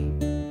like me.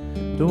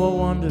 Do I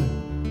wonder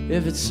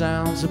if it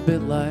sounds a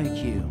bit like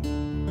you?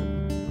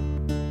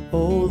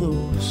 Oh,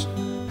 those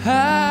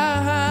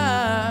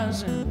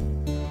highs and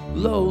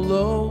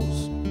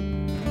lows.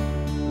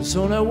 There's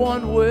only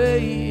one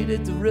way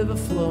that the river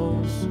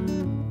flows.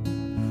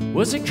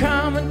 Was it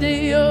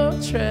comedy or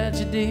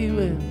tragedy?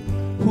 Well,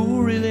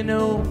 who really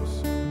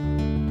knows?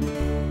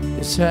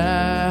 It's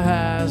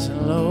highs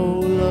and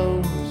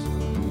lows.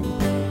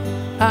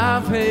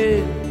 I've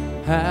had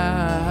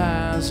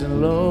highs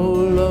and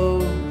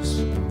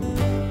lows.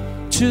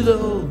 To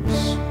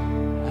those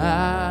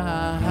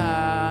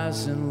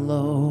highs and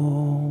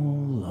lows.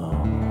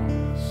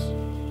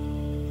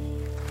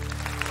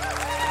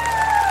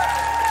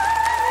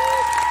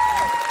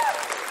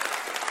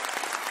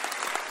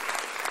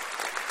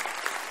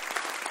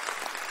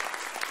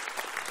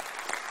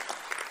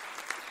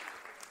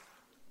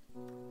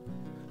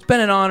 It's been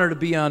an honor to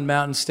be on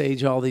Mountain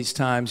Stage all these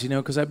times, you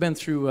know, because I've been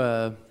through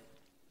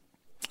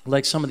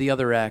like some of the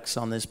other acts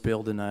on this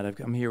bill tonight.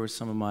 I'm here with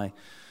some of my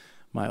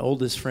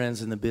oldest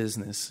friends in the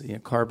business, you know,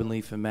 Carbon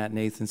Leaf and Matt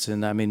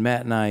Nathanson. I mean,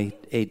 Matt and I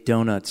ate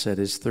donuts at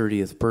his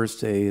 30th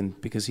birthday,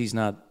 and because he's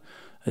not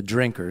a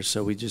drinker,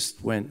 so we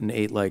just went and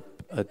ate like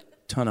a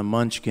ton of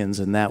munchkins,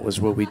 and that was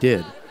what we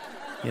did,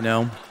 you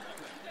know.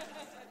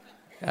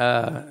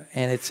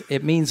 And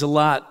it means a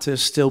lot to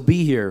still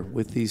be here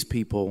with these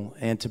people,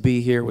 and to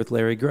be here with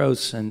Larry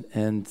Gross,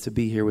 and to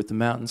be here with the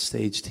Mountain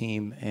Stage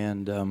team.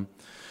 And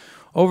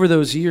over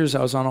those years,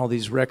 I was on all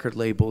these record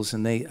labels,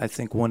 and they, I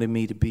think, wanted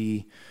me to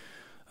be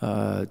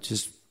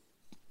just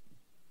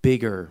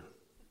bigger,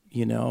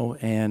 you know.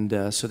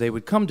 And so they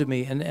would come to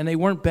me, and they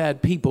weren't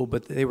bad people,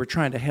 but they were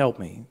trying to help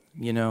me,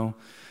 you know.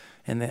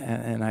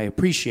 And I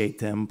appreciate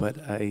them, but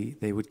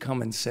they would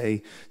come and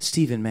say,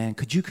 Stephen, man,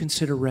 could you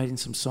consider writing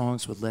some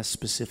songs with less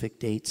specific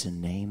dates and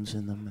names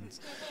in them?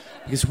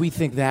 Because we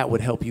think that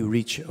would help you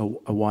reach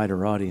a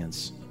wider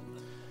audience.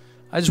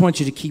 I just want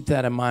you to keep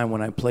that in mind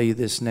when I play you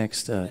this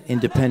next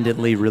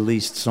independently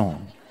released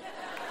song.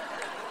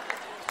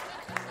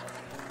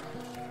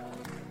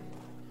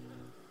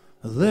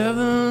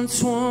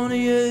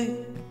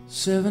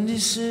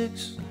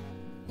 11/28/76,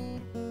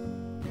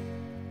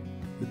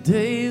 the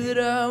day that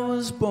I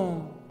was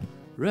born,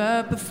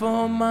 right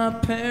before my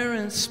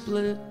parents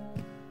split.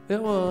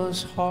 It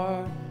was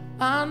hard,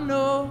 I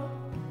know,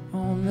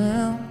 on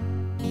them.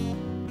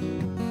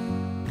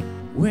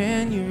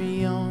 When you're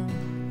young,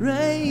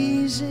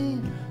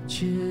 raising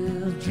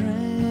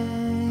children.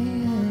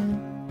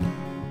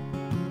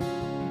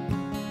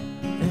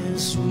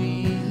 As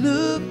we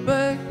look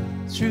back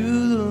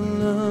through the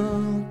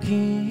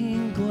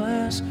looking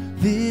glass,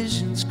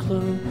 visions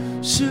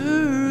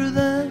closer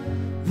than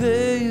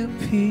they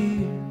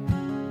appear.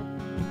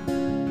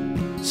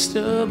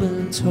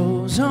 Stubborn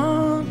toes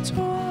on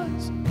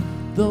toys,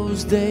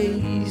 those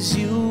days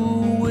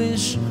you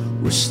wish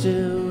were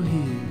still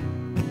here.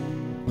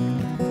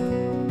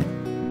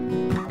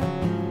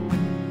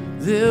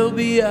 There'll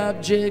be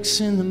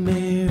objects in the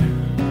mirror.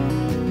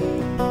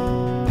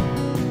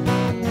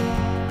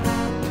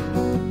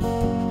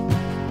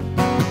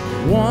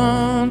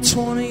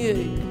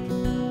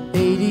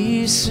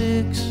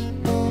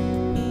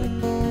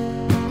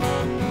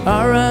 $128.86.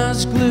 Our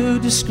eyes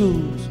glued to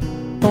schools,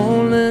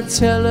 only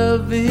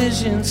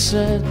television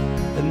set,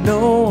 and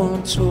no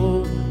one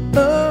told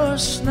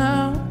us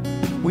now.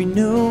 We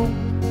knew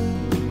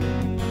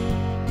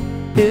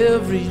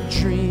every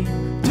dream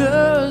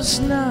does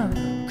not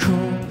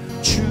come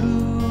true.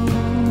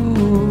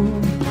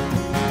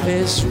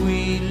 As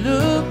we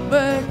look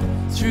back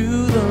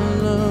through the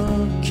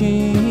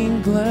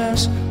looking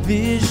glass,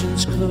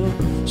 visions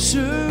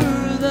closer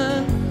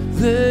than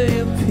they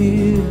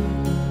appear.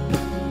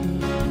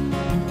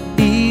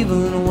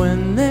 Even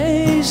when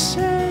they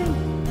say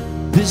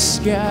the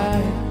sky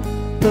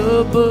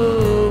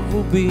above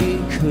will be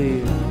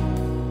clear,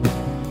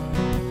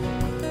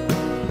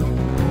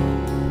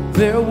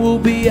 there will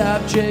be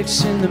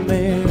objects in the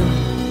mirror.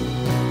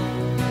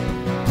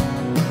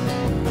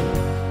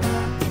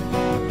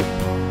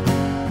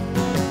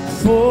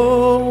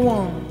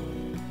 For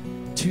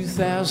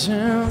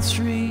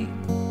 2003,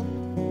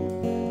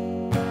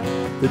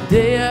 the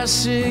day I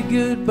said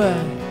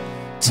goodbye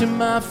to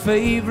my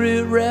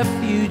favorite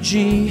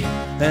refugee.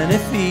 And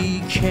if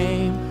he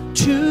came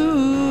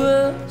to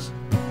us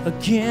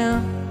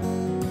again,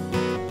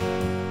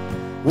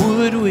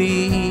 would we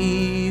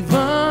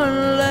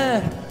even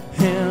let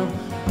him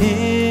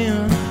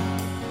in?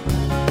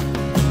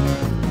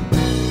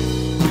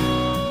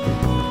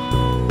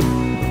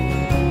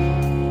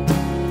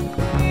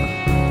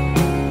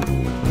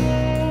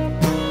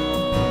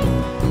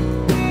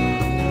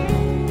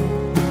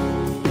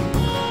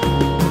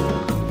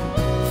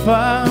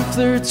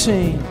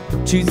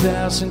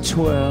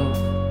 (5/13/2012).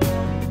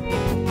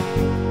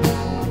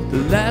 The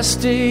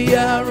last day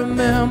I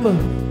remember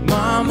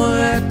Mama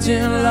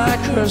acting like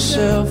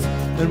herself,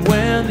 and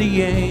when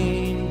the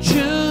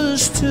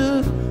angels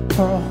took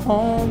her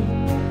home,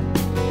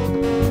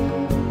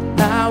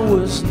 I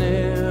was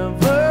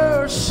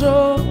never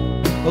so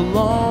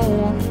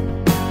alone.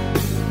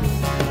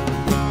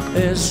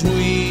 As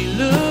we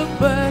look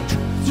back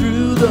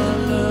through the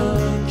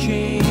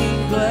looking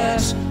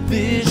glass,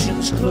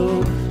 visions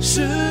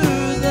closer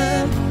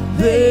than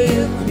they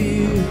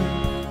appear.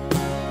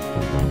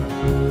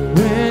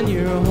 When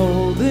you're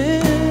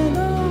holding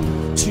on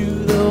to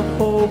the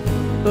hope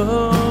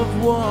of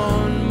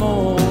one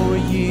more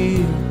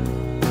year,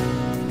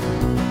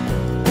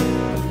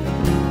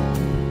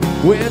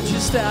 we're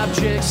just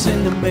objects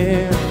in the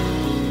mirror.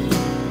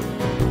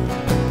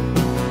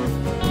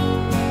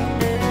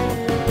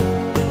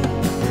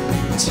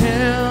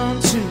 Ten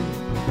to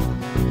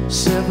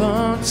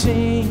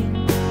 17.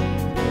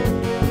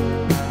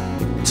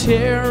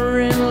 Terror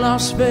in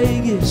Las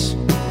Vegas,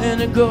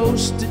 and a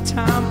ghost of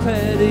Tom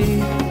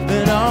Petty,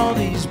 and all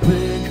these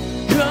big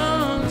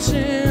guns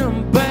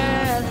in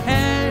bad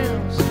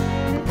hands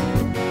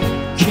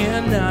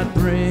cannot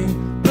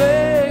bring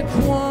back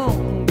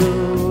one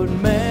good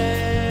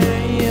man.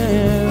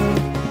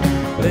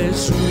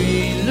 As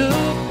we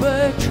look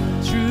back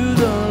through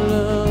the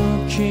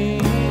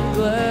looking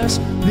glass,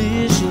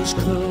 visions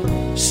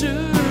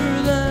closer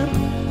than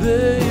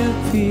they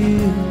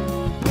appear.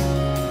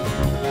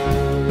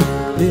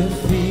 If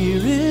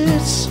fear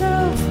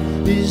itself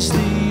is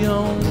the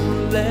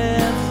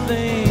only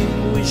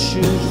thing we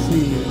should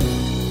fear,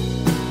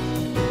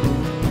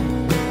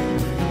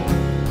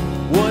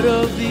 what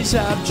of these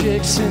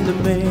objects in the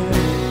mirror?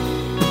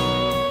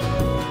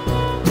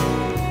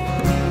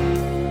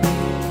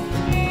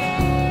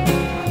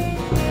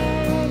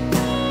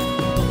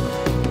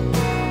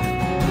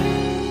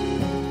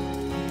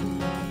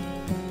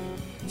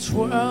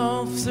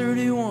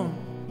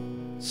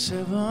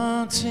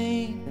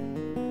 (12/31/17).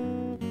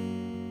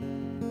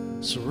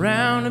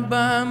 Surrounded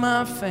by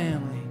my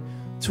family,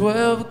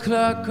 12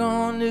 o'clock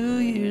on New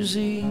Year's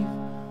Eve,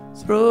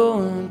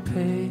 throwing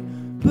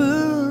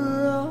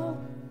paper on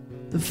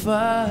the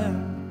fire.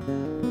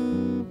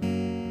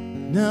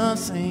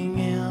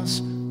 Nothing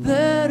else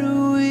that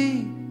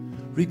we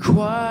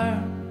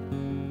require,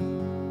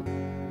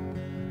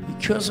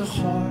 because a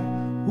heart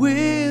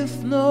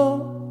with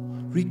no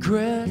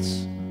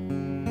regrets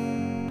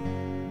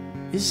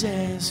is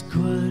as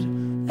good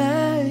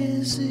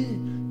as it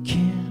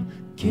can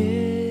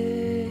get.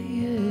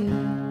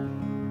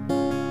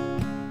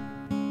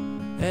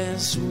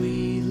 As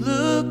we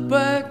look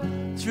back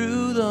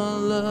through the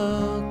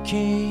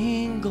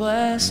looking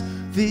glass,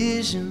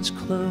 visions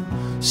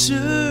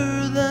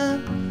closer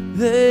than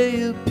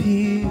they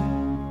appear.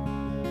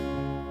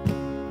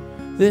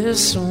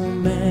 There's so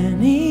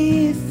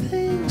many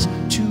things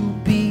to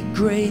be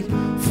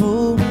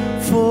grateful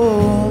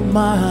for,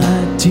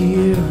 my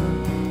dear.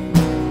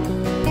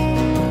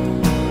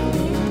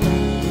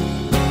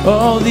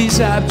 All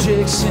these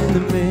objects in the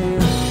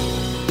mirror,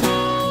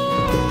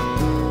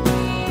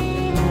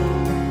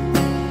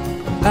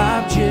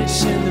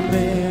 objects in the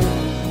mirror.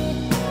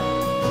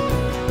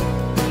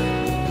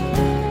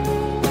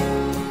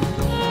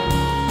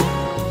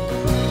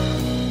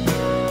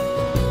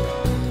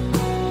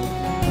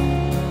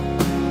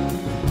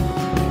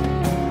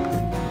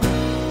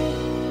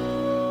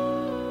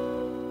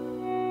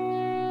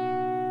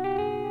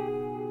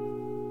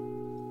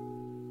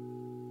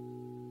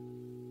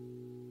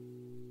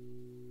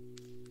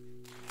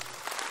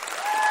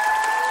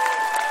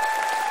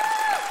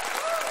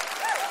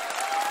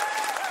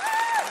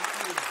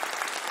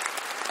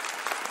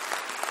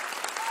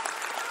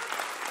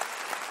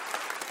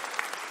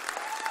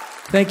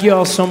 Thank you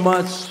all so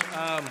much.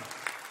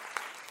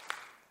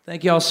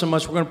 Thank you all so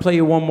much. We're going to play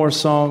you one more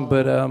song,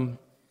 but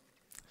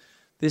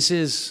this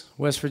is,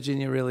 West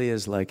Virginia really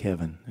is like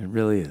heaven. It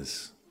really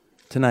is.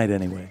 Tonight,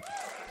 anyway.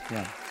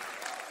 Yeah.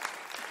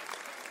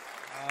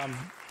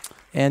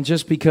 And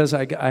just because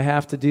I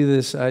have to do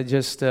this,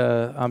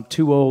 I'm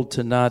too old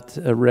to not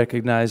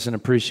recognize and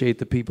appreciate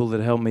the people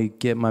that helped me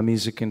get my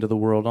music into the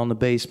world. On the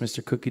bass,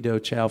 Mr. Cookie Dough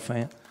Chow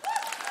Fan.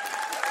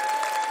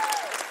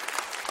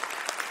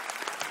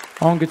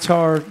 On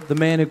guitar, the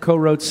man who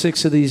co-wrote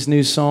 6 of these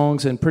new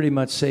songs and pretty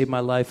much saved my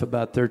life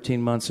about 13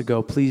 months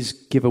ago. Please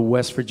give a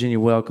West Virginia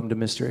welcome to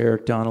Mr.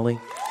 Eric Donnelly.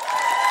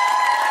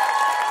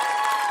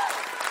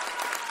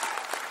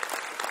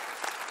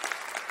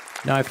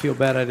 Now I feel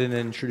bad I didn't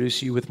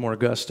introduce you with more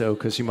gusto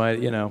because you might,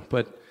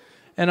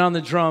 And on the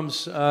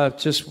drums,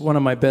 just one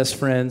of my best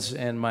friends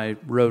and my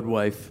road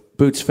wife,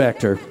 Boots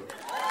Factor.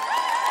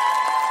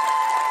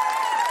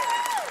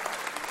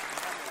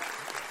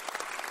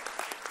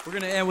 We're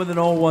going to end with an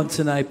old one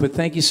tonight, but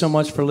thank you so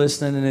much for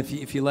listening. And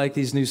if you like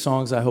these new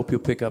songs, I hope you'll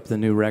pick up the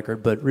new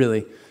record. But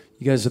really,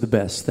 you guys are the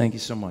best. Thank you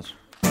so much.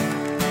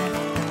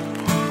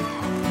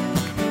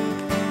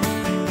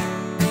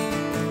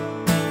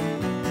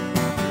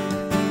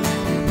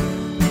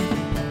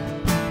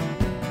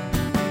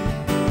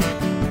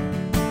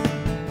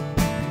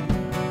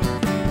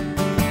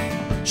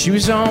 She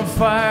was on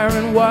fire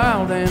and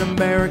wild and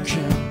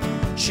American.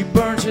 She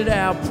burns it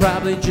out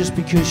probably just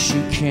because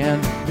she can.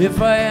 If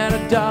I had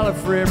 $1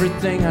 for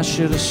everything I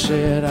should have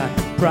said,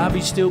 I'd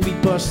probably still be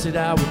busted.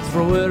 I would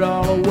throw it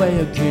all away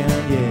again,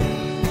 yeah.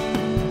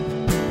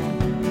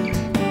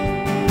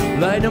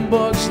 Lightning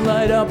bugs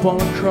light up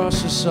all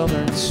across the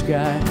southern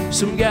sky.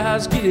 Some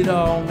guys get it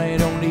all and they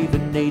don't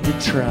even need to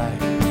try.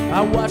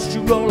 I watched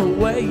you roll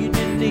away, you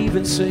didn't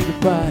even say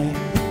goodbye.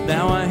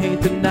 Now I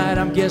hate the night,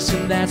 I'm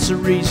guessing that's the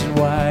reason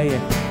why.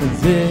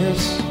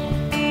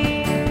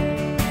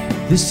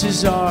 This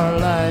is our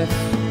life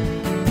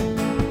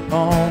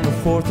on the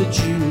 4th of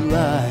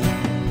July.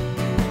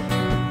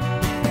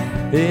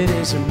 It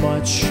isn't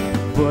much,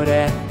 but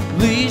at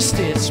least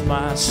it's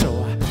mine.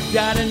 So I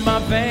got in my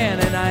van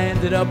and I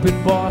ended up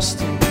in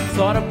Boston.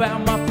 Thought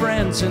about my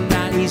friends and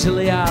not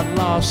easily I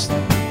lost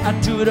them.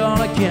 I'd do it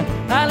all again,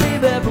 I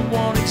leave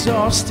everyone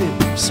exhausted.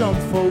 Some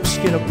folks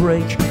get a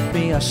break,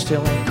 me I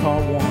still ain't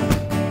caught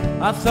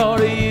one. I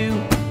thought of you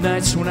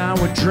nights when I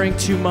would drink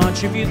too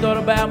much. If you thought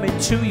about me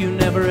too, you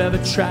never ever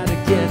tried to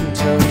get in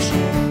touch.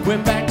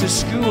 Went back to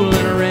school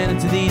and I ran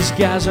into these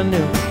guys I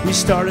knew. We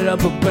started up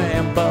a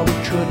band, but we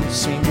couldn't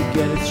seem to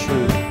get it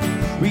through.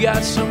 We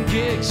got some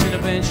gigs and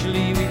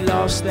eventually we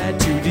lost that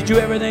too. Did you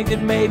ever think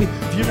that maybe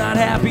if you're not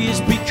happy it's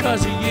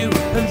because of you?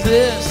 And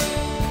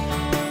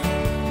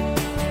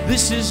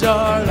this is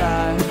our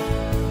life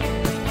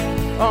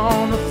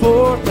on the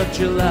 4th of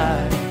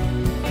July.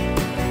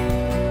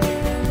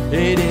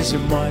 It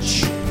isn't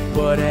much,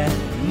 but at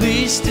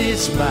least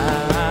it's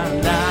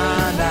mine.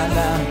 Na na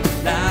na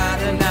na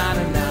na na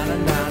na na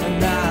na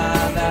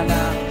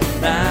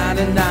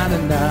na na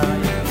na.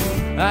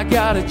 I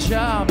got a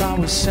job, I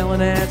was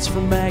selling ads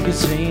for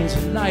magazines.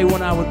 At night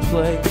when I would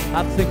play,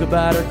 I'd think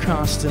about her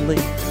constantly.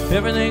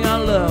 Everything I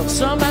loved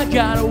somehow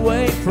got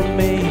away from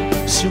me.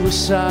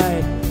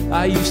 Suicide,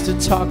 I used to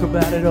talk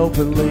about it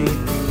openly.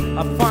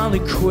 I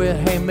finally quit,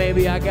 hey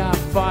maybe I got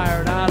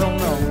fired, I don't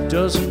know.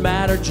 Doesn't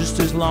matter just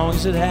as long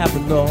as it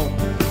happened though.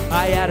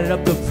 I added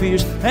up the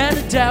fears and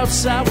the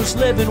doubts I was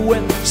living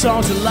with.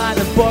 Songs of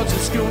lightning bugs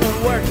at school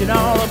and work and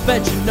all I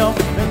bet you know.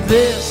 And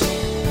this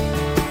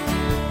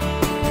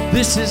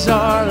is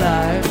our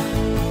life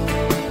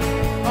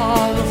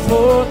on the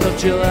 4th of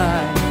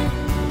July.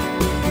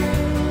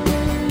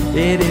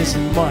 It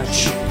isn't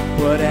much,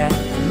 but at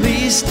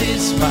least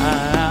it's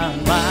mine.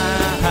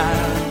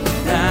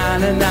 Na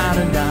na na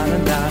na na na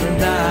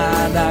na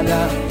na na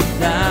na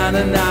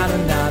na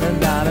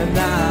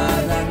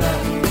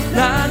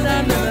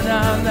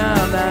na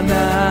na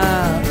na.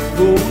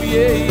 Oh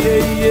yeah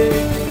yeah yeah.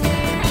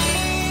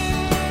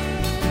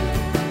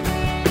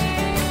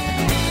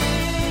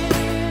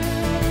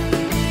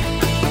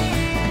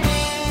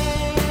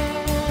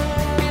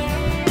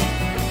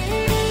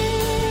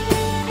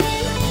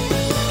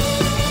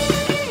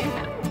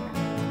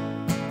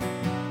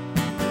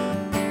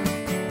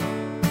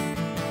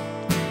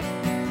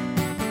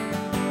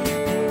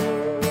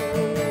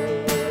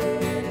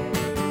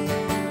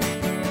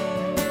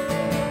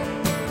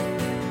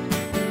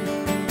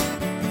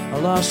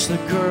 lost the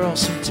girl,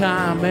 some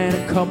time, and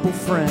a couple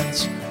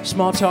friends.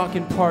 Small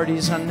talking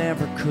parties I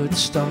never could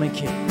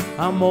stomach it.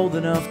 I'm old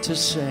enough to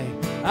say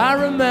I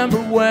remember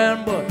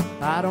when, but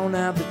I don't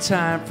have the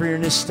time for your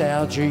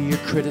nostalgia, your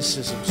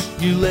criticisms.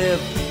 You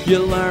live, you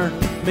learn.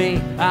 Me,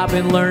 I've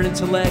been learning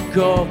to let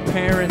go of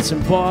parents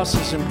and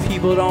bosses and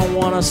people don't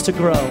want us to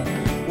grow.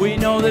 We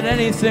know that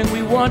anything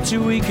we want to,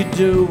 we could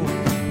do.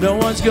 No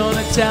one's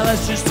gonna tell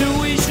us just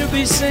who we should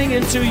be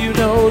singing to. You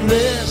know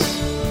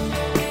this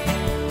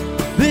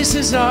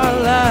is our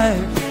life.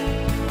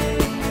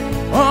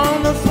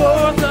 On the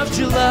 4th of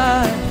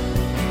July.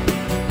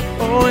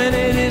 Oh, and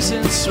it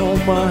isn't so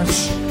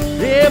much.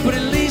 Yeah, but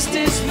at least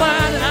it's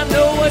mine, and I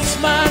know it's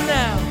mine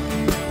now.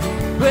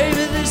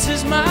 Baby, this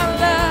is my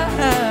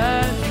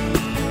life.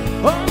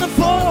 On the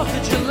 4th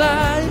of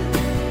July.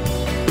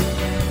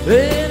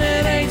 And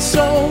it ain't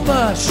so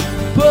much,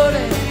 but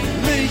at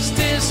least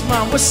it's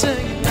mine. We're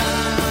singing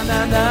na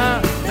na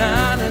na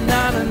na na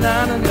na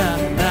na na na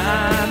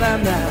na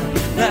na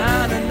na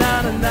na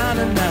na na na na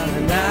na na.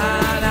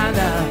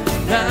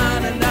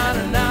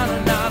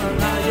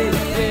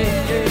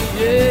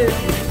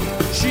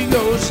 She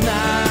goes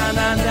na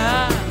na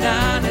na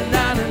na na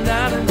na na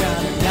na na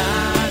na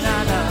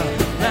na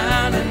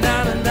na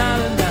na na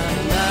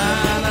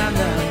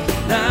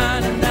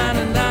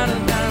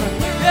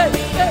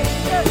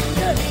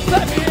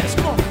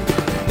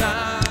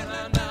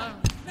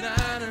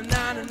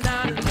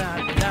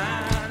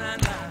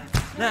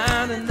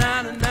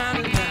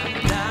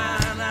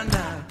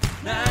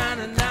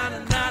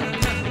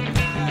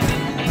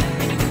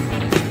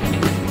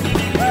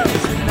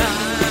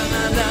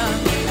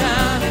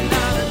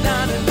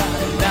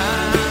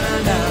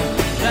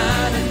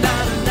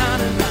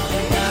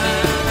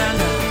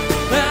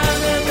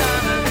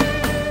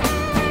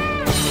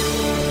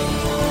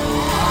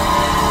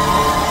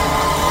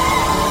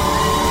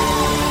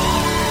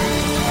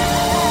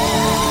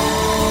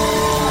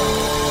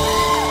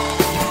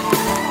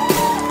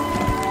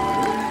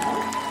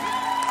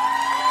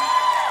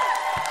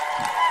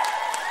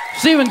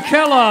Stephen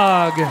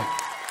Kellogg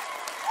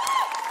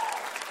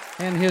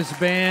and his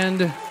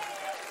band.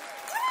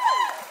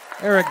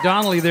 Eric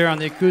Donnelly there on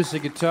the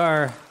acoustic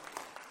guitar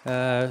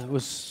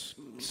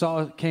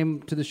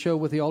came to the show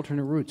with the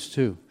alternate roots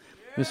too.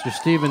 Mr.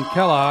 Stephen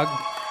Kellogg.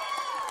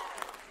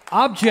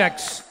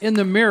 Objects in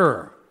the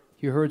Mirror.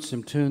 You heard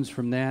some tunes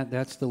from that.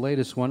 That's the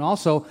latest one.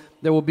 Also,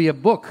 there will be a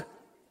book,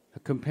 a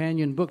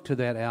companion book to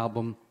that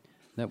album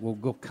that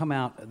will come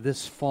out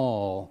this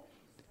fall.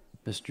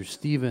 Mr.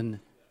 Stephen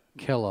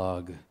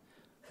Kellogg.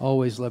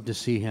 Always love to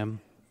see him.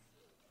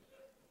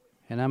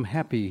 And I'm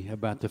happy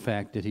about the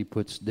fact that he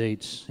puts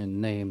dates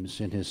and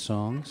names in his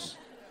songs.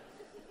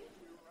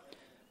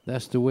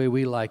 That's the way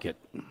we like it.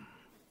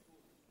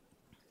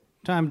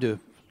 Time to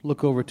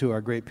look over to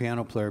our great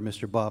piano player,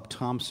 Mr. Bob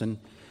Thompson.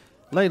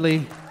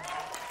 Lately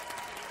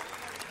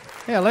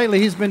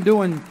he's been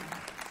doing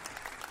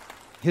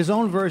his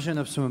own version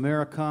of some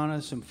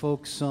Americana, some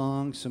folk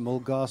songs, some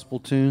old gospel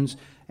tunes,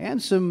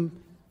 and some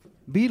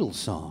Beatles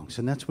songs,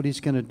 and that's what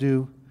he's going to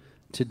do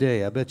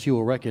today. I bet you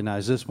will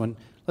recognize this one.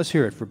 Let's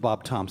hear it for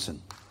Bob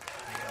Thompson.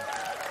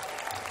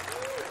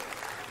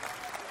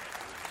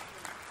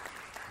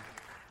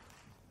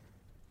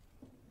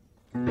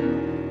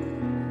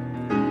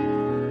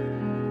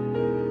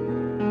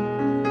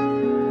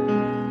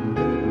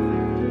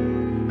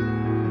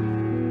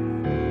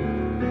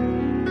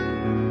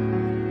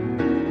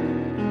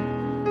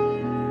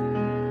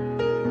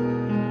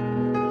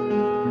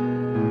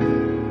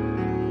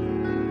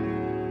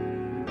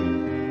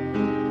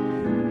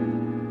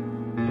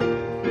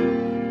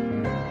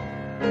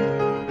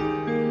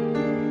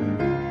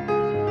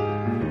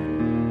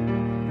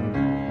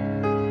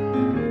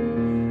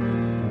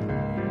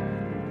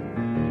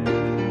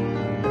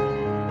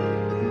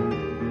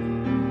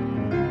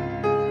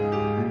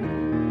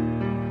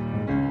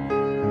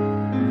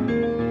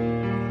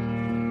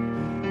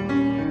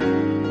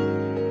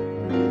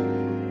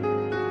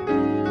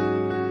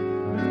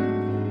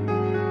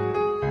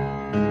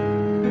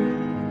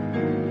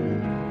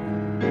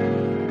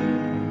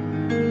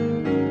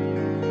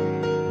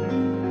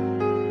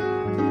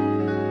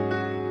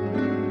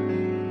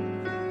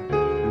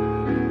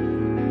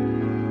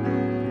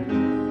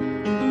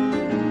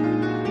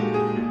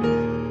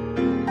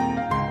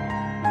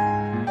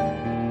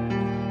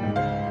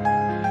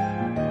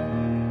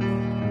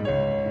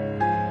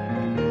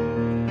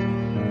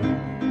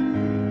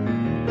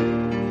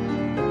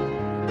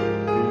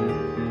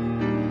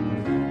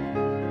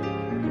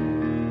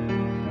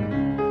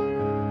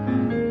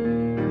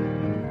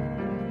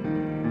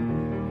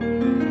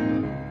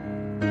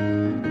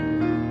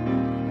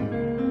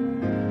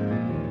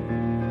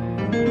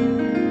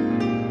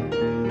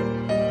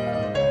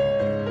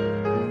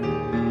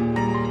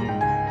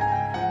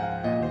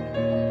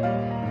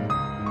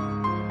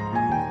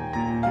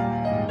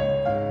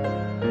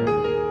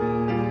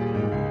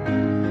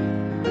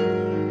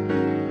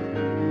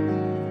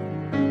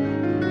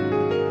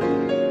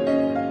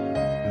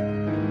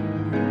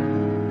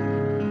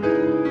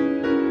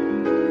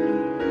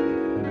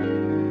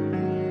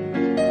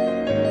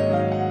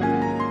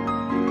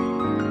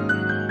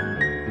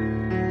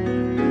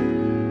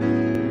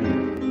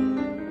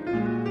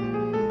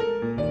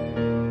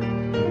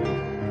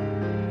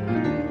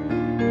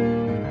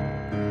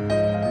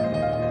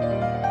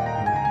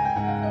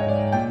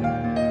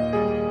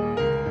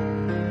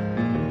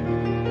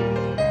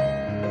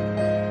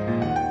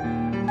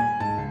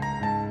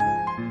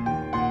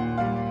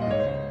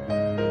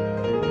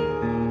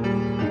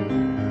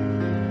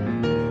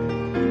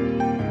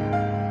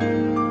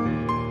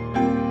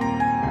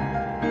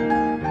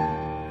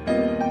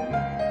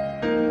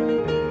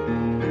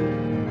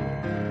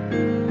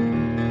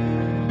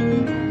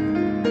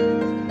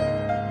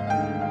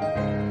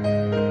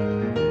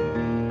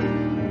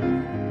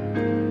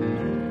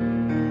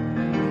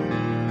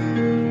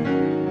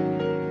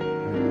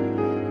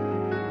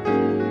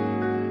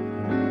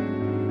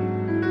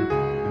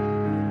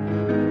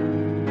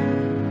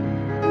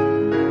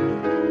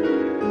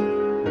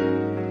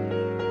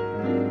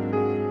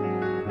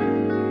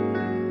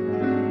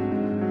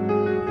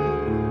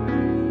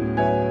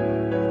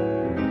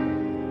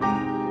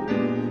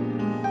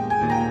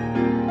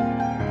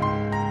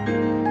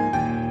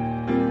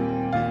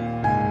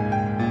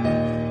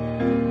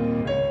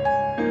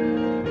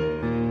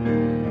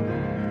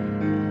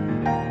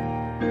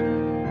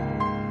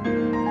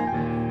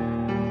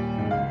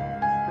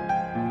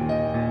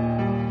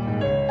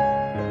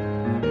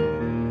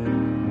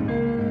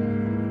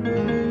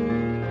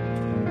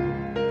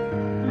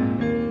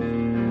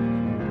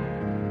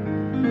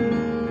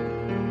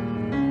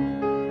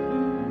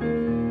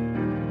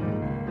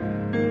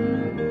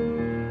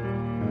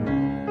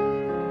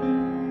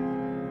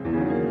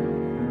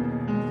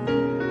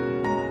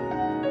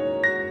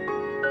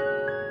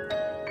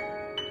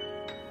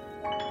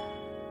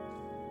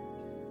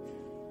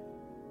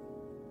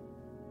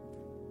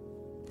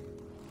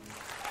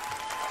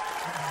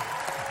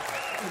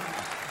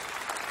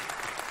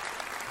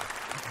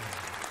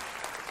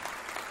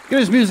 Get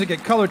his music at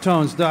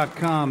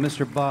colortones.com,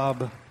 Mr.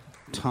 Bob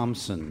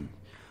Thompson.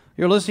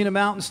 You're listening to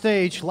Mountain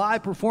Stage,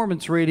 live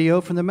performance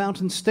radio from the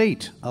Mountain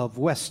State of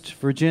West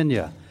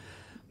Virginia.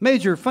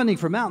 Major funding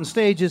for Mountain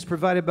Stage is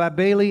provided by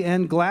Bailey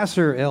and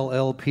Glasser,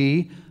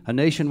 LLP, a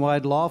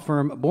nationwide law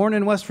firm born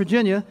in West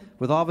Virginia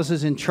with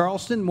offices in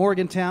Charleston,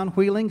 Morgantown,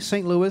 Wheeling,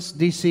 St. Louis,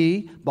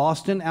 D.C.,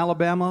 Boston,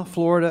 Alabama,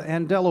 Florida,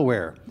 and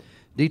Delaware.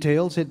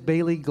 Details at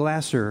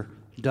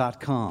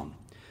baileyglasser.com.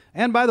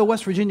 And by the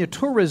West Virginia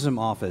Tourism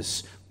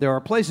Office. There are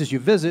places you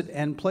visit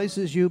and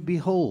places you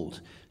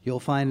behold. You'll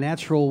find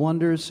natural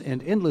wonders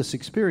and endless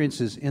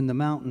experiences in the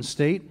Mountain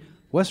State,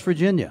 West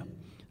Virginia,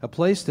 a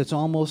place that's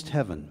almost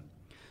heaven.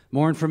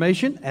 More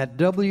information at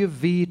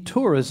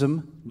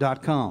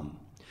wvtourism.com.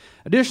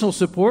 Additional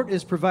support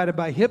is provided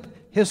by Hip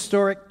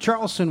Historic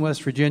Charleston,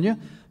 West Virginia.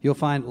 You'll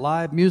find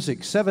live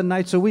music 7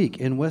 nights a week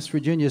in West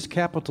Virginia's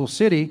capital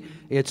city.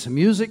 It's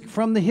Music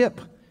from the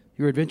Hip.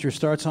 Your adventure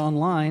starts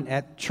online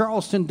at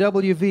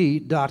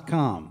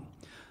charlestonwv.com.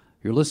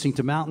 You're listening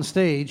to Mountain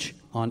Stage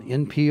on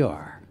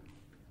NPR.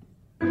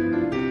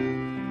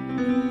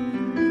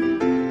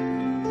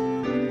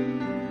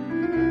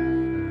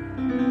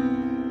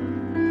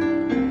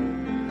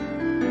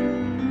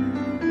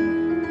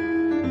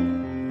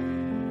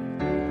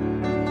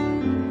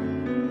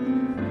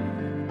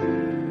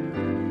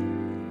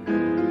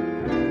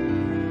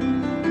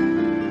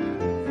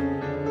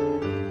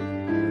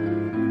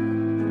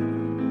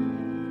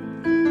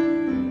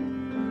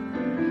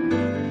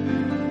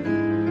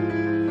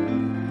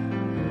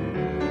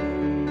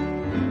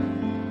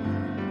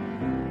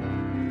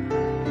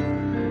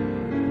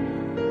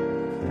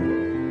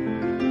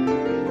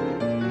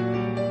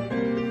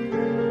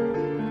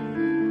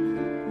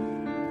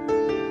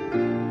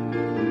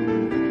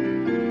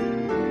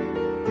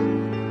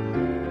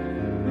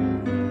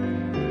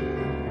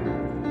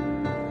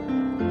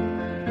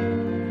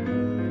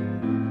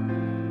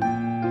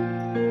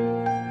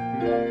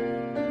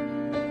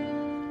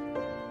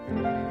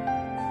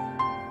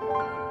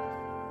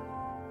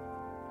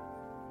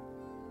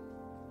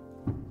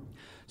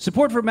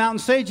 Support for Mountain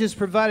Stage is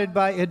provided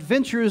by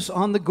Adventures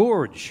on the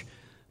Gorge,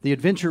 the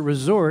adventure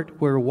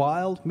resort where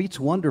wild meets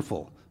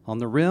wonderful on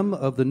the rim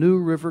of the New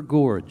River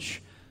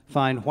Gorge.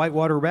 Find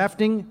whitewater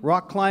rafting,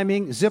 rock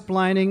climbing, zip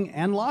lining,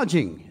 and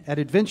lodging at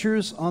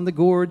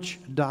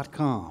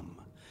adventuresonthegorge.com.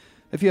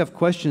 If you have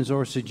questions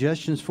or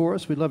suggestions for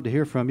us, we'd love to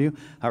hear from you.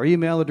 Our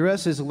email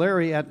address is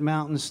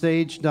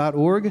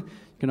larry@mountainstage.org. You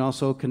can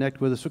also connect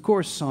with us, of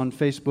course, on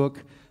Facebook,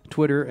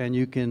 Twitter, and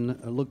you can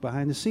look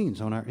behind the scenes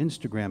on our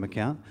Instagram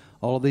account.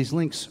 All of these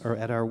links are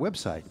at our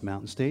website,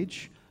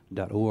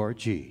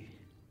 mountainstage.org.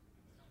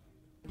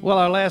 Well,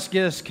 our last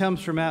guest comes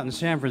from out in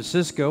San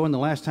Francisco, and the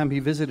last time he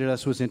visited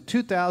us was in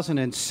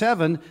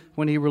 2007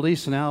 when he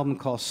released an album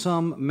called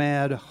Some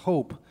Mad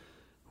Hope,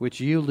 which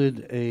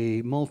yielded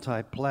a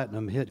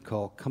multi-platinum hit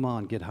called Come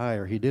On, Get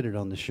Higher. He did it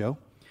on the show.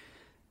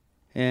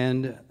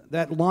 And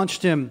that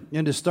launched him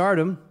into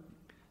stardom.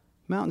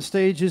 Mountain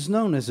Stage is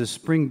known as a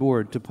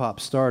springboard to pop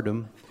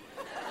stardom.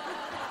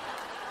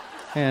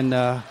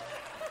 And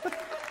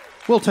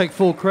we'll take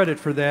full credit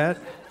for that.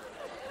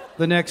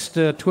 The next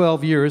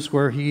 12 years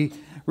where he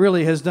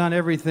really has done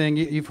everything.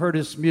 You've heard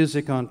his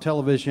music on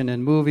television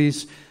and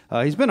movies.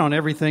 He's been on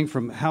everything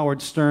from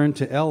Howard Stern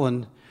to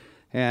Ellen.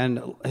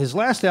 And his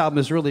last album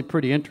is really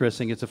pretty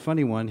interesting. It's a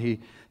funny one. He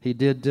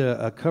did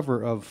a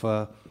cover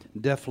of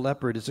Def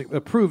Leppard. It's an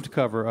approved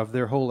cover of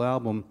their whole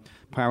album,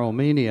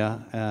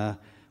 Pyromania.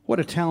 What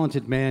a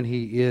talented man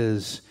he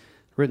is.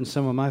 Written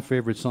some of my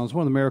favorite songs.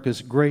 One of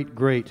America's great,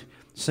 great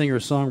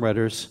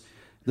singer-songwriters.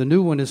 The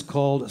new one is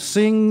called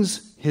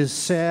Sings His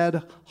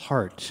Sad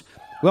Heart.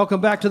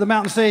 Welcome back to the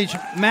Mountain Stage,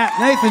 Matt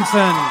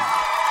Nathanson.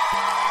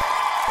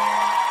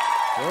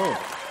 Oh,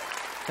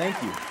 thank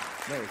you.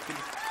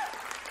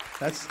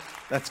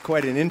 That's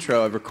quite an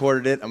intro. I've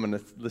recorded it. I'm going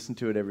to listen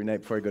to it every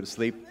night before I go to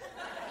sleep.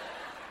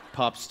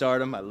 Pop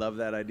stardom. I love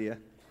that idea.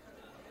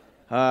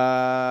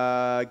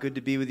 Good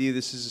to be with you.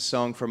 This is a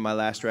song from my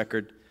last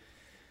record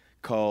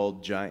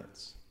called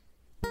Giants.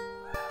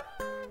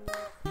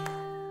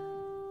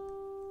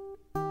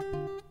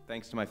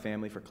 Thanks to my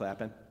family for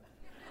clapping.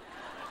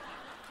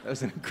 That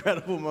was an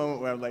incredible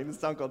moment where I'm like, this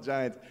song called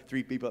Giants.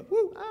 3 people, like,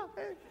 woo, ah,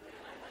 hey.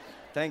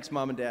 Thanks,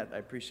 Mom and Dad. I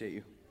appreciate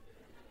you.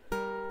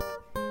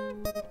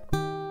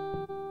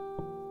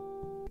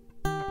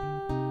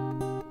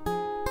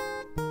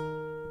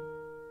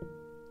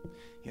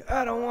 Yeah,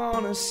 I don't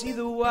want to see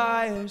the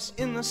wires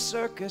in the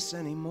circus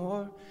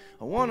anymore.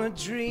 I want to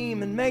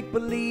dream and make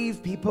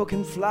believe people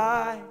can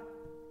fly.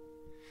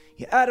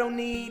 Yeah, I don't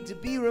need to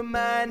be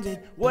reminded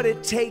what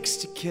it takes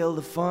to kill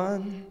the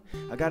fun.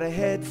 I got a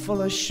head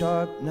full of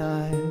sharp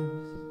knives.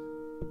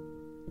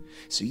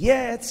 So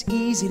yeah, it's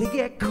easy to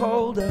get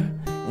colder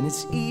and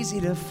it's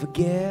easy to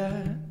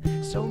forget.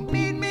 So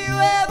meet me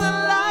where the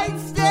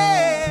lights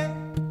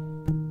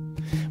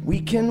stand. We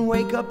can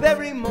wake up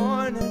every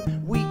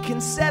morning, we can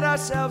set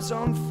ourselves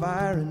on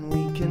fire, and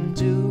we can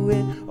do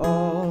it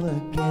all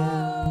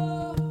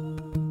again.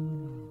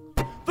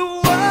 The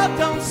world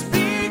don't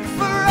speak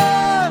for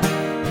us,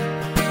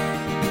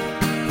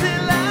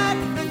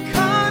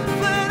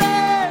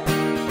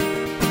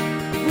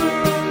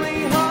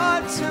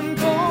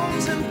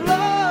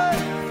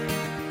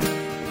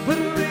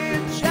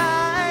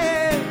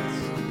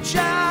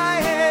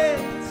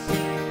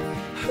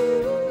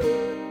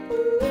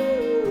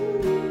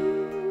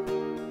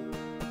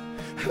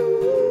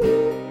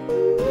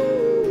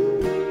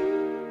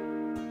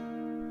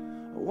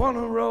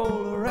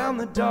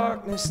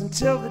 darkness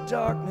until the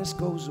darkness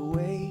goes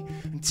away,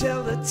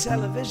 until the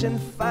television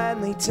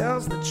finally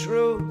tells the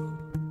truth.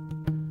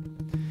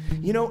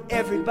 You know,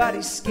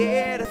 everybody's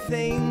scared of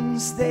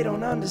things they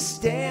don't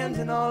understand,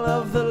 and all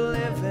of the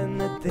living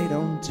that they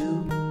don't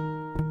do.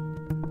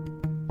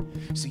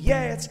 So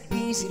yeah, it's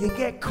easy to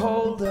get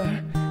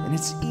colder, and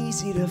it's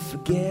easy to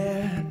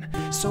forget.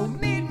 So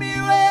meet me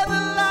where the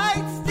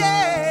lights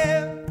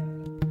dim.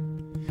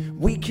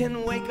 We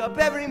can wake up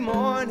every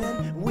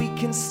morning, we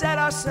can set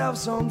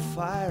ourselves on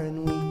fire,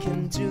 and we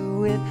can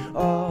do it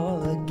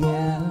all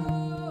again.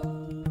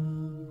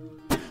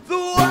 The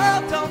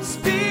world don't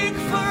speak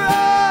for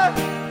us,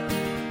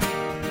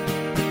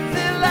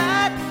 they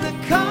lack the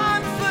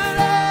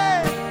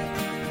confidence.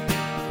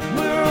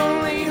 We're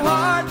only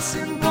hearts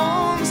and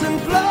bones and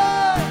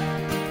blood,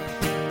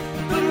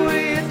 but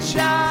we're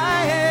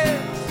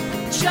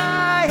giants,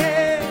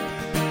 giants.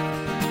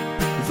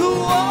 The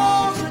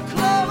walls are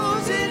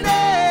closing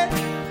in,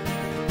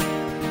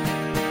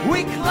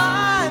 we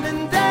climb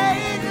and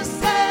they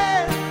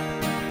descend.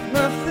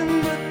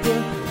 Nothing but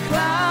the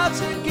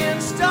clouds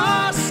against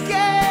our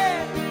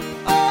skin.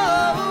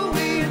 Oh,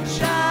 we're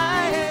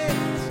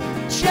giants,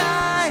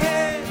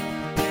 giants.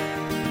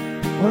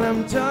 Well,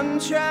 I'm done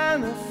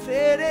trying to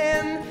fit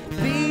in,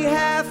 be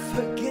half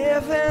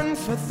forgiven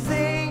for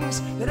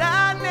things that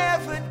I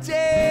never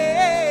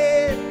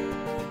did.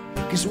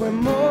 'Cause we're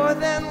more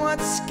than what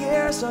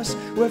scares us,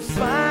 we're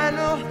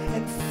final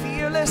and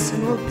fearless,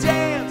 and we'll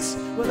dance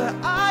where the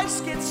ice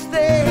gets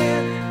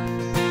thin.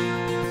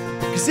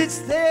 'Cause it's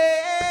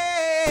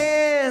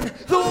then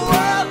the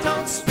world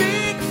don't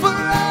speak for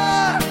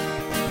us,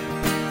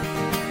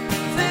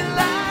 they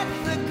lack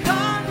the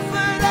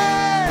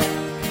confidence.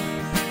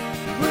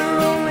 We're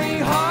only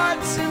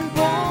hearts and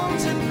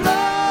bones and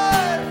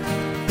blood,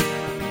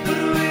 but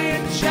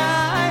we're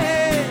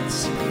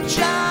giants,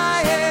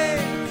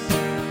 giants.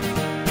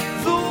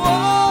 The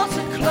walls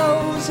are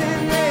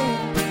closing in,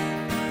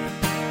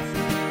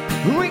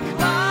 we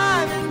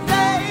climb and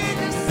they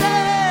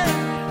descend.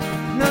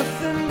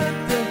 Nothing but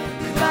the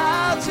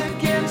clouds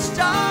against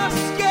our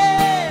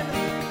skin.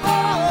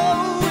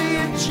 Oh,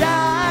 we're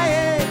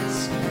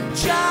giants,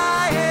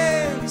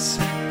 giants.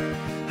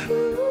 Ooh,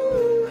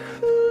 ooh,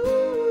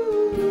 ooh.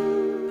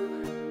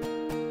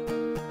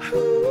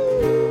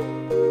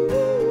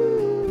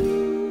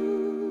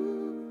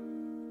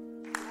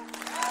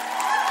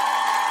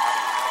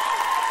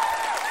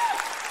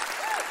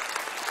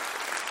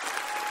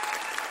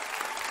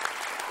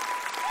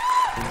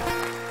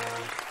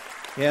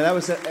 Yeah, that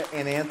was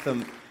an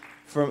anthem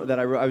that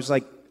I wrote. I was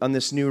like, on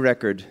this new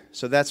record,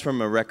 so that's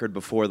from a record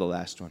before the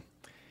last one.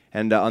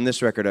 And on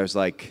this record, I was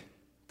like,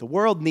 the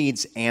world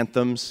needs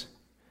anthems.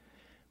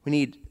 We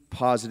need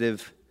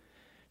positive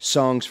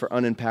songs for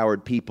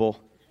unempowered people.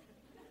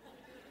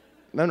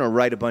 I'm going to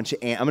write a bunch of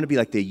I'm going to be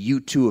like the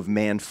U2 of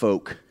man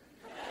folk.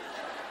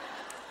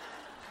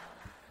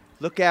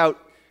 Look out,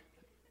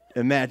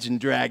 Imagine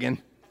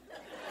Dragon.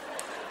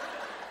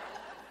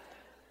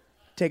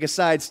 Take a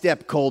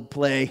sidestep,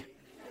 Coldplay.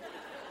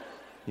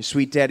 Your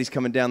sweet daddy's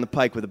coming down the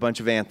pike with a bunch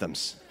of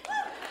anthems.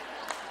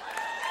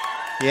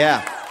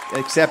 Yeah,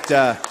 except,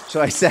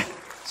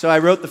 so I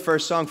wrote the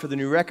first song for the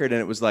new record,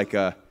 and it was like,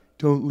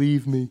 don't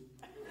leave me.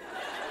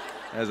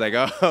 I was like,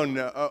 oh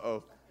no,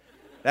 uh-oh.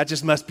 That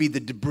just must be the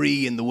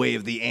debris in the way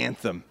of the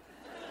anthem.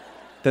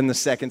 Then the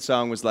second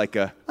song was like,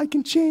 I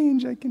can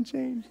change, I can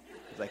change.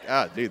 I was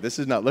like, dude, this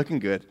is not looking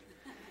good.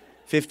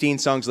 15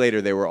 songs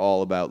later, they were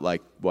all about,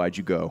 like, why'd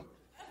you go?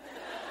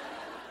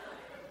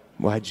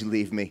 Why'd you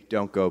leave me?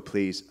 Don't go,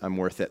 please. I'm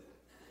worth it.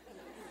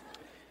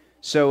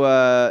 So,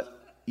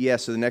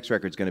 so the next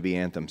record's going to be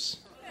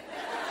anthems.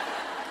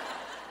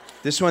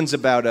 This one's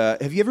about,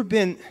 have you ever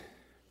been,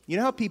 you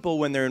know how people,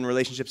 when they're in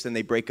relationships and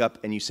they break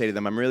up and you say to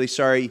them, I'm really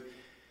sorry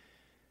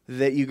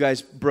that you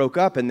guys broke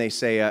up, and they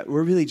say,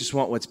 we really just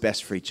want what's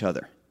best for each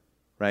other,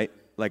 right?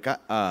 Like,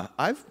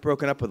 I've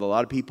broken up with a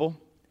lot of people,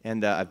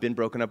 and I've been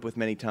broken up with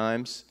many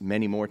times,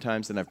 many more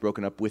times than I've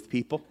broken up with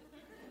people.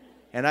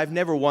 And I've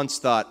never once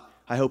thought,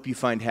 I hope you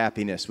find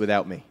happiness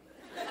without me.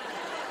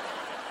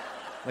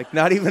 Like,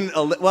 not even,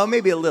 well,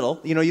 maybe a little.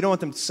 You know, you don't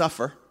want them to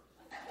suffer.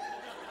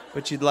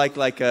 But you'd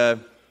like a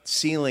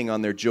ceiling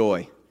on their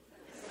joy.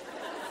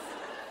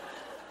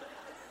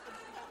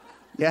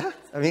 Yeah?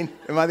 I mean,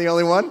 am I the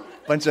only one?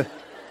 Bunch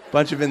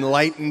of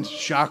enlightened,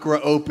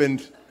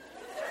 chakra-opened,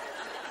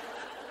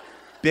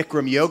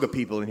 Bikram yoga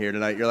people in here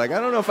tonight. You're like, I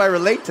don't know if I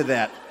relate to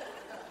that.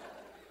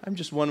 I'm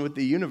just one with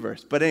the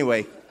universe. But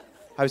anyway,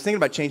 I was thinking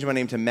about changing my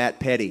name to Matt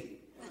Petty.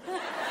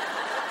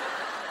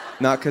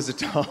 Not because of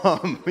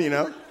Tom, you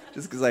know?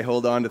 Just because I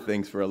hold on to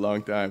things for a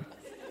long time.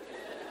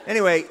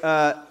 Anyway,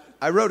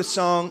 I wrote a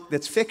song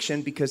that's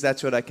fiction because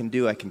that's what I can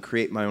do. I can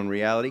create my own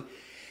reality.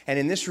 And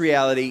in this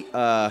reality,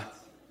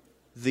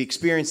 the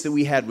experience that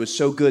we had was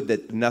so good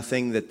that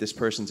nothing that this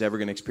person's ever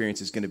going to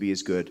experience is going to be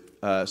as good.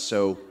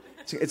 So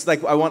it's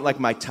like I want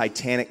like my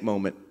Titanic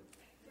moment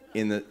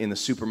in the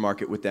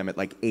supermarket with them at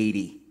like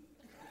 80.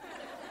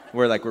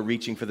 Where like we're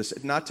reaching for this,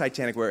 not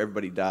Titanic where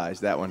everybody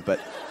dies, that one, but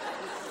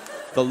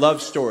The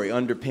love story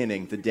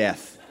underpinning the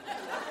death.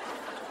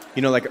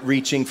 You know, like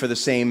reaching for the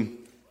same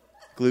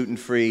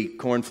gluten-free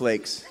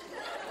cornflakes.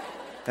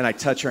 And I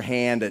touch her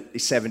hand at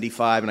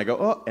 75, and I go,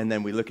 oh, and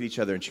then we look at each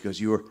other, and she goes,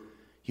 you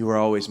were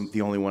always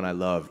the only one I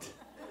loved.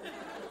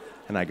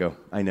 And I go,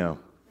 I know.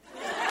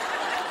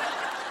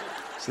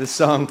 So this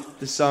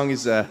song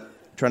is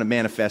trying to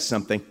manifest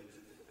something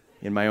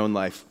in my own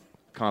life,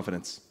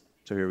 confidence.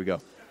 So here we go.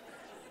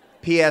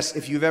 P.S.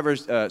 If you've ever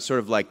sort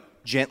of like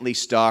gently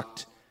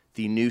stalked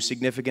the new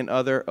significant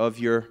other of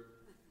your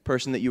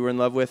person that you were in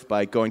love with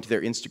by going to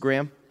their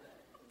Instagram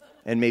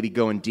and maybe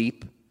going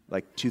deep,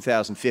 like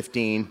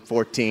 2015,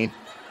 14,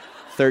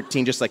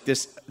 13, just like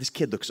this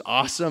kid looks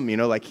awesome, you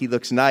know, like he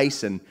looks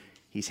nice and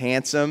he's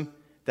handsome.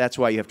 That's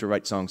why you have to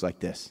write songs like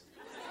this.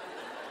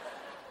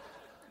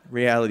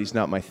 Reality's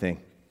not my thing.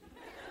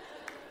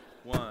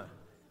 1,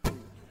 2,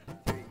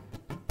 3.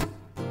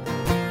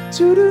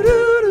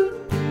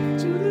 Doo-doo-doo-doo,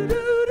 doo-doo-doo-doo.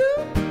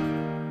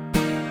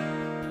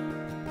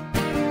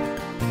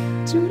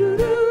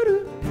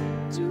 Doo-doo-doo-doo,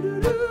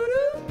 doo-doo-doo-doo.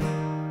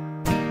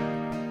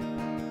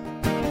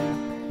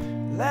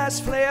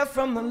 Last flare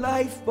from the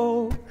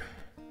lifeboat,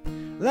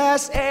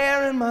 last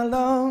air in my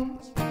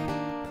lungs.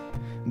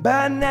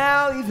 By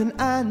now even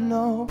I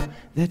know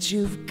that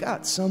you've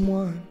got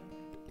someone.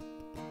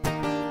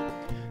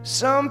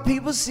 Some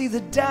people see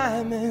the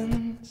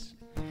diamonds,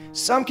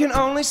 some can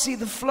only see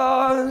the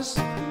flaws.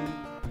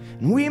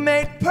 And we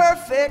made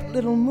perfect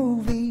little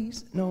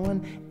movies that no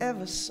one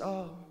ever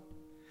saw.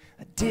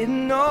 I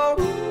didn't know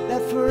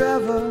that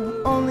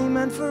forever only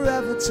meant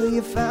forever till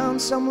you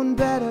found someone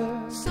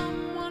better.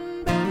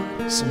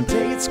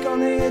 Someday it's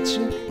gonna hit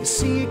you, you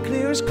see it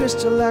clear as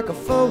crystal like a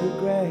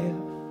photograph.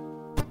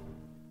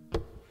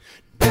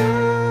 No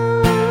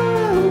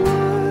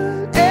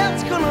one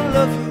else gonna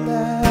love you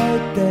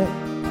like that.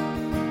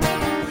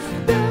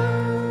 No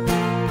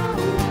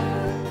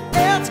one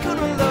else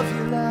gonna love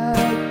you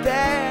like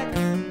that.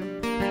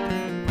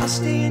 I'll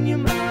stay in your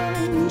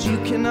mind, you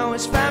can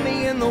always find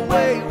me in the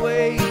way,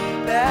 way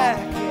back.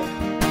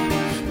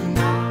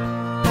 No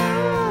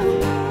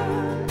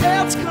one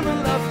else gonna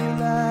love you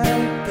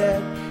like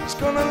that. It's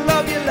gonna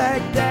love you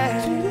like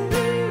that.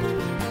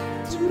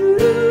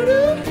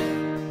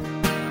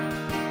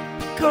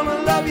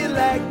 Gonna love you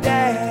like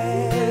that.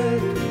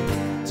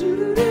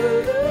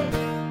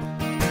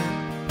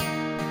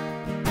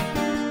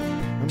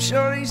 I'm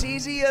sure he's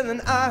easier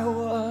than I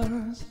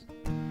was,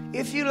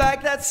 if you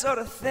like that sort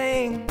of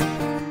thing.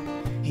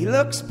 He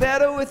looks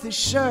better with his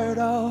shirt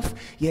off,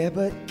 yeah,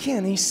 but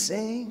can he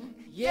sing?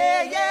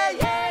 Yeah, yeah,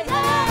 yeah,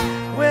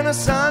 yeah. When the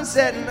sun's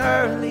setting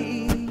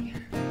early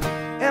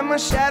and my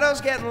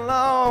shadow's getting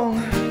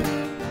long,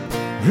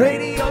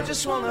 radio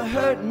just wanna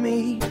hurt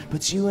me,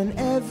 put you in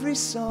every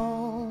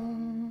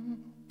song.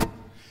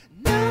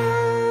 No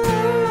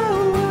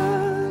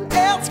one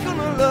else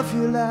gonna love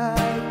you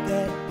like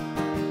that.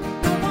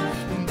 No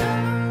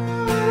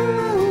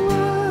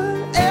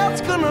one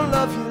else gonna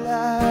love you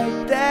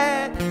like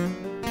that.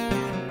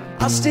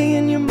 I'll stay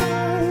in your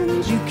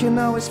mind, you can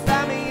always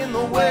find me in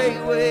the way,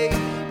 way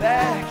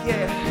back,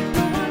 yeah.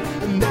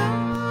 No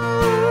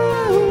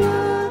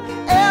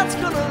one else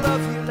gonna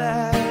love you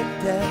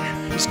like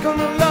that. He's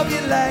gonna love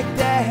you like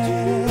that.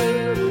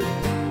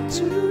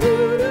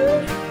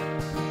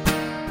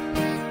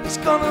 He's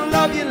gonna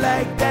love you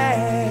like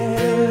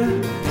that.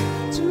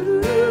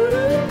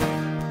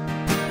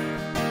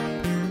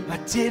 I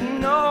didn't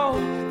know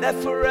that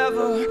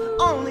forever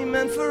only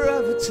meant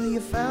forever till you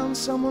found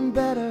someone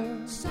better.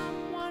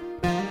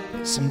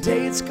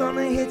 Someday it's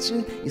gonna hit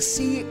you, you'll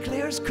see it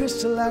clear as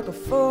crystal like a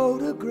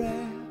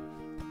photograph.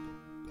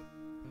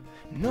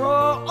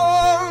 No,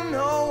 oh,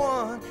 no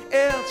one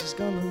else is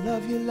gonna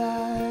love you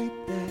like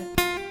that.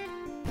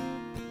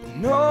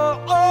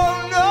 No,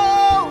 oh,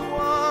 no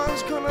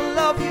one's gonna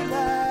love you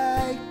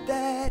like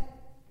that.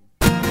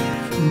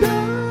 No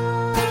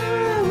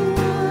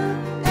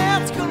one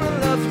else gonna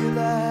love you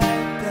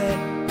like that.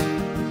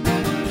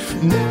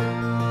 No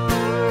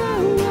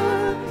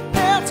one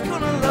else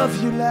gonna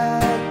love you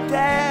like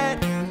that.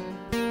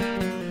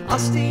 I'll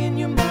stay in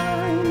your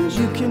mind,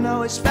 you can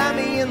always find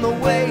me in the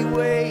way,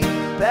 way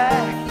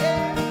back,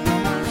 yeah.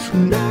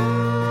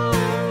 No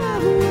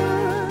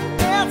one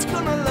else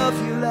gonna love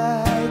you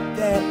like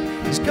that.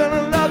 He's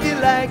gonna love you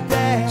like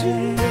that.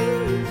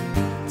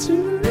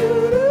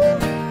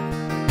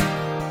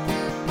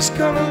 He's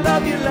gonna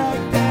love you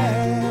like that.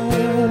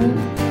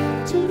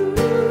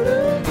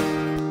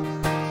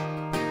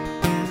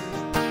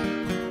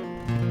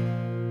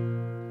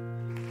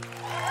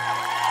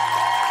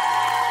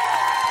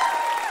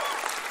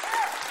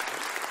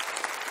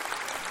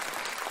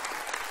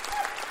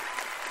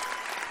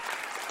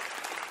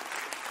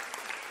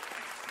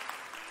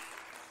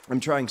 I'm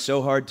trying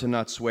so hard to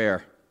not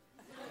swear.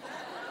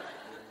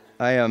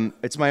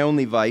 It's my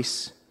only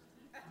vice.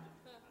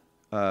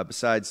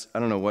 Besides, I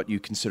don't know what you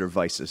consider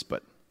vices,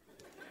 but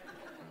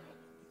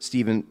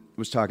Stephen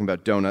was talking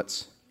about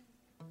donuts.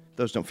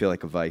 Those don't feel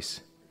like a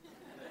vice.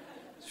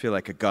 Those feel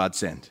like a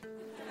godsend.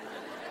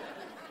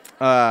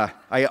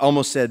 I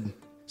almost said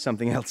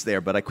something else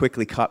there, but I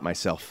quickly caught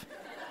myself.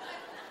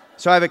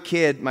 So I have a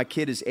kid. My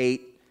kid is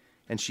 8,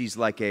 and she's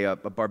like a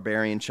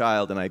barbarian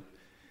child. And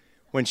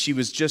when she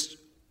was just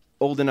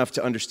old enough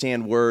to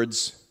understand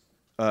words,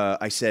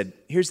 I said,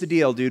 here's the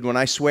deal, dude. When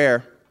I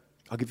swear,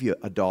 I'll give you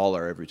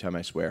 $1 every time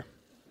I swear.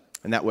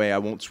 And that way I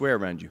won't swear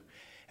around you.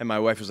 And my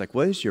wife was like,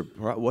 what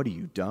are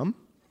you, dumb?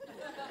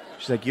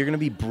 She's like, you're going to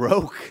be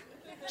broke.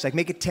 She's like,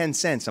 make it 10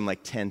 cents. I'm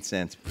like, 10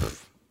 cents.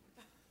 Pfft.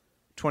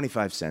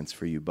 25 cents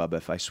for you, Bubba,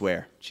 if I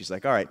swear. She's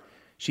like, all right.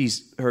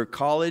 Her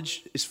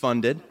college is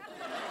funded.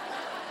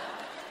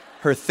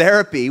 Her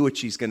therapy, which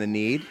she's going to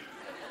need,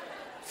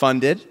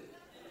 funded.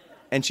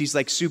 And she's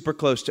like super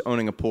close to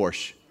owning a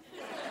Porsche.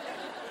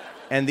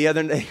 And the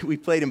other night, we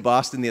played in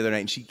Boston the other night,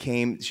 and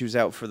she was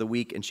out for the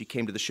week, and she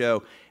came to the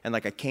show, and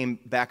like I came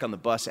back on the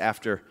bus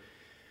after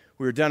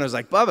we were done. I was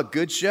like, Bubba,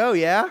 good show,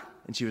 yeah?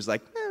 And she was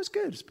like, it was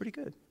good, it was pretty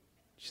good.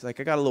 She's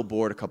like, I got a little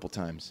bored a couple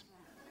times.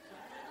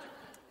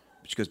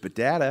 She goes, but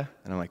Dada,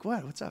 and I'm like,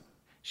 what, what's up?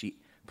 She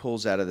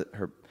pulls out of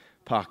her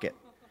pocket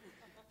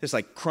this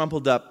like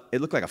crumpled up,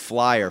 it looked like a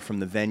flyer from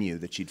the venue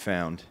that she'd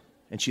found,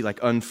 and she like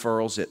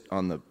unfurls it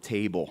on the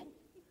table,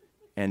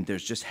 and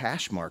there's just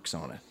hash marks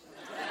on it.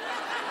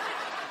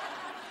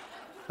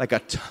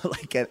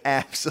 Like an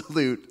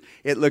absolute,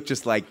 it looked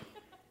just like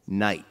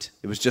night.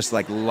 It was just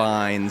like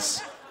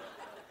lines.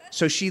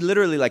 So she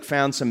literally like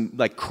found some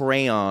like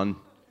crayon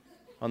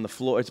on the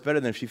floor. It's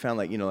better than if she found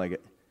like, you know,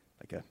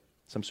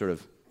 some sort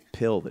of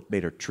pill that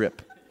made her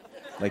trip.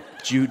 Like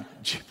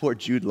poor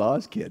Jude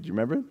Law's kid. Do you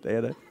remember?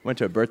 They went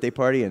to a birthday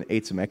party and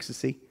ate some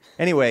ecstasy.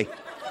 Anyway,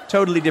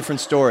 totally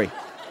different story.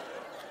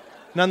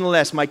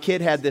 Nonetheless, my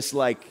kid had this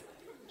like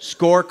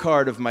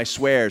scorecard of my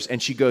swears,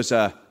 and she goes,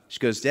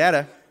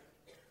 Dada,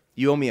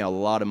 you owe me a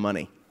lot of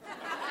money.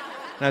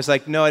 And I was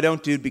like, no, I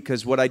don't, dude,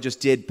 because what I just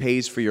did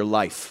pays for your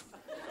life.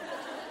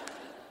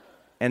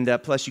 And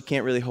plus, you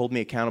can't really hold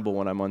me accountable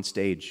when I'm on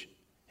stage.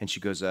 And she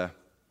goes, I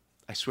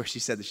swear she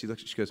said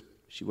that.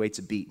 She waits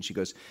a beat, and she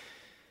goes,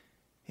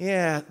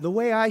 yeah, the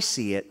way I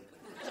see it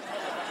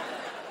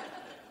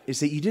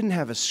is that you didn't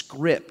have a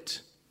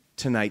script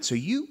tonight, so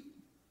you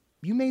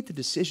made the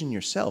decision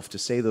yourself to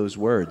say those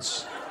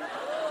words.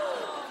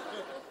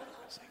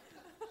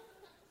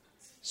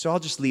 So I'll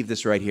just leave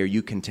this right here.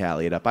 You can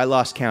tally it up. I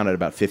lost count at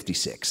about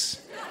 56.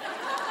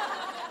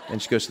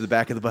 And she goes to the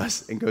back of the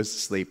bus and goes to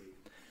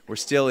sleep. We're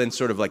still in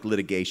sort of like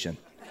litigation.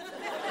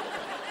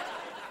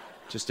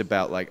 Just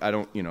about like,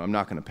 I'm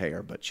not going to pay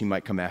her, but she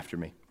might come after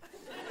me.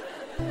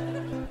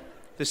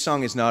 This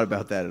song is not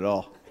about that at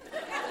all.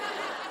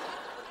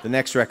 The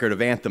next record of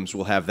Anthems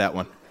will have that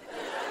one.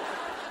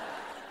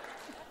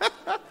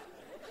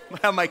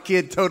 How my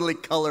kid totally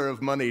color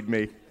of moneyed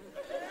me.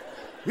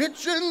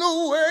 It's in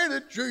the way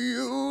that you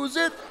use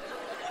it.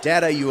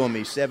 Dada, you owe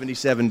me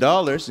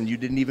 $77, and you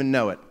didn't even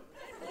know it.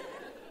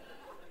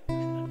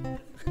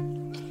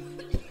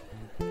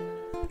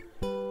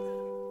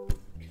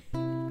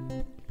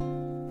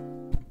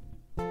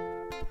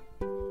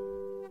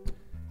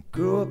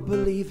 Grew up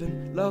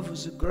believing love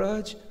was a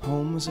grudge.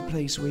 Home was a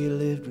place where you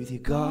lived with your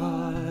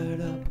guard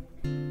up.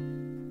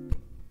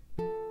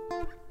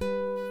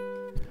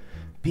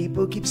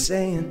 People keep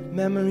saying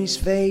memories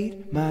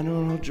fade. Mine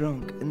are all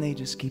drunk and they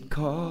just keep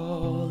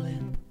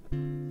calling.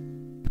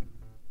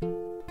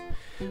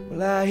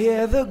 Well, I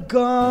hear the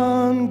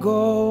gun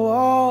go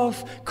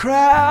off,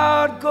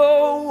 crowd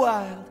go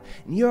wild,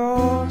 and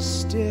you're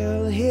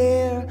still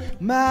here,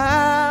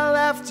 mile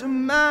after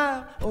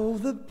mile. Oh,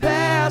 the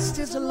past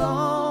is a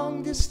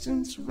long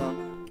distance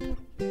runner,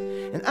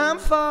 and I'm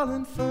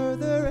falling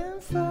further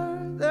and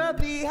further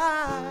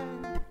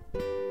behind.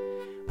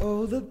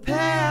 Oh, the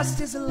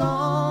past is a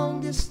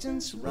long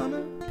distance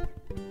runner.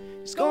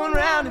 It's going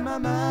round in my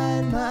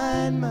mind,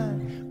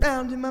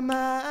 round in my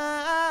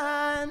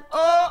mind.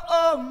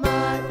 Oh,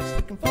 miles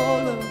looking for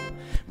love.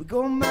 We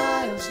go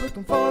miles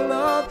looking for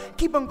love.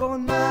 Keep on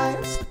going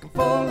miles looking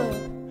for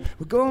love.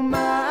 We go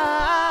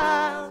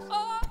miles.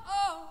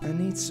 I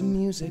need some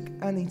music,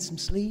 I need some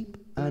sleep.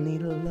 I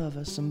need a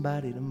lover,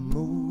 somebody to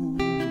move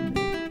me.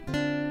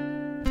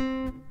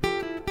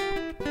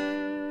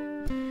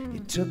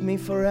 It took me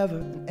forever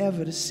and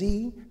ever to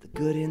see the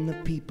good in the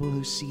people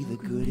who see the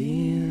good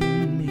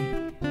in me.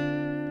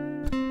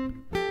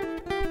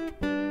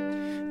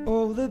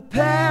 Oh, the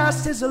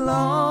past is a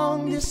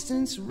long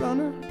distance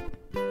runner,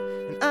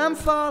 and I'm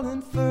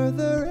falling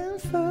further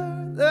and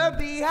further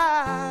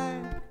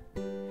behind.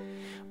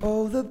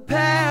 Oh, the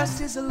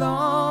past is a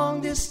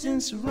long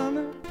distance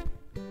runner.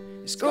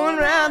 It's going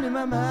round in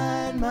my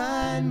mind,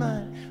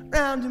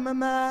 round in my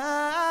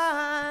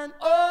mind.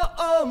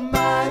 Oh,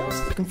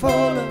 miles looking for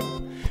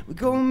love. We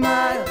go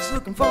miles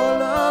looking for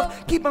love.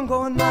 Keep on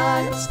going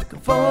miles looking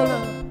for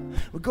love.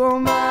 We go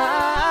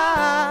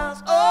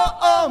miles.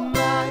 Oh,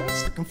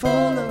 miles looking for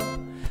love.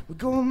 We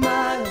go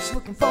miles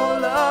looking for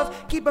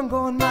love. Keep on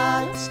going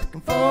miles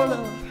looking for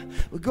love.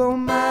 We go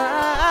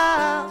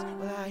miles.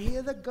 Well, I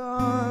hear the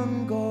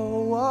gun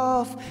go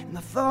off and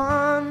the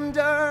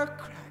thunder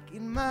crack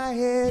in my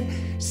head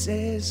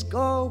says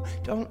go.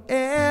 Don't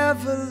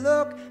ever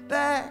look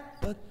back.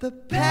 But the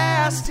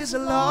past is a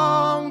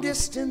long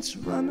distance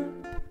runner,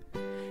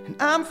 and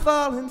I'm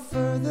falling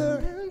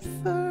further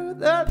and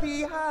further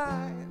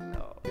behind.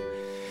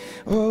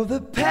 Oh,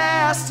 the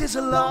past is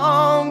a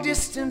long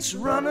distance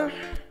runner.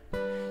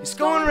 It's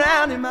going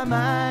round in my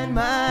mind,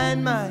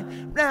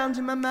 round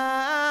in my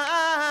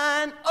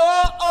mind.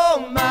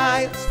 Oh,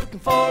 miles looking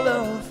for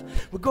love.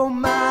 We're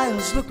going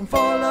miles looking for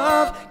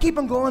love. Keep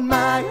on going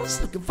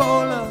miles looking for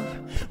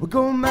love. We're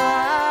going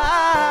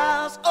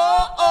miles.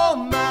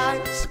 Oh,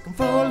 miles looking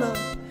for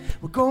love.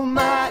 We're going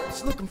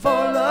miles looking for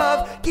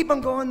love. Keep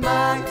on going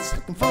miles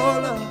looking for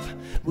love.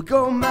 We're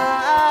going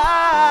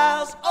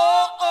miles.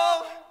 Oh.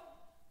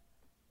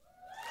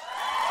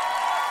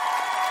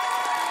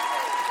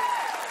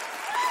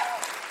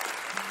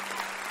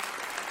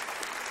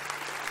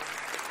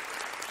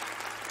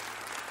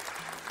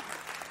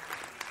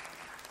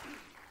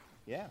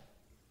 Yeah.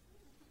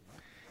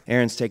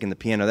 Aaron's taking the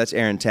piano. That's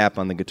Aaron Tapp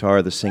on the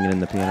guitar, the singing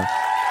and the piano.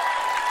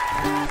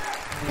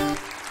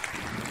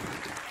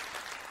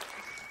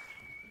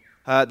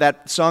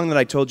 That song that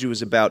I told you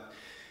was about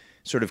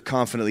sort of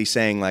confidently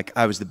saying, like,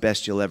 I was the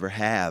best you'll ever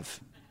have.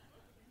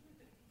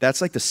 That's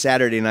like the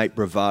Saturday night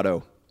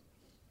bravado.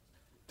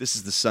 This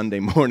is the Sunday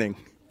morning.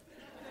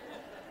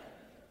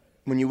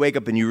 When you wake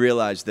up and you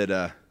realize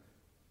that,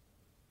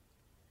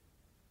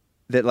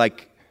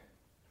 like,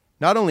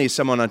 not only is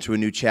someone onto a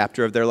new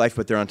chapter of their life,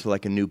 but they're onto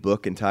like a new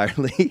book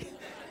entirely.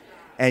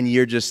 And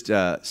you're just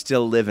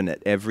still living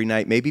it every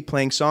night, maybe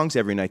playing songs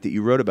every night that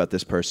you wrote about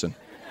this person.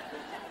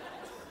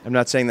 I'm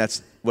not saying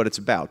that's what it's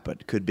about, but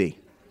it could be.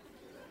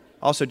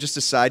 Also, just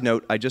a side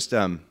note, I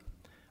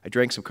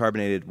drank some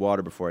carbonated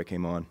water before I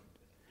came on,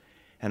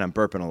 and I'm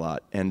burping a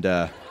lot. And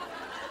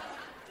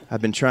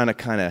I've been trying to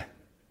kind of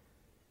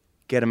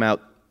get them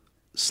out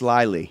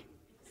slyly,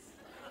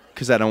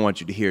 because I don't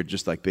want you to hear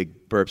just like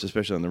big burps,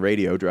 especially on the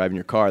radio, driving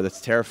your car. That's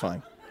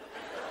terrifying.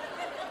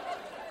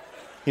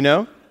 You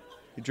know?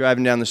 You're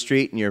driving down the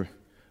street in your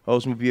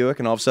Oldsmobile Buick,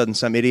 and all of a sudden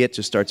some idiot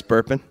just starts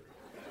burping.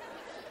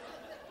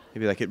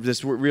 You'd be like,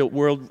 this real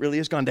world really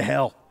has gone to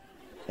hell.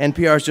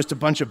 NPR is just a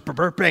bunch of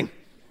burping.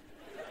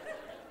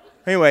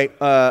 Anyway,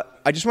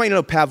 I just want you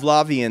to know,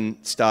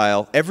 Pavlovian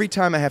style, every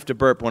time I have to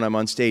burp when I'm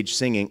on stage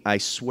singing, I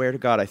swear to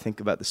God I think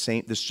about this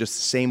is just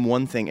the same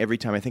one thing every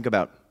time I think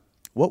about.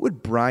 What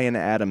would Bryan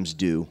Adams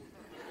do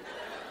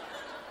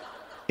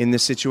in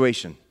this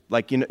situation?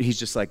 Like, you know, he's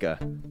just like I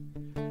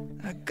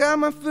got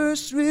my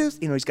first real...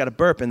 You know, he's got a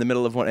burp in the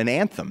middle of an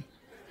anthem.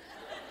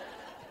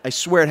 I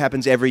swear it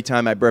happens every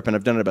time I burp, and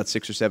I've done it about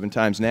 6 or 7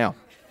 times now.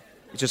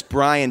 It's just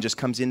Bryan just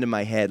comes into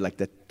my head like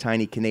the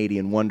tiny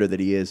Canadian wonder that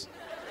he is.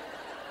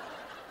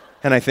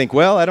 And I think,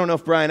 well, I don't know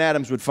if Bryan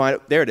Adams would find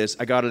it. There it is.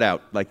 I got it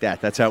out like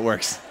that. That's how it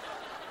works.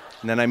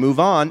 And then I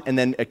move on, and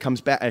then it comes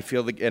back. I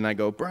feel and I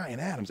go, Bryan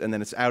Adams, and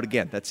then it's out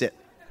again. That's it.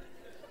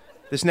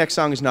 This next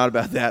song is not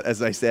about that,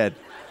 as I said.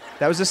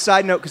 That was a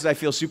side note because I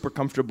feel super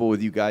comfortable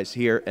with you guys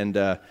here and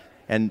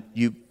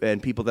you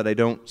and people that I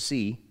don't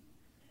see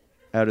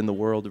out in the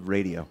world of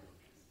radio.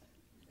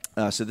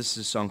 So this is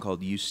a song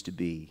called "Used to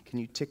Be." Can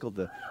you tickle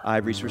the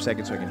ivories for a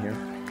second so I can hear?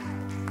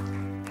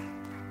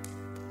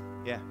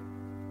 Yeah.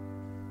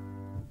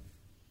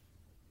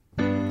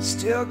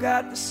 Still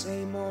got the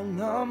same old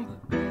number.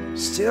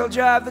 Still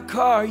drive the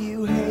car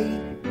you hate.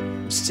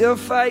 I'm still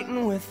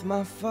fighting with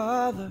my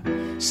father.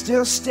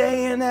 Still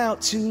staying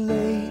out too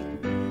late.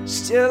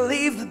 Still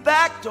leave the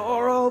back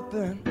door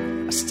open.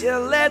 I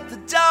still let the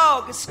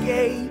dog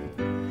escape.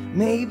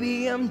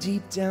 Maybe I'm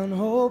deep down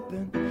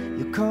hoping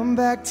you'll come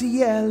back to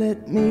yell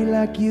at me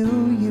like you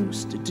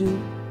used to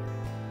do.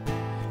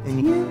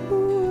 And you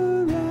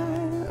were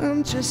right,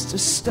 I'm just a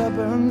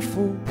stubborn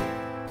fool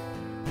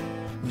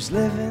who's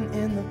living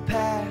in the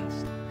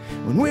past.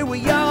 When we were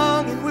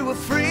young and we were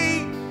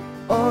free,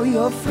 all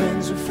your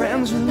friends were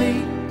friends with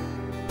me.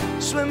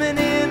 Swimming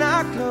in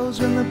our clothes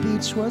when the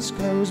beach was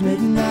closed,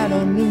 midnight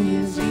on New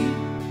Year's Eve.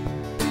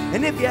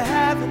 And if you're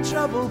having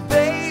trouble,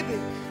 baby,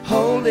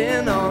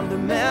 holding on to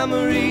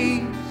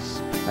memories,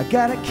 I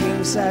got a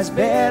king-size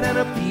bed and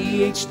a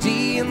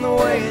PhD in the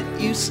way it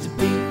used to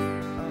be.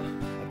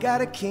 I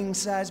got a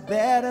king-size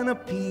bed and a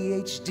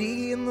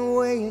PhD in the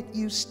way it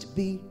used to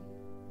be.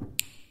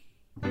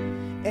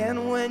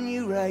 And when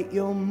you write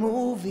your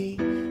movie,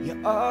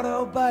 your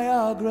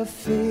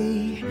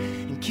autobiography,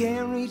 and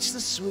can't reach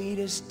the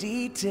sweetest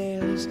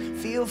details,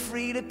 feel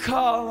free to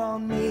call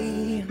on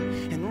me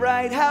and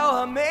write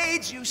how I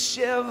made you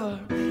shiver.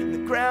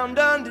 The ground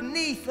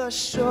underneath us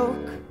shook.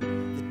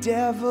 The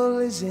devil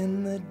is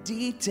in the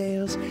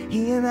details.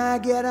 He and I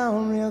get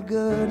on real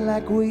good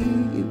like we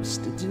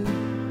used to do.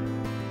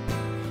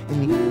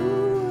 And you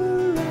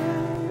were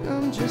right,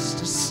 I'm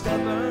just a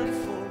stubborn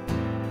fool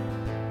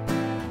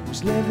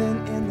who's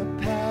living in the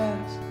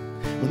past.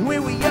 When we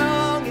were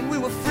young and we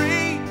were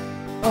free,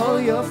 all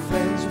your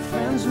friends were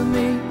friends with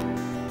me.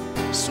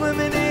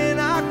 Swimming in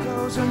our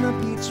clothes when the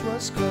beach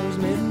was closed,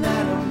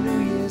 midnight on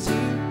New Year's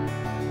Eve.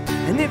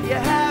 And if you're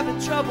having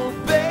trouble,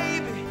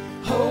 baby,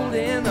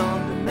 holding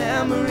on to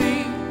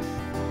memories,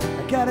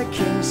 I Got a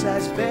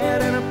king-size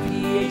bed and a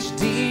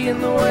PhD in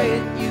the way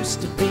it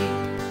used to be.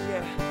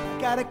 Yeah, I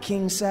got a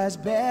king-size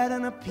bed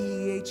and a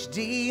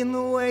PhD in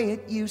the way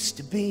it used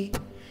to be.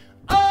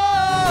 Oh,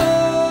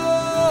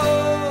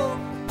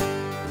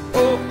 oh,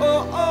 oh,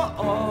 oh,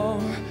 oh,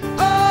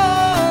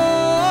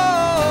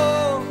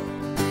 oh.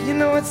 You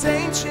know it's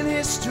ancient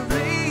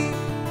history,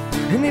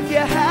 and if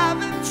you're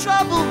having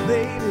trouble,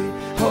 baby,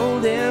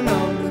 holding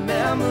on to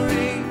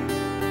memory.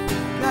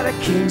 Got a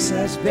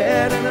king-size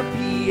bed and a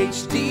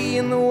PhD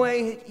in the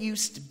way it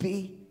used to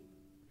be.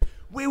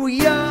 We were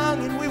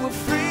young and we were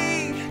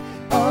free.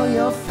 All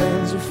your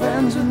friends were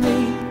friends with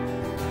me.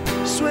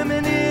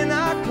 Swimming in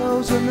our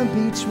clothes when the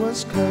beach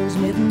was closed,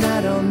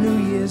 midnight on New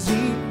Year's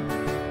Eve.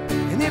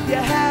 And if you're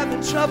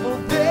having trouble,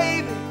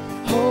 baby,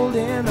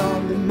 holding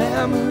on to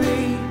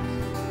memory.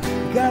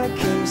 Got a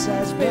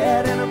king-size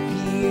bed and a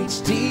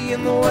PhD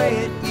in the way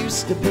it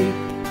used to be.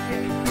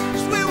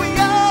 'Cause we were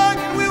young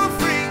and we were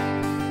free,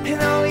 and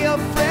all your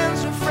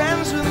friends were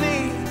friends with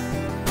me.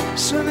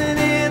 Swimming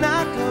in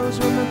our clothes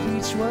when the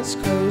beach was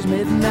closed,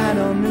 midnight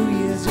on New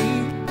Year's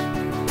Eve.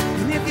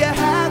 And if you're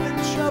having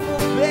trouble,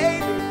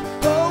 baby,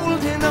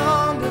 holding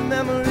on to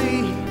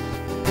memory.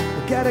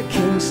 We got a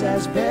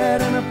king-size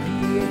bed and a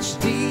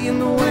PhD in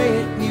the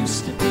way it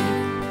used to be.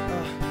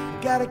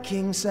 Got a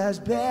king-size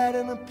bed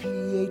and a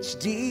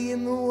PhD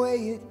in the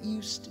way it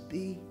used to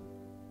be.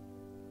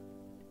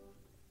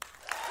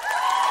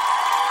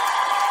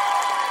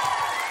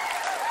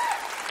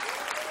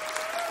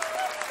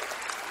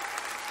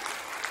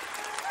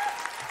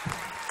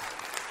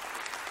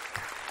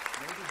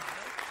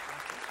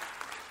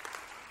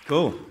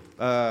 Cool.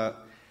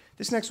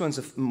 This next one's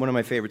one of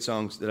my favorite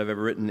songs that I've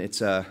ever written.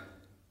 It's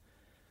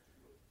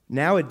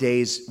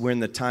nowadays we're in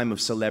the time of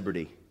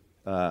celebrity.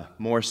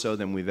 More so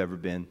than we've ever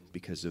been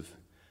because of,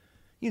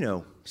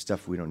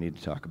 stuff we don't need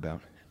to talk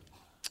about.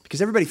 Because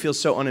everybody feels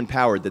so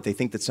unempowered that they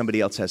think that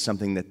somebody else has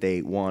something that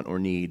they want or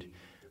need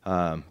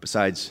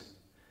besides,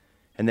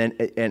 and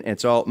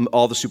it's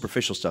all the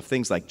superficial stuff.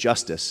 Things like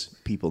justice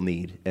people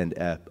need and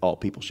all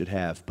people should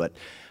have, but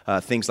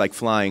things like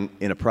flying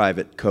in a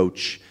private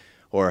coach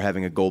or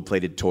having a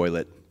gold-plated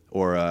toilet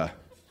or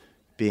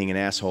being an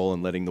asshole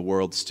and letting the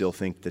world still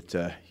think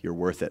that you're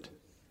worth it.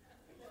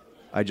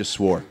 I just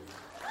swore.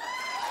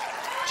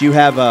 Do you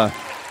have a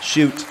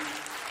shoot?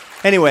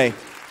 Anyway,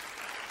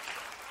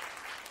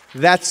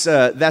 that's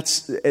a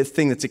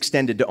thing that's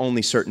extended to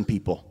only certain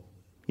people,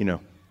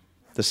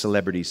 the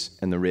celebrities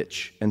and the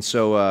rich. And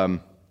so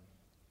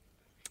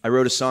I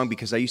wrote a song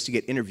because I used to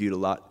get interviewed a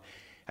lot.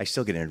 I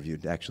still get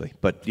interviewed, actually,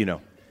 but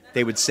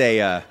they would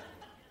say,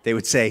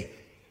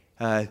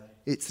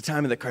 it's the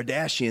time of the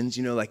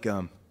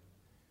Kardashians,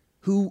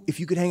 who, if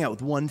you could hang out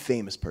with one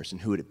famous person,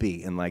 who would it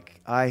be? And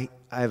I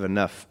have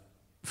enough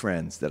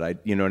friends that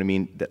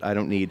that I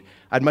don't need.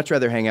 I'd much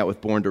rather hang out with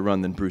Born to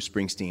Run than Bruce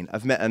Springsteen.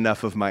 I've met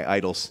enough of my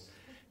idols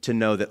to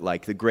know that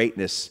the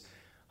greatness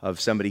of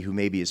somebody who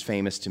maybe is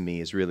famous to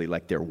me is really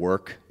like their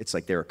work. It's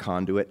like they're a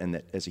conduit, and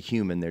that as a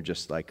human, they're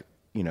just I'm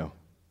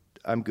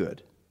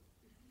good.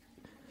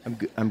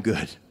 I'm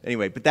good.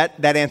 Anyway, but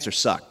that answer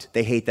sucked.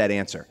 They hate that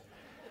answer.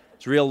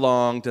 It's real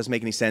long, doesn't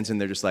make any sense,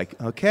 and they're just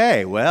like,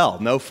 okay,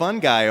 well, no fun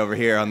guy over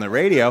here on the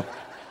radio.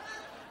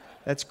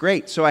 That's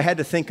great. So I had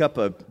to think up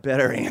a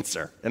better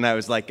answer. And I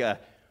was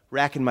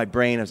racking my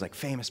brain. I was like,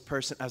 famous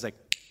person. I was like,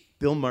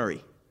 Bill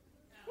Murray.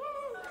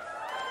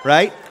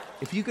 Right?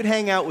 If you could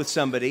hang out with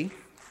somebody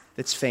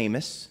that's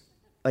famous,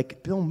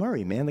 like Bill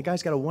Murray, man, the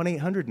guy's got a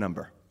 1-800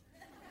 number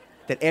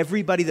that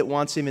everybody that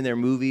wants him in their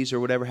movies or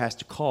whatever has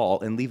to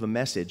call and leave a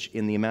message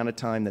in the amount of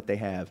time that they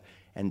have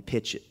and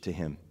pitch it to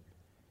him.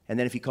 And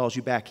then if he calls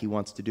you back, he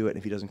wants to do it. And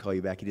if he doesn't call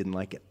you back, he didn't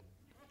like it.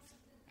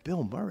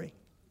 Bill Murray.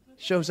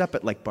 Shows up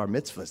at bar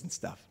mitzvahs and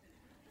stuff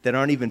that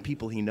aren't even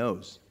people he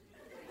knows.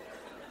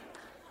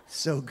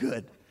 So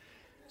good.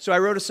 So I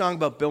wrote a song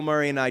about Bill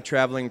Murray and I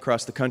traveling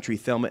across the country,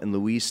 Thelma and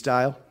Louise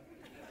style,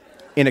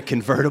 in a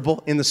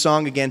convertible. In the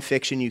song, again,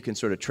 fiction, you can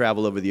sort of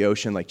travel over the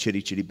ocean like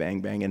chitty chitty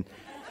bang bang. And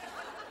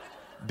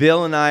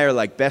Bill and I are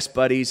like best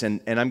buddies,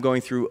 and I'm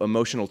going through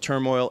emotional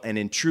turmoil, and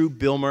in true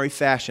Bill Murray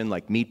fashion,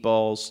 like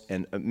Meatballs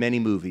and many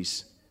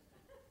movies,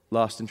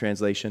 Lost in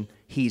Translation,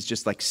 he's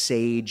just like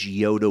sage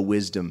Yoda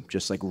wisdom,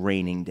 just like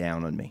raining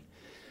down on me.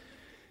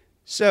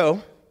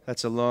 So,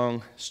 that's a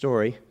long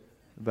story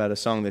about a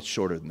song that's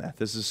shorter than that.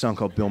 This is a song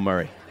called Bill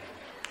Murray.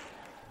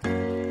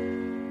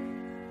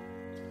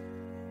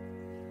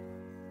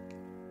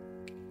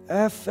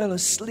 I fell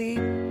asleep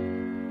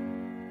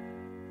and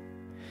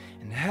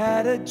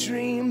had a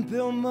dream.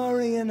 Bill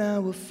Murray and I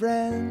were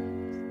friends.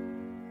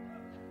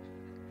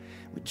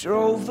 We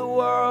drove the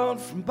world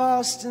from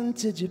Boston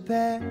to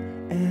Japan,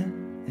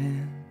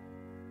 and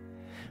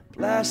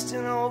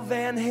blasting old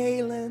Van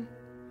Halen.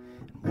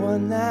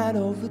 One night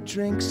over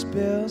drinks,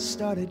 Bill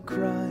started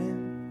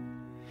crying.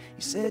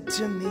 He said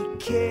to me,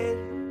 kid,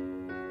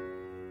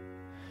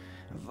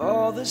 of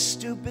all the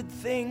stupid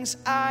things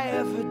I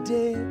ever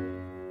did,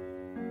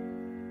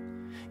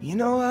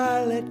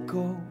 I let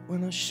go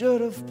when I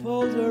should have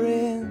pulled her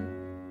in.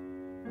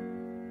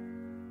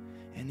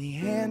 And he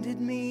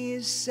handed me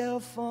his cell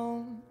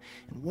phone,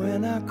 and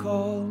when I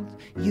called,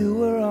 you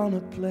were on a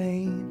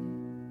plane.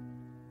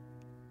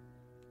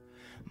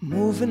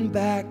 Moving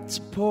back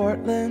to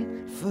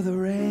Portland for the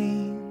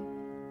rain.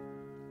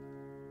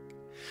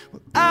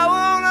 Well, I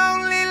won't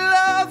only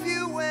love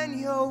you when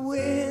you're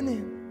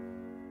winning.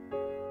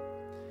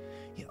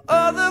 You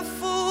other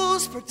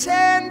fools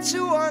pretend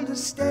to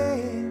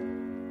understand.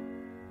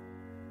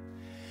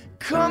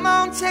 Come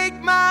on, take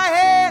my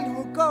hand,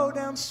 we'll go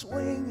down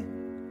swinging.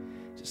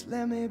 Just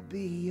let me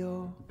be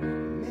your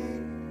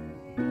man.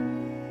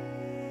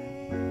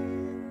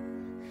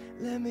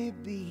 Let me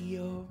be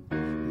your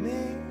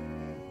man.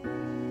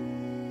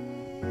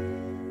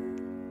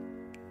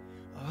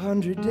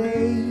 100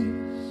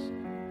 days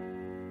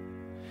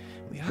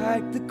we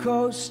hiked the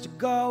coast to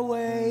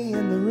Galway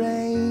in the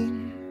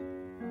rain.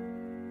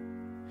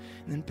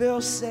 And then Bill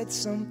said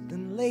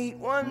something late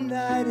one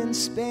night in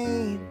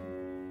Spain.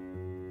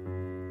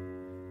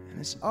 And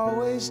it's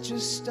always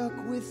just stuck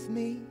with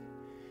me.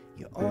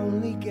 You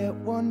only get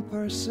one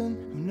person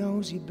who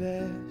knows you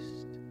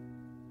best.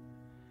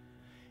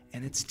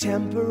 And it's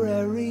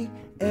temporary,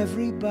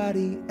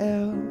 everybody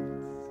else.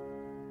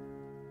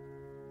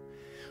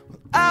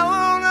 Well, I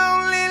won't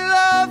only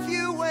love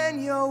you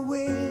when you're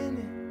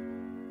winning.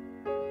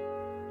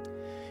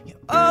 You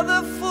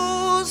other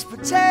fools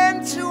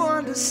pretend to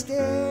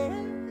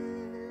understand.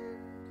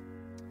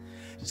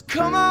 Just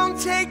come on,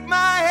 take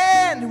my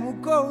hand, and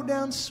we'll go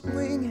down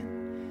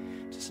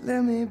swinging. Just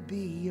let me be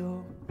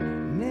your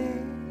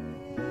man.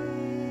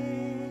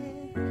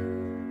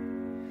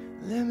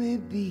 Let me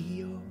be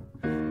your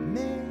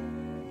man.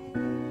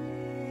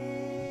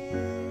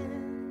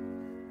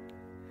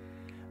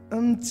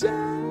 I'm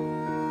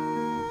done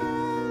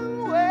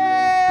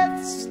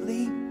with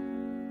sleep.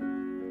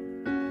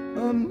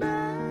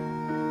 Imagine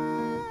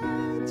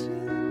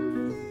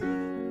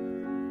things.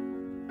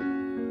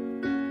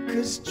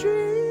 'Cause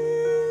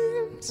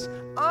dreams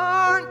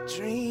aren't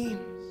dreams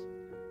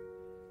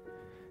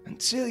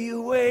until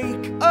you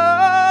wake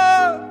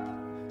up.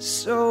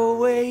 So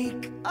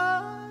wake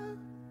up.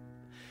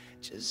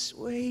 Just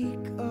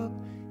wake up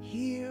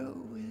here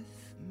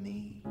with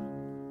me.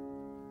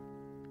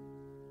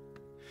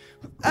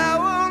 I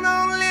won't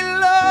only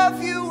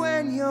love you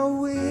when you're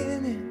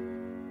winning.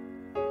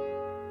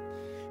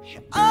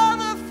 You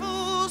other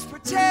fools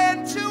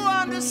pretend to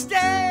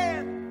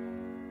understand.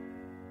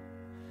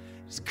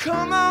 Just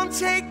come on,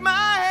 take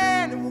my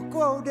hand, and we'll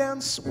go down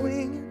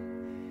swinging.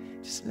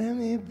 Just let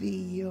me be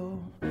your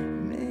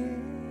man.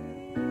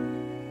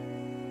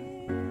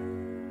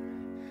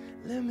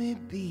 Let me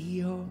be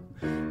your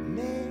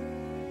man.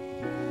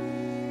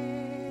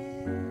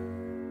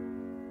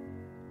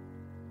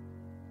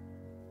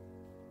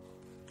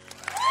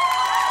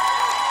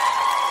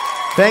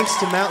 Thanks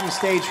to Mountain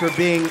Stage for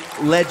being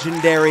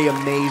legendary,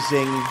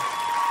 amazing.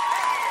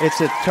 It's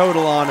a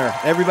total honor.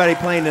 Everybody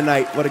playing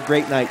tonight, what a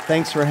great night.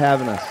 Thanks for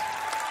having us.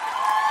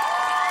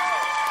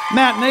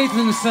 Matt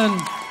Nathanson.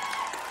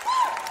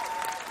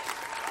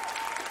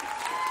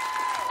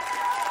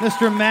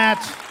 Mr. Matt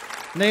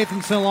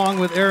Nathanson, along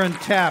with Aaron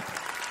Tapp,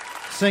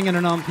 singing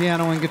it on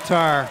piano and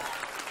guitar.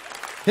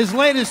 His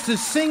latest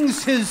is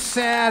Sings His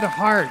Sad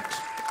Heart.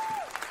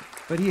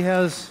 But he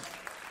has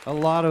a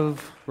lot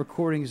of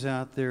recordings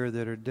out there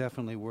that are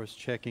definitely worth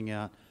checking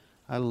out.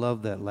 I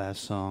love that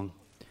last song.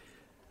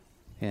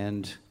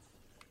 And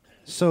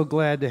so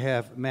glad to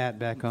have Matt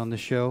back on the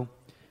show.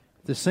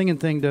 If the singing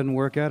thing doesn't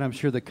work out, I'm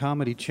sure the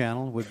Comedy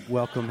Channel would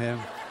welcome him.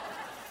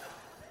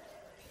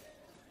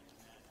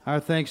 Our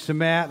thanks to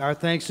Matt. Our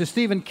thanks to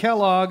Stephen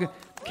Kellogg,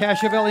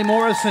 Cashavelli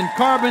Morrison,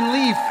 Carbon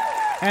Leaf,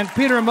 and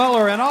Peter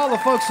Muller, and all the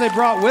folks they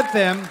brought with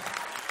them.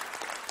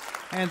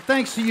 And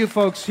thanks to you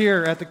folks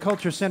here at the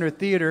Culture Center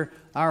Theater,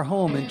 our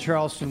home in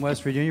Charleston,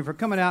 West Virginia, for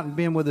coming out and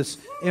being with us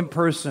in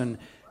person.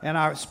 And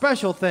our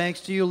special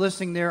thanks to you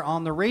listening there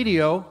on the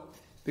radio,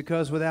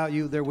 because without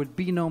you, there would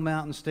be no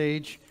Mountain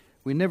Stage.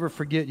 We never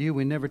forget you.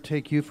 We never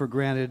take you for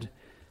granted.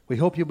 We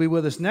hope you'll be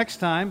with us next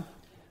time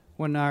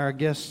when our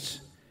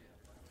guests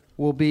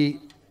will be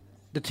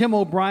the Tim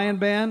O'Brien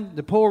Band,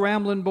 the Poe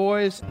Ramblin'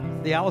 Boys,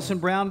 the Allison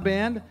Brown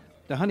Band,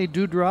 the Honey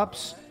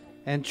Dewdrops,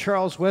 and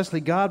Charles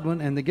Wesley Godwin,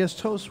 and the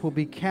guest host will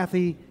be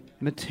Kathy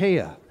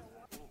Mattea.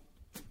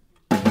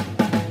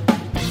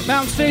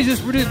 Mountain Stage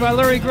is produced by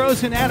Larry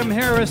Gross and Adam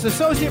Harris.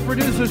 Associate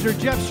producers are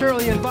Jeff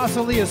Shirley and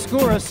Vasilia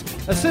Skouras.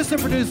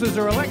 Assistant producers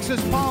are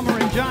Alexis Palmer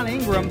and John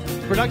Ingram.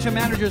 Production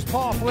managers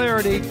Paul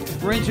Flaherty.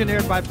 We're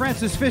engineered by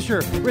Francis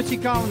Fisher, Richie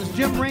Collins,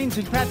 Jim Raines,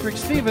 and Patrick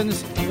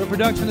Stevens. With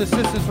production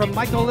assistance from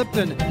Michael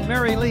Lipton,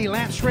 Mary Lee,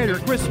 Lance Schrader,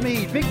 Chris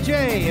Mead, Big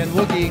J, and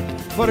Woogie.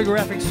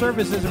 Photographic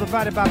services are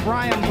provided by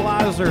Brian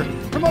Blauser.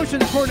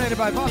 Promotions coordinated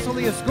by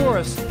Vasilia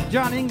Skouras,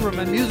 John Ingram,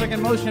 and Music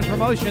and Motion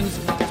Promotions.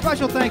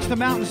 Special thanks to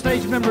Mountain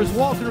Stage members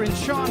Walter Walker and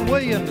Sean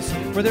Williams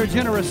for their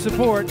generous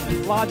support.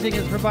 Lodging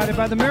is provided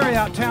by the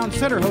Marriott Town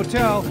Center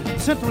Hotel,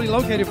 centrally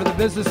located for the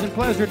business and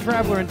pleasure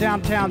traveler in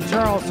downtown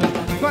Charleston.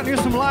 Go out and hear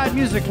some live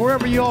music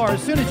wherever you are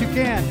as soon as you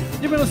can.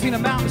 You've been listening to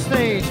Mountain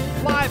Stage,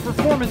 live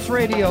performance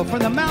radio from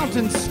the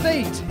mountain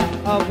state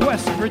of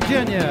West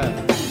Virginia.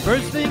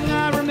 First thing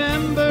I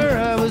remember,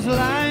 I was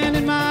lying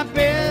in my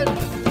bed.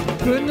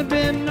 Couldn't have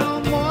been no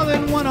more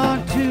than 1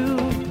 or 2.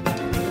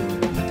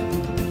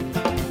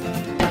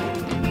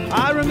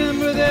 I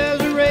remember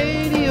there's a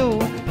radio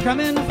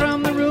coming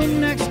from the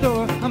room next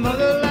door. My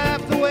mother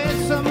laughed the way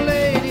some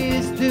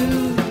ladies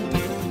do.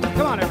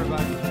 Come on,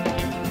 everybody.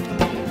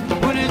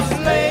 When it's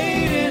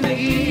late in the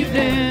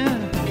evening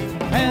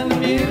and the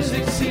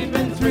music's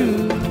seeping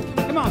through.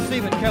 Come on,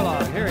 Stephen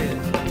Kellogg, here he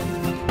is.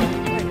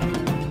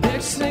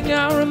 Next thing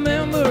I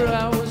remember,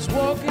 I was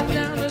walking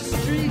down the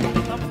street.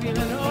 I'm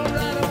feeling all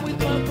right. I'm with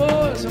my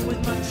boys, I'm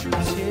with my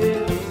troops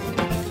here.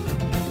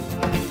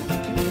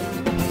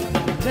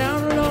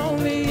 Down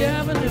along the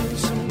avenue,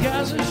 some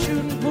guys are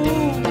shooting pool,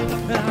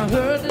 and I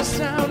heard the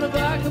sound of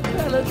a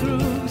cappella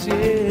grooves,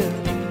 yeah.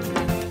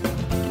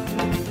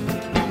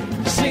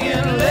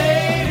 Singing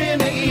late in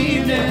the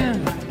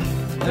evening,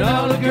 and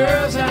all the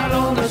girls out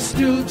on the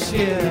stoops,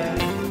 yeah.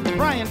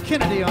 Brian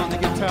Kennedy on the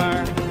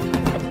guitar.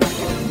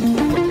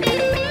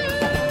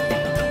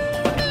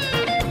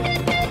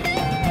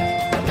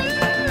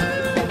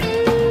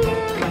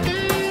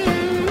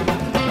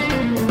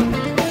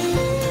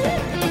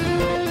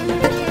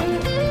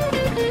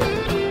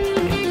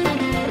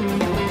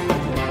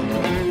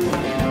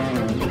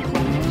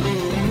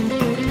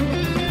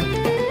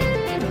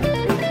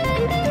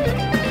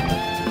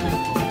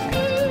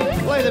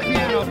 Play the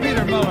piano,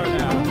 Peter Miller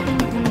now.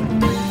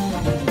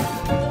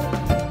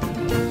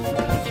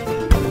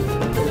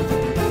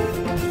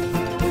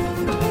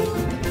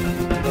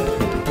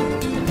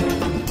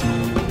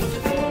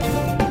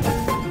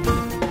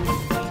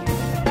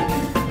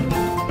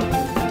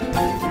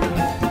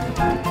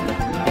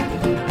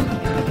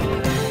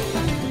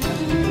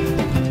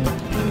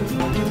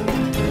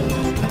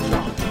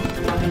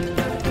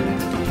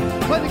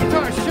 Play the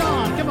guitar,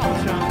 Sean. Come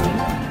on, Sean.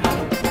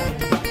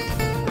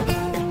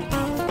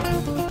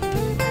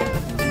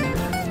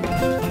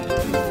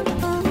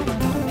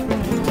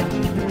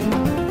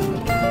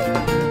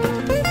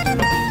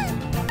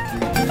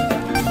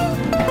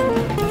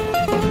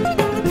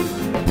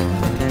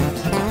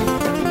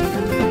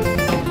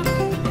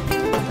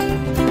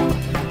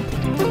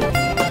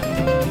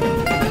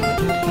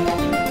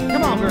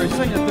 Come on, Barry,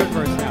 sing the third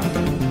verse now.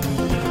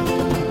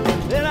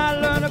 Then I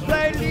learned to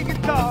play lead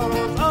guitar. I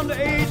was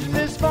underage in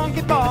this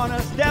funky bar, and I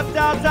stepped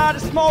outside to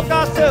smoke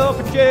myself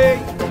a J.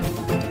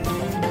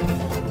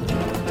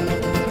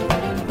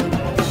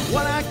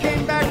 When I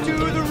came back to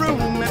the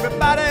room,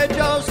 everybody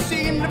just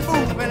seemed to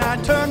move, and I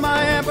turned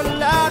my amp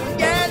loud and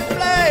began to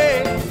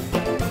play.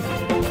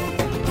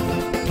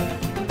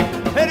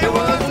 And it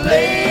was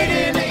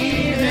late in the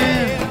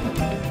evening,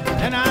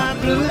 and I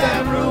blew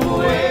that room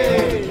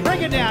away.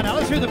 Bring it down. Now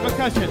let's hear the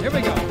percussion. Here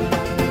we go.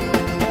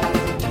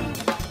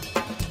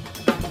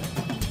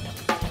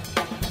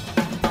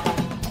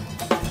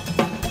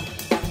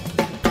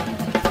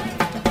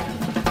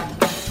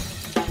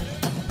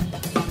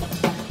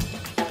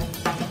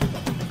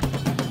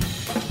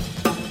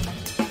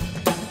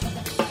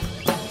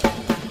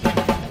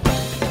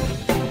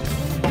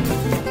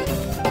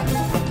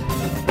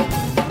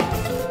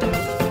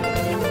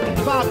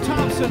 Bob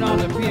Thompson on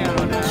the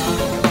piano now.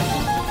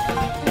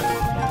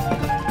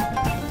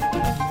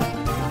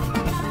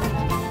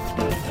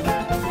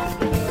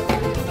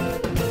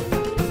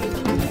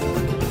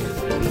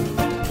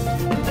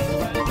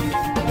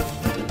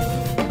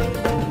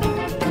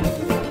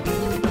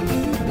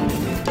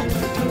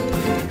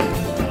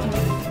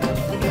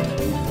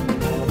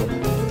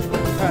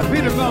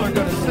 Peter Miller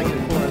going to sing it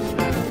for us.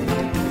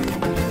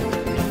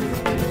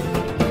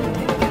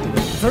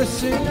 First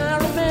thing I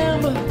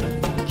remember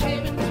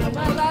came into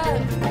my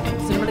life.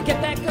 Said, to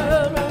get that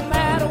girl no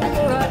matter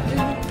what I do.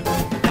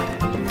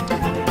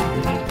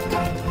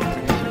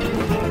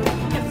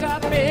 Yes,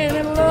 I've been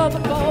in love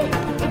before,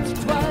 once or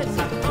twice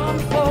on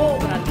the floor,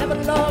 but I never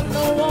loved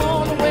no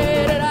one the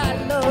way that I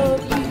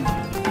love you.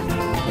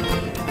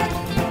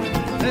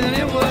 And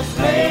it was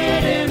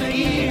late in the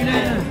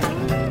evening,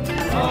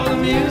 all the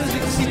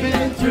music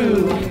seeping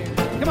through.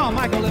 Come on,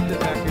 Michael, lift it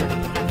back here.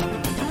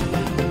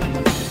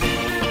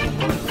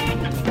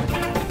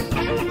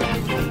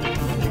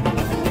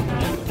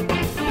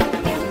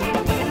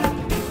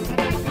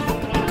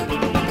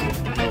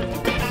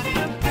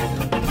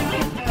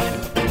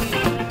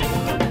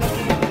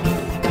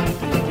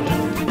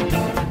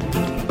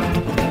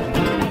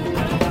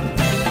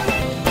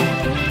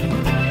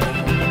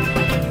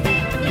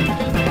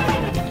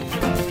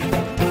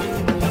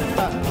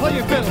 Play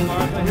your fiddle,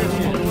 Martha. Here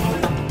she is.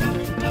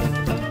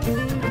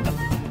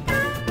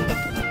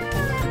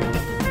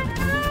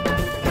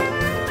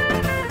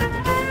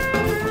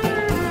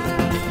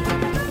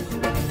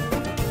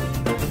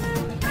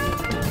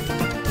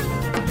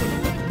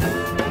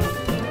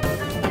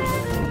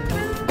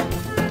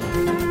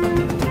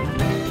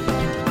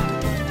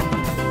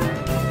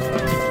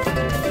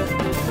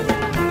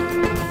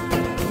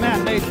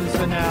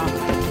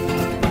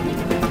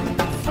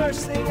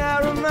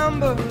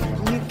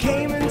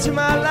 into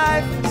my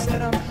life and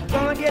said, I'm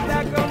gonna get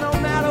that girl no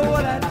matter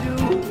what I do.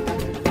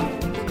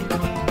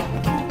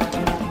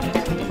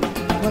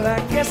 Well, I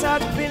guess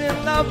I'd been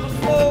in love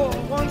before,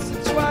 once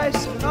or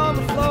twice, and on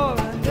the floor.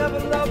 I never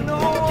loved no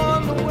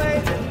one the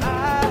way that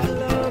I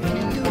love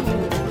you.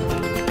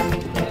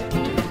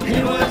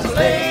 It was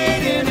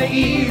late in the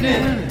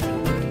evening,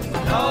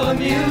 all the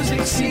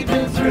music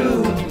seeping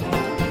through.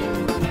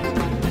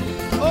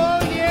 Oh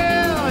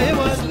yeah, it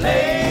was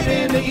late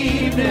in the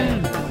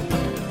evening,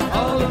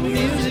 all the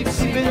music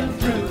seeping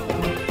through.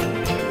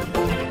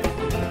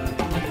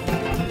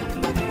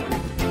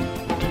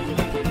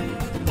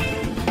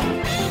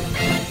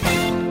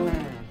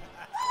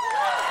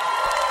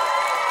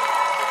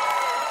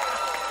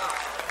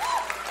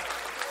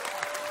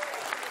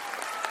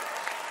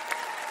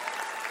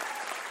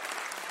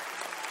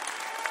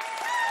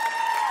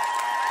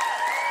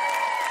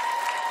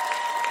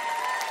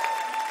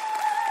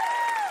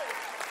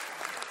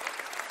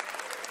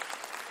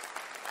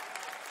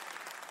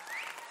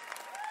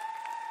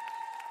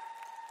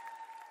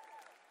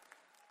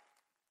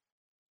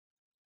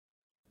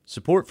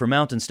 Support for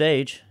Mountain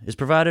Stage is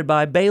provided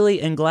by Bailey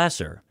and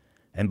Glasser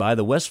and by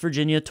the West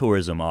Virginia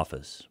Tourism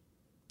Office.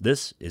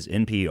 This is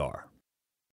NPR.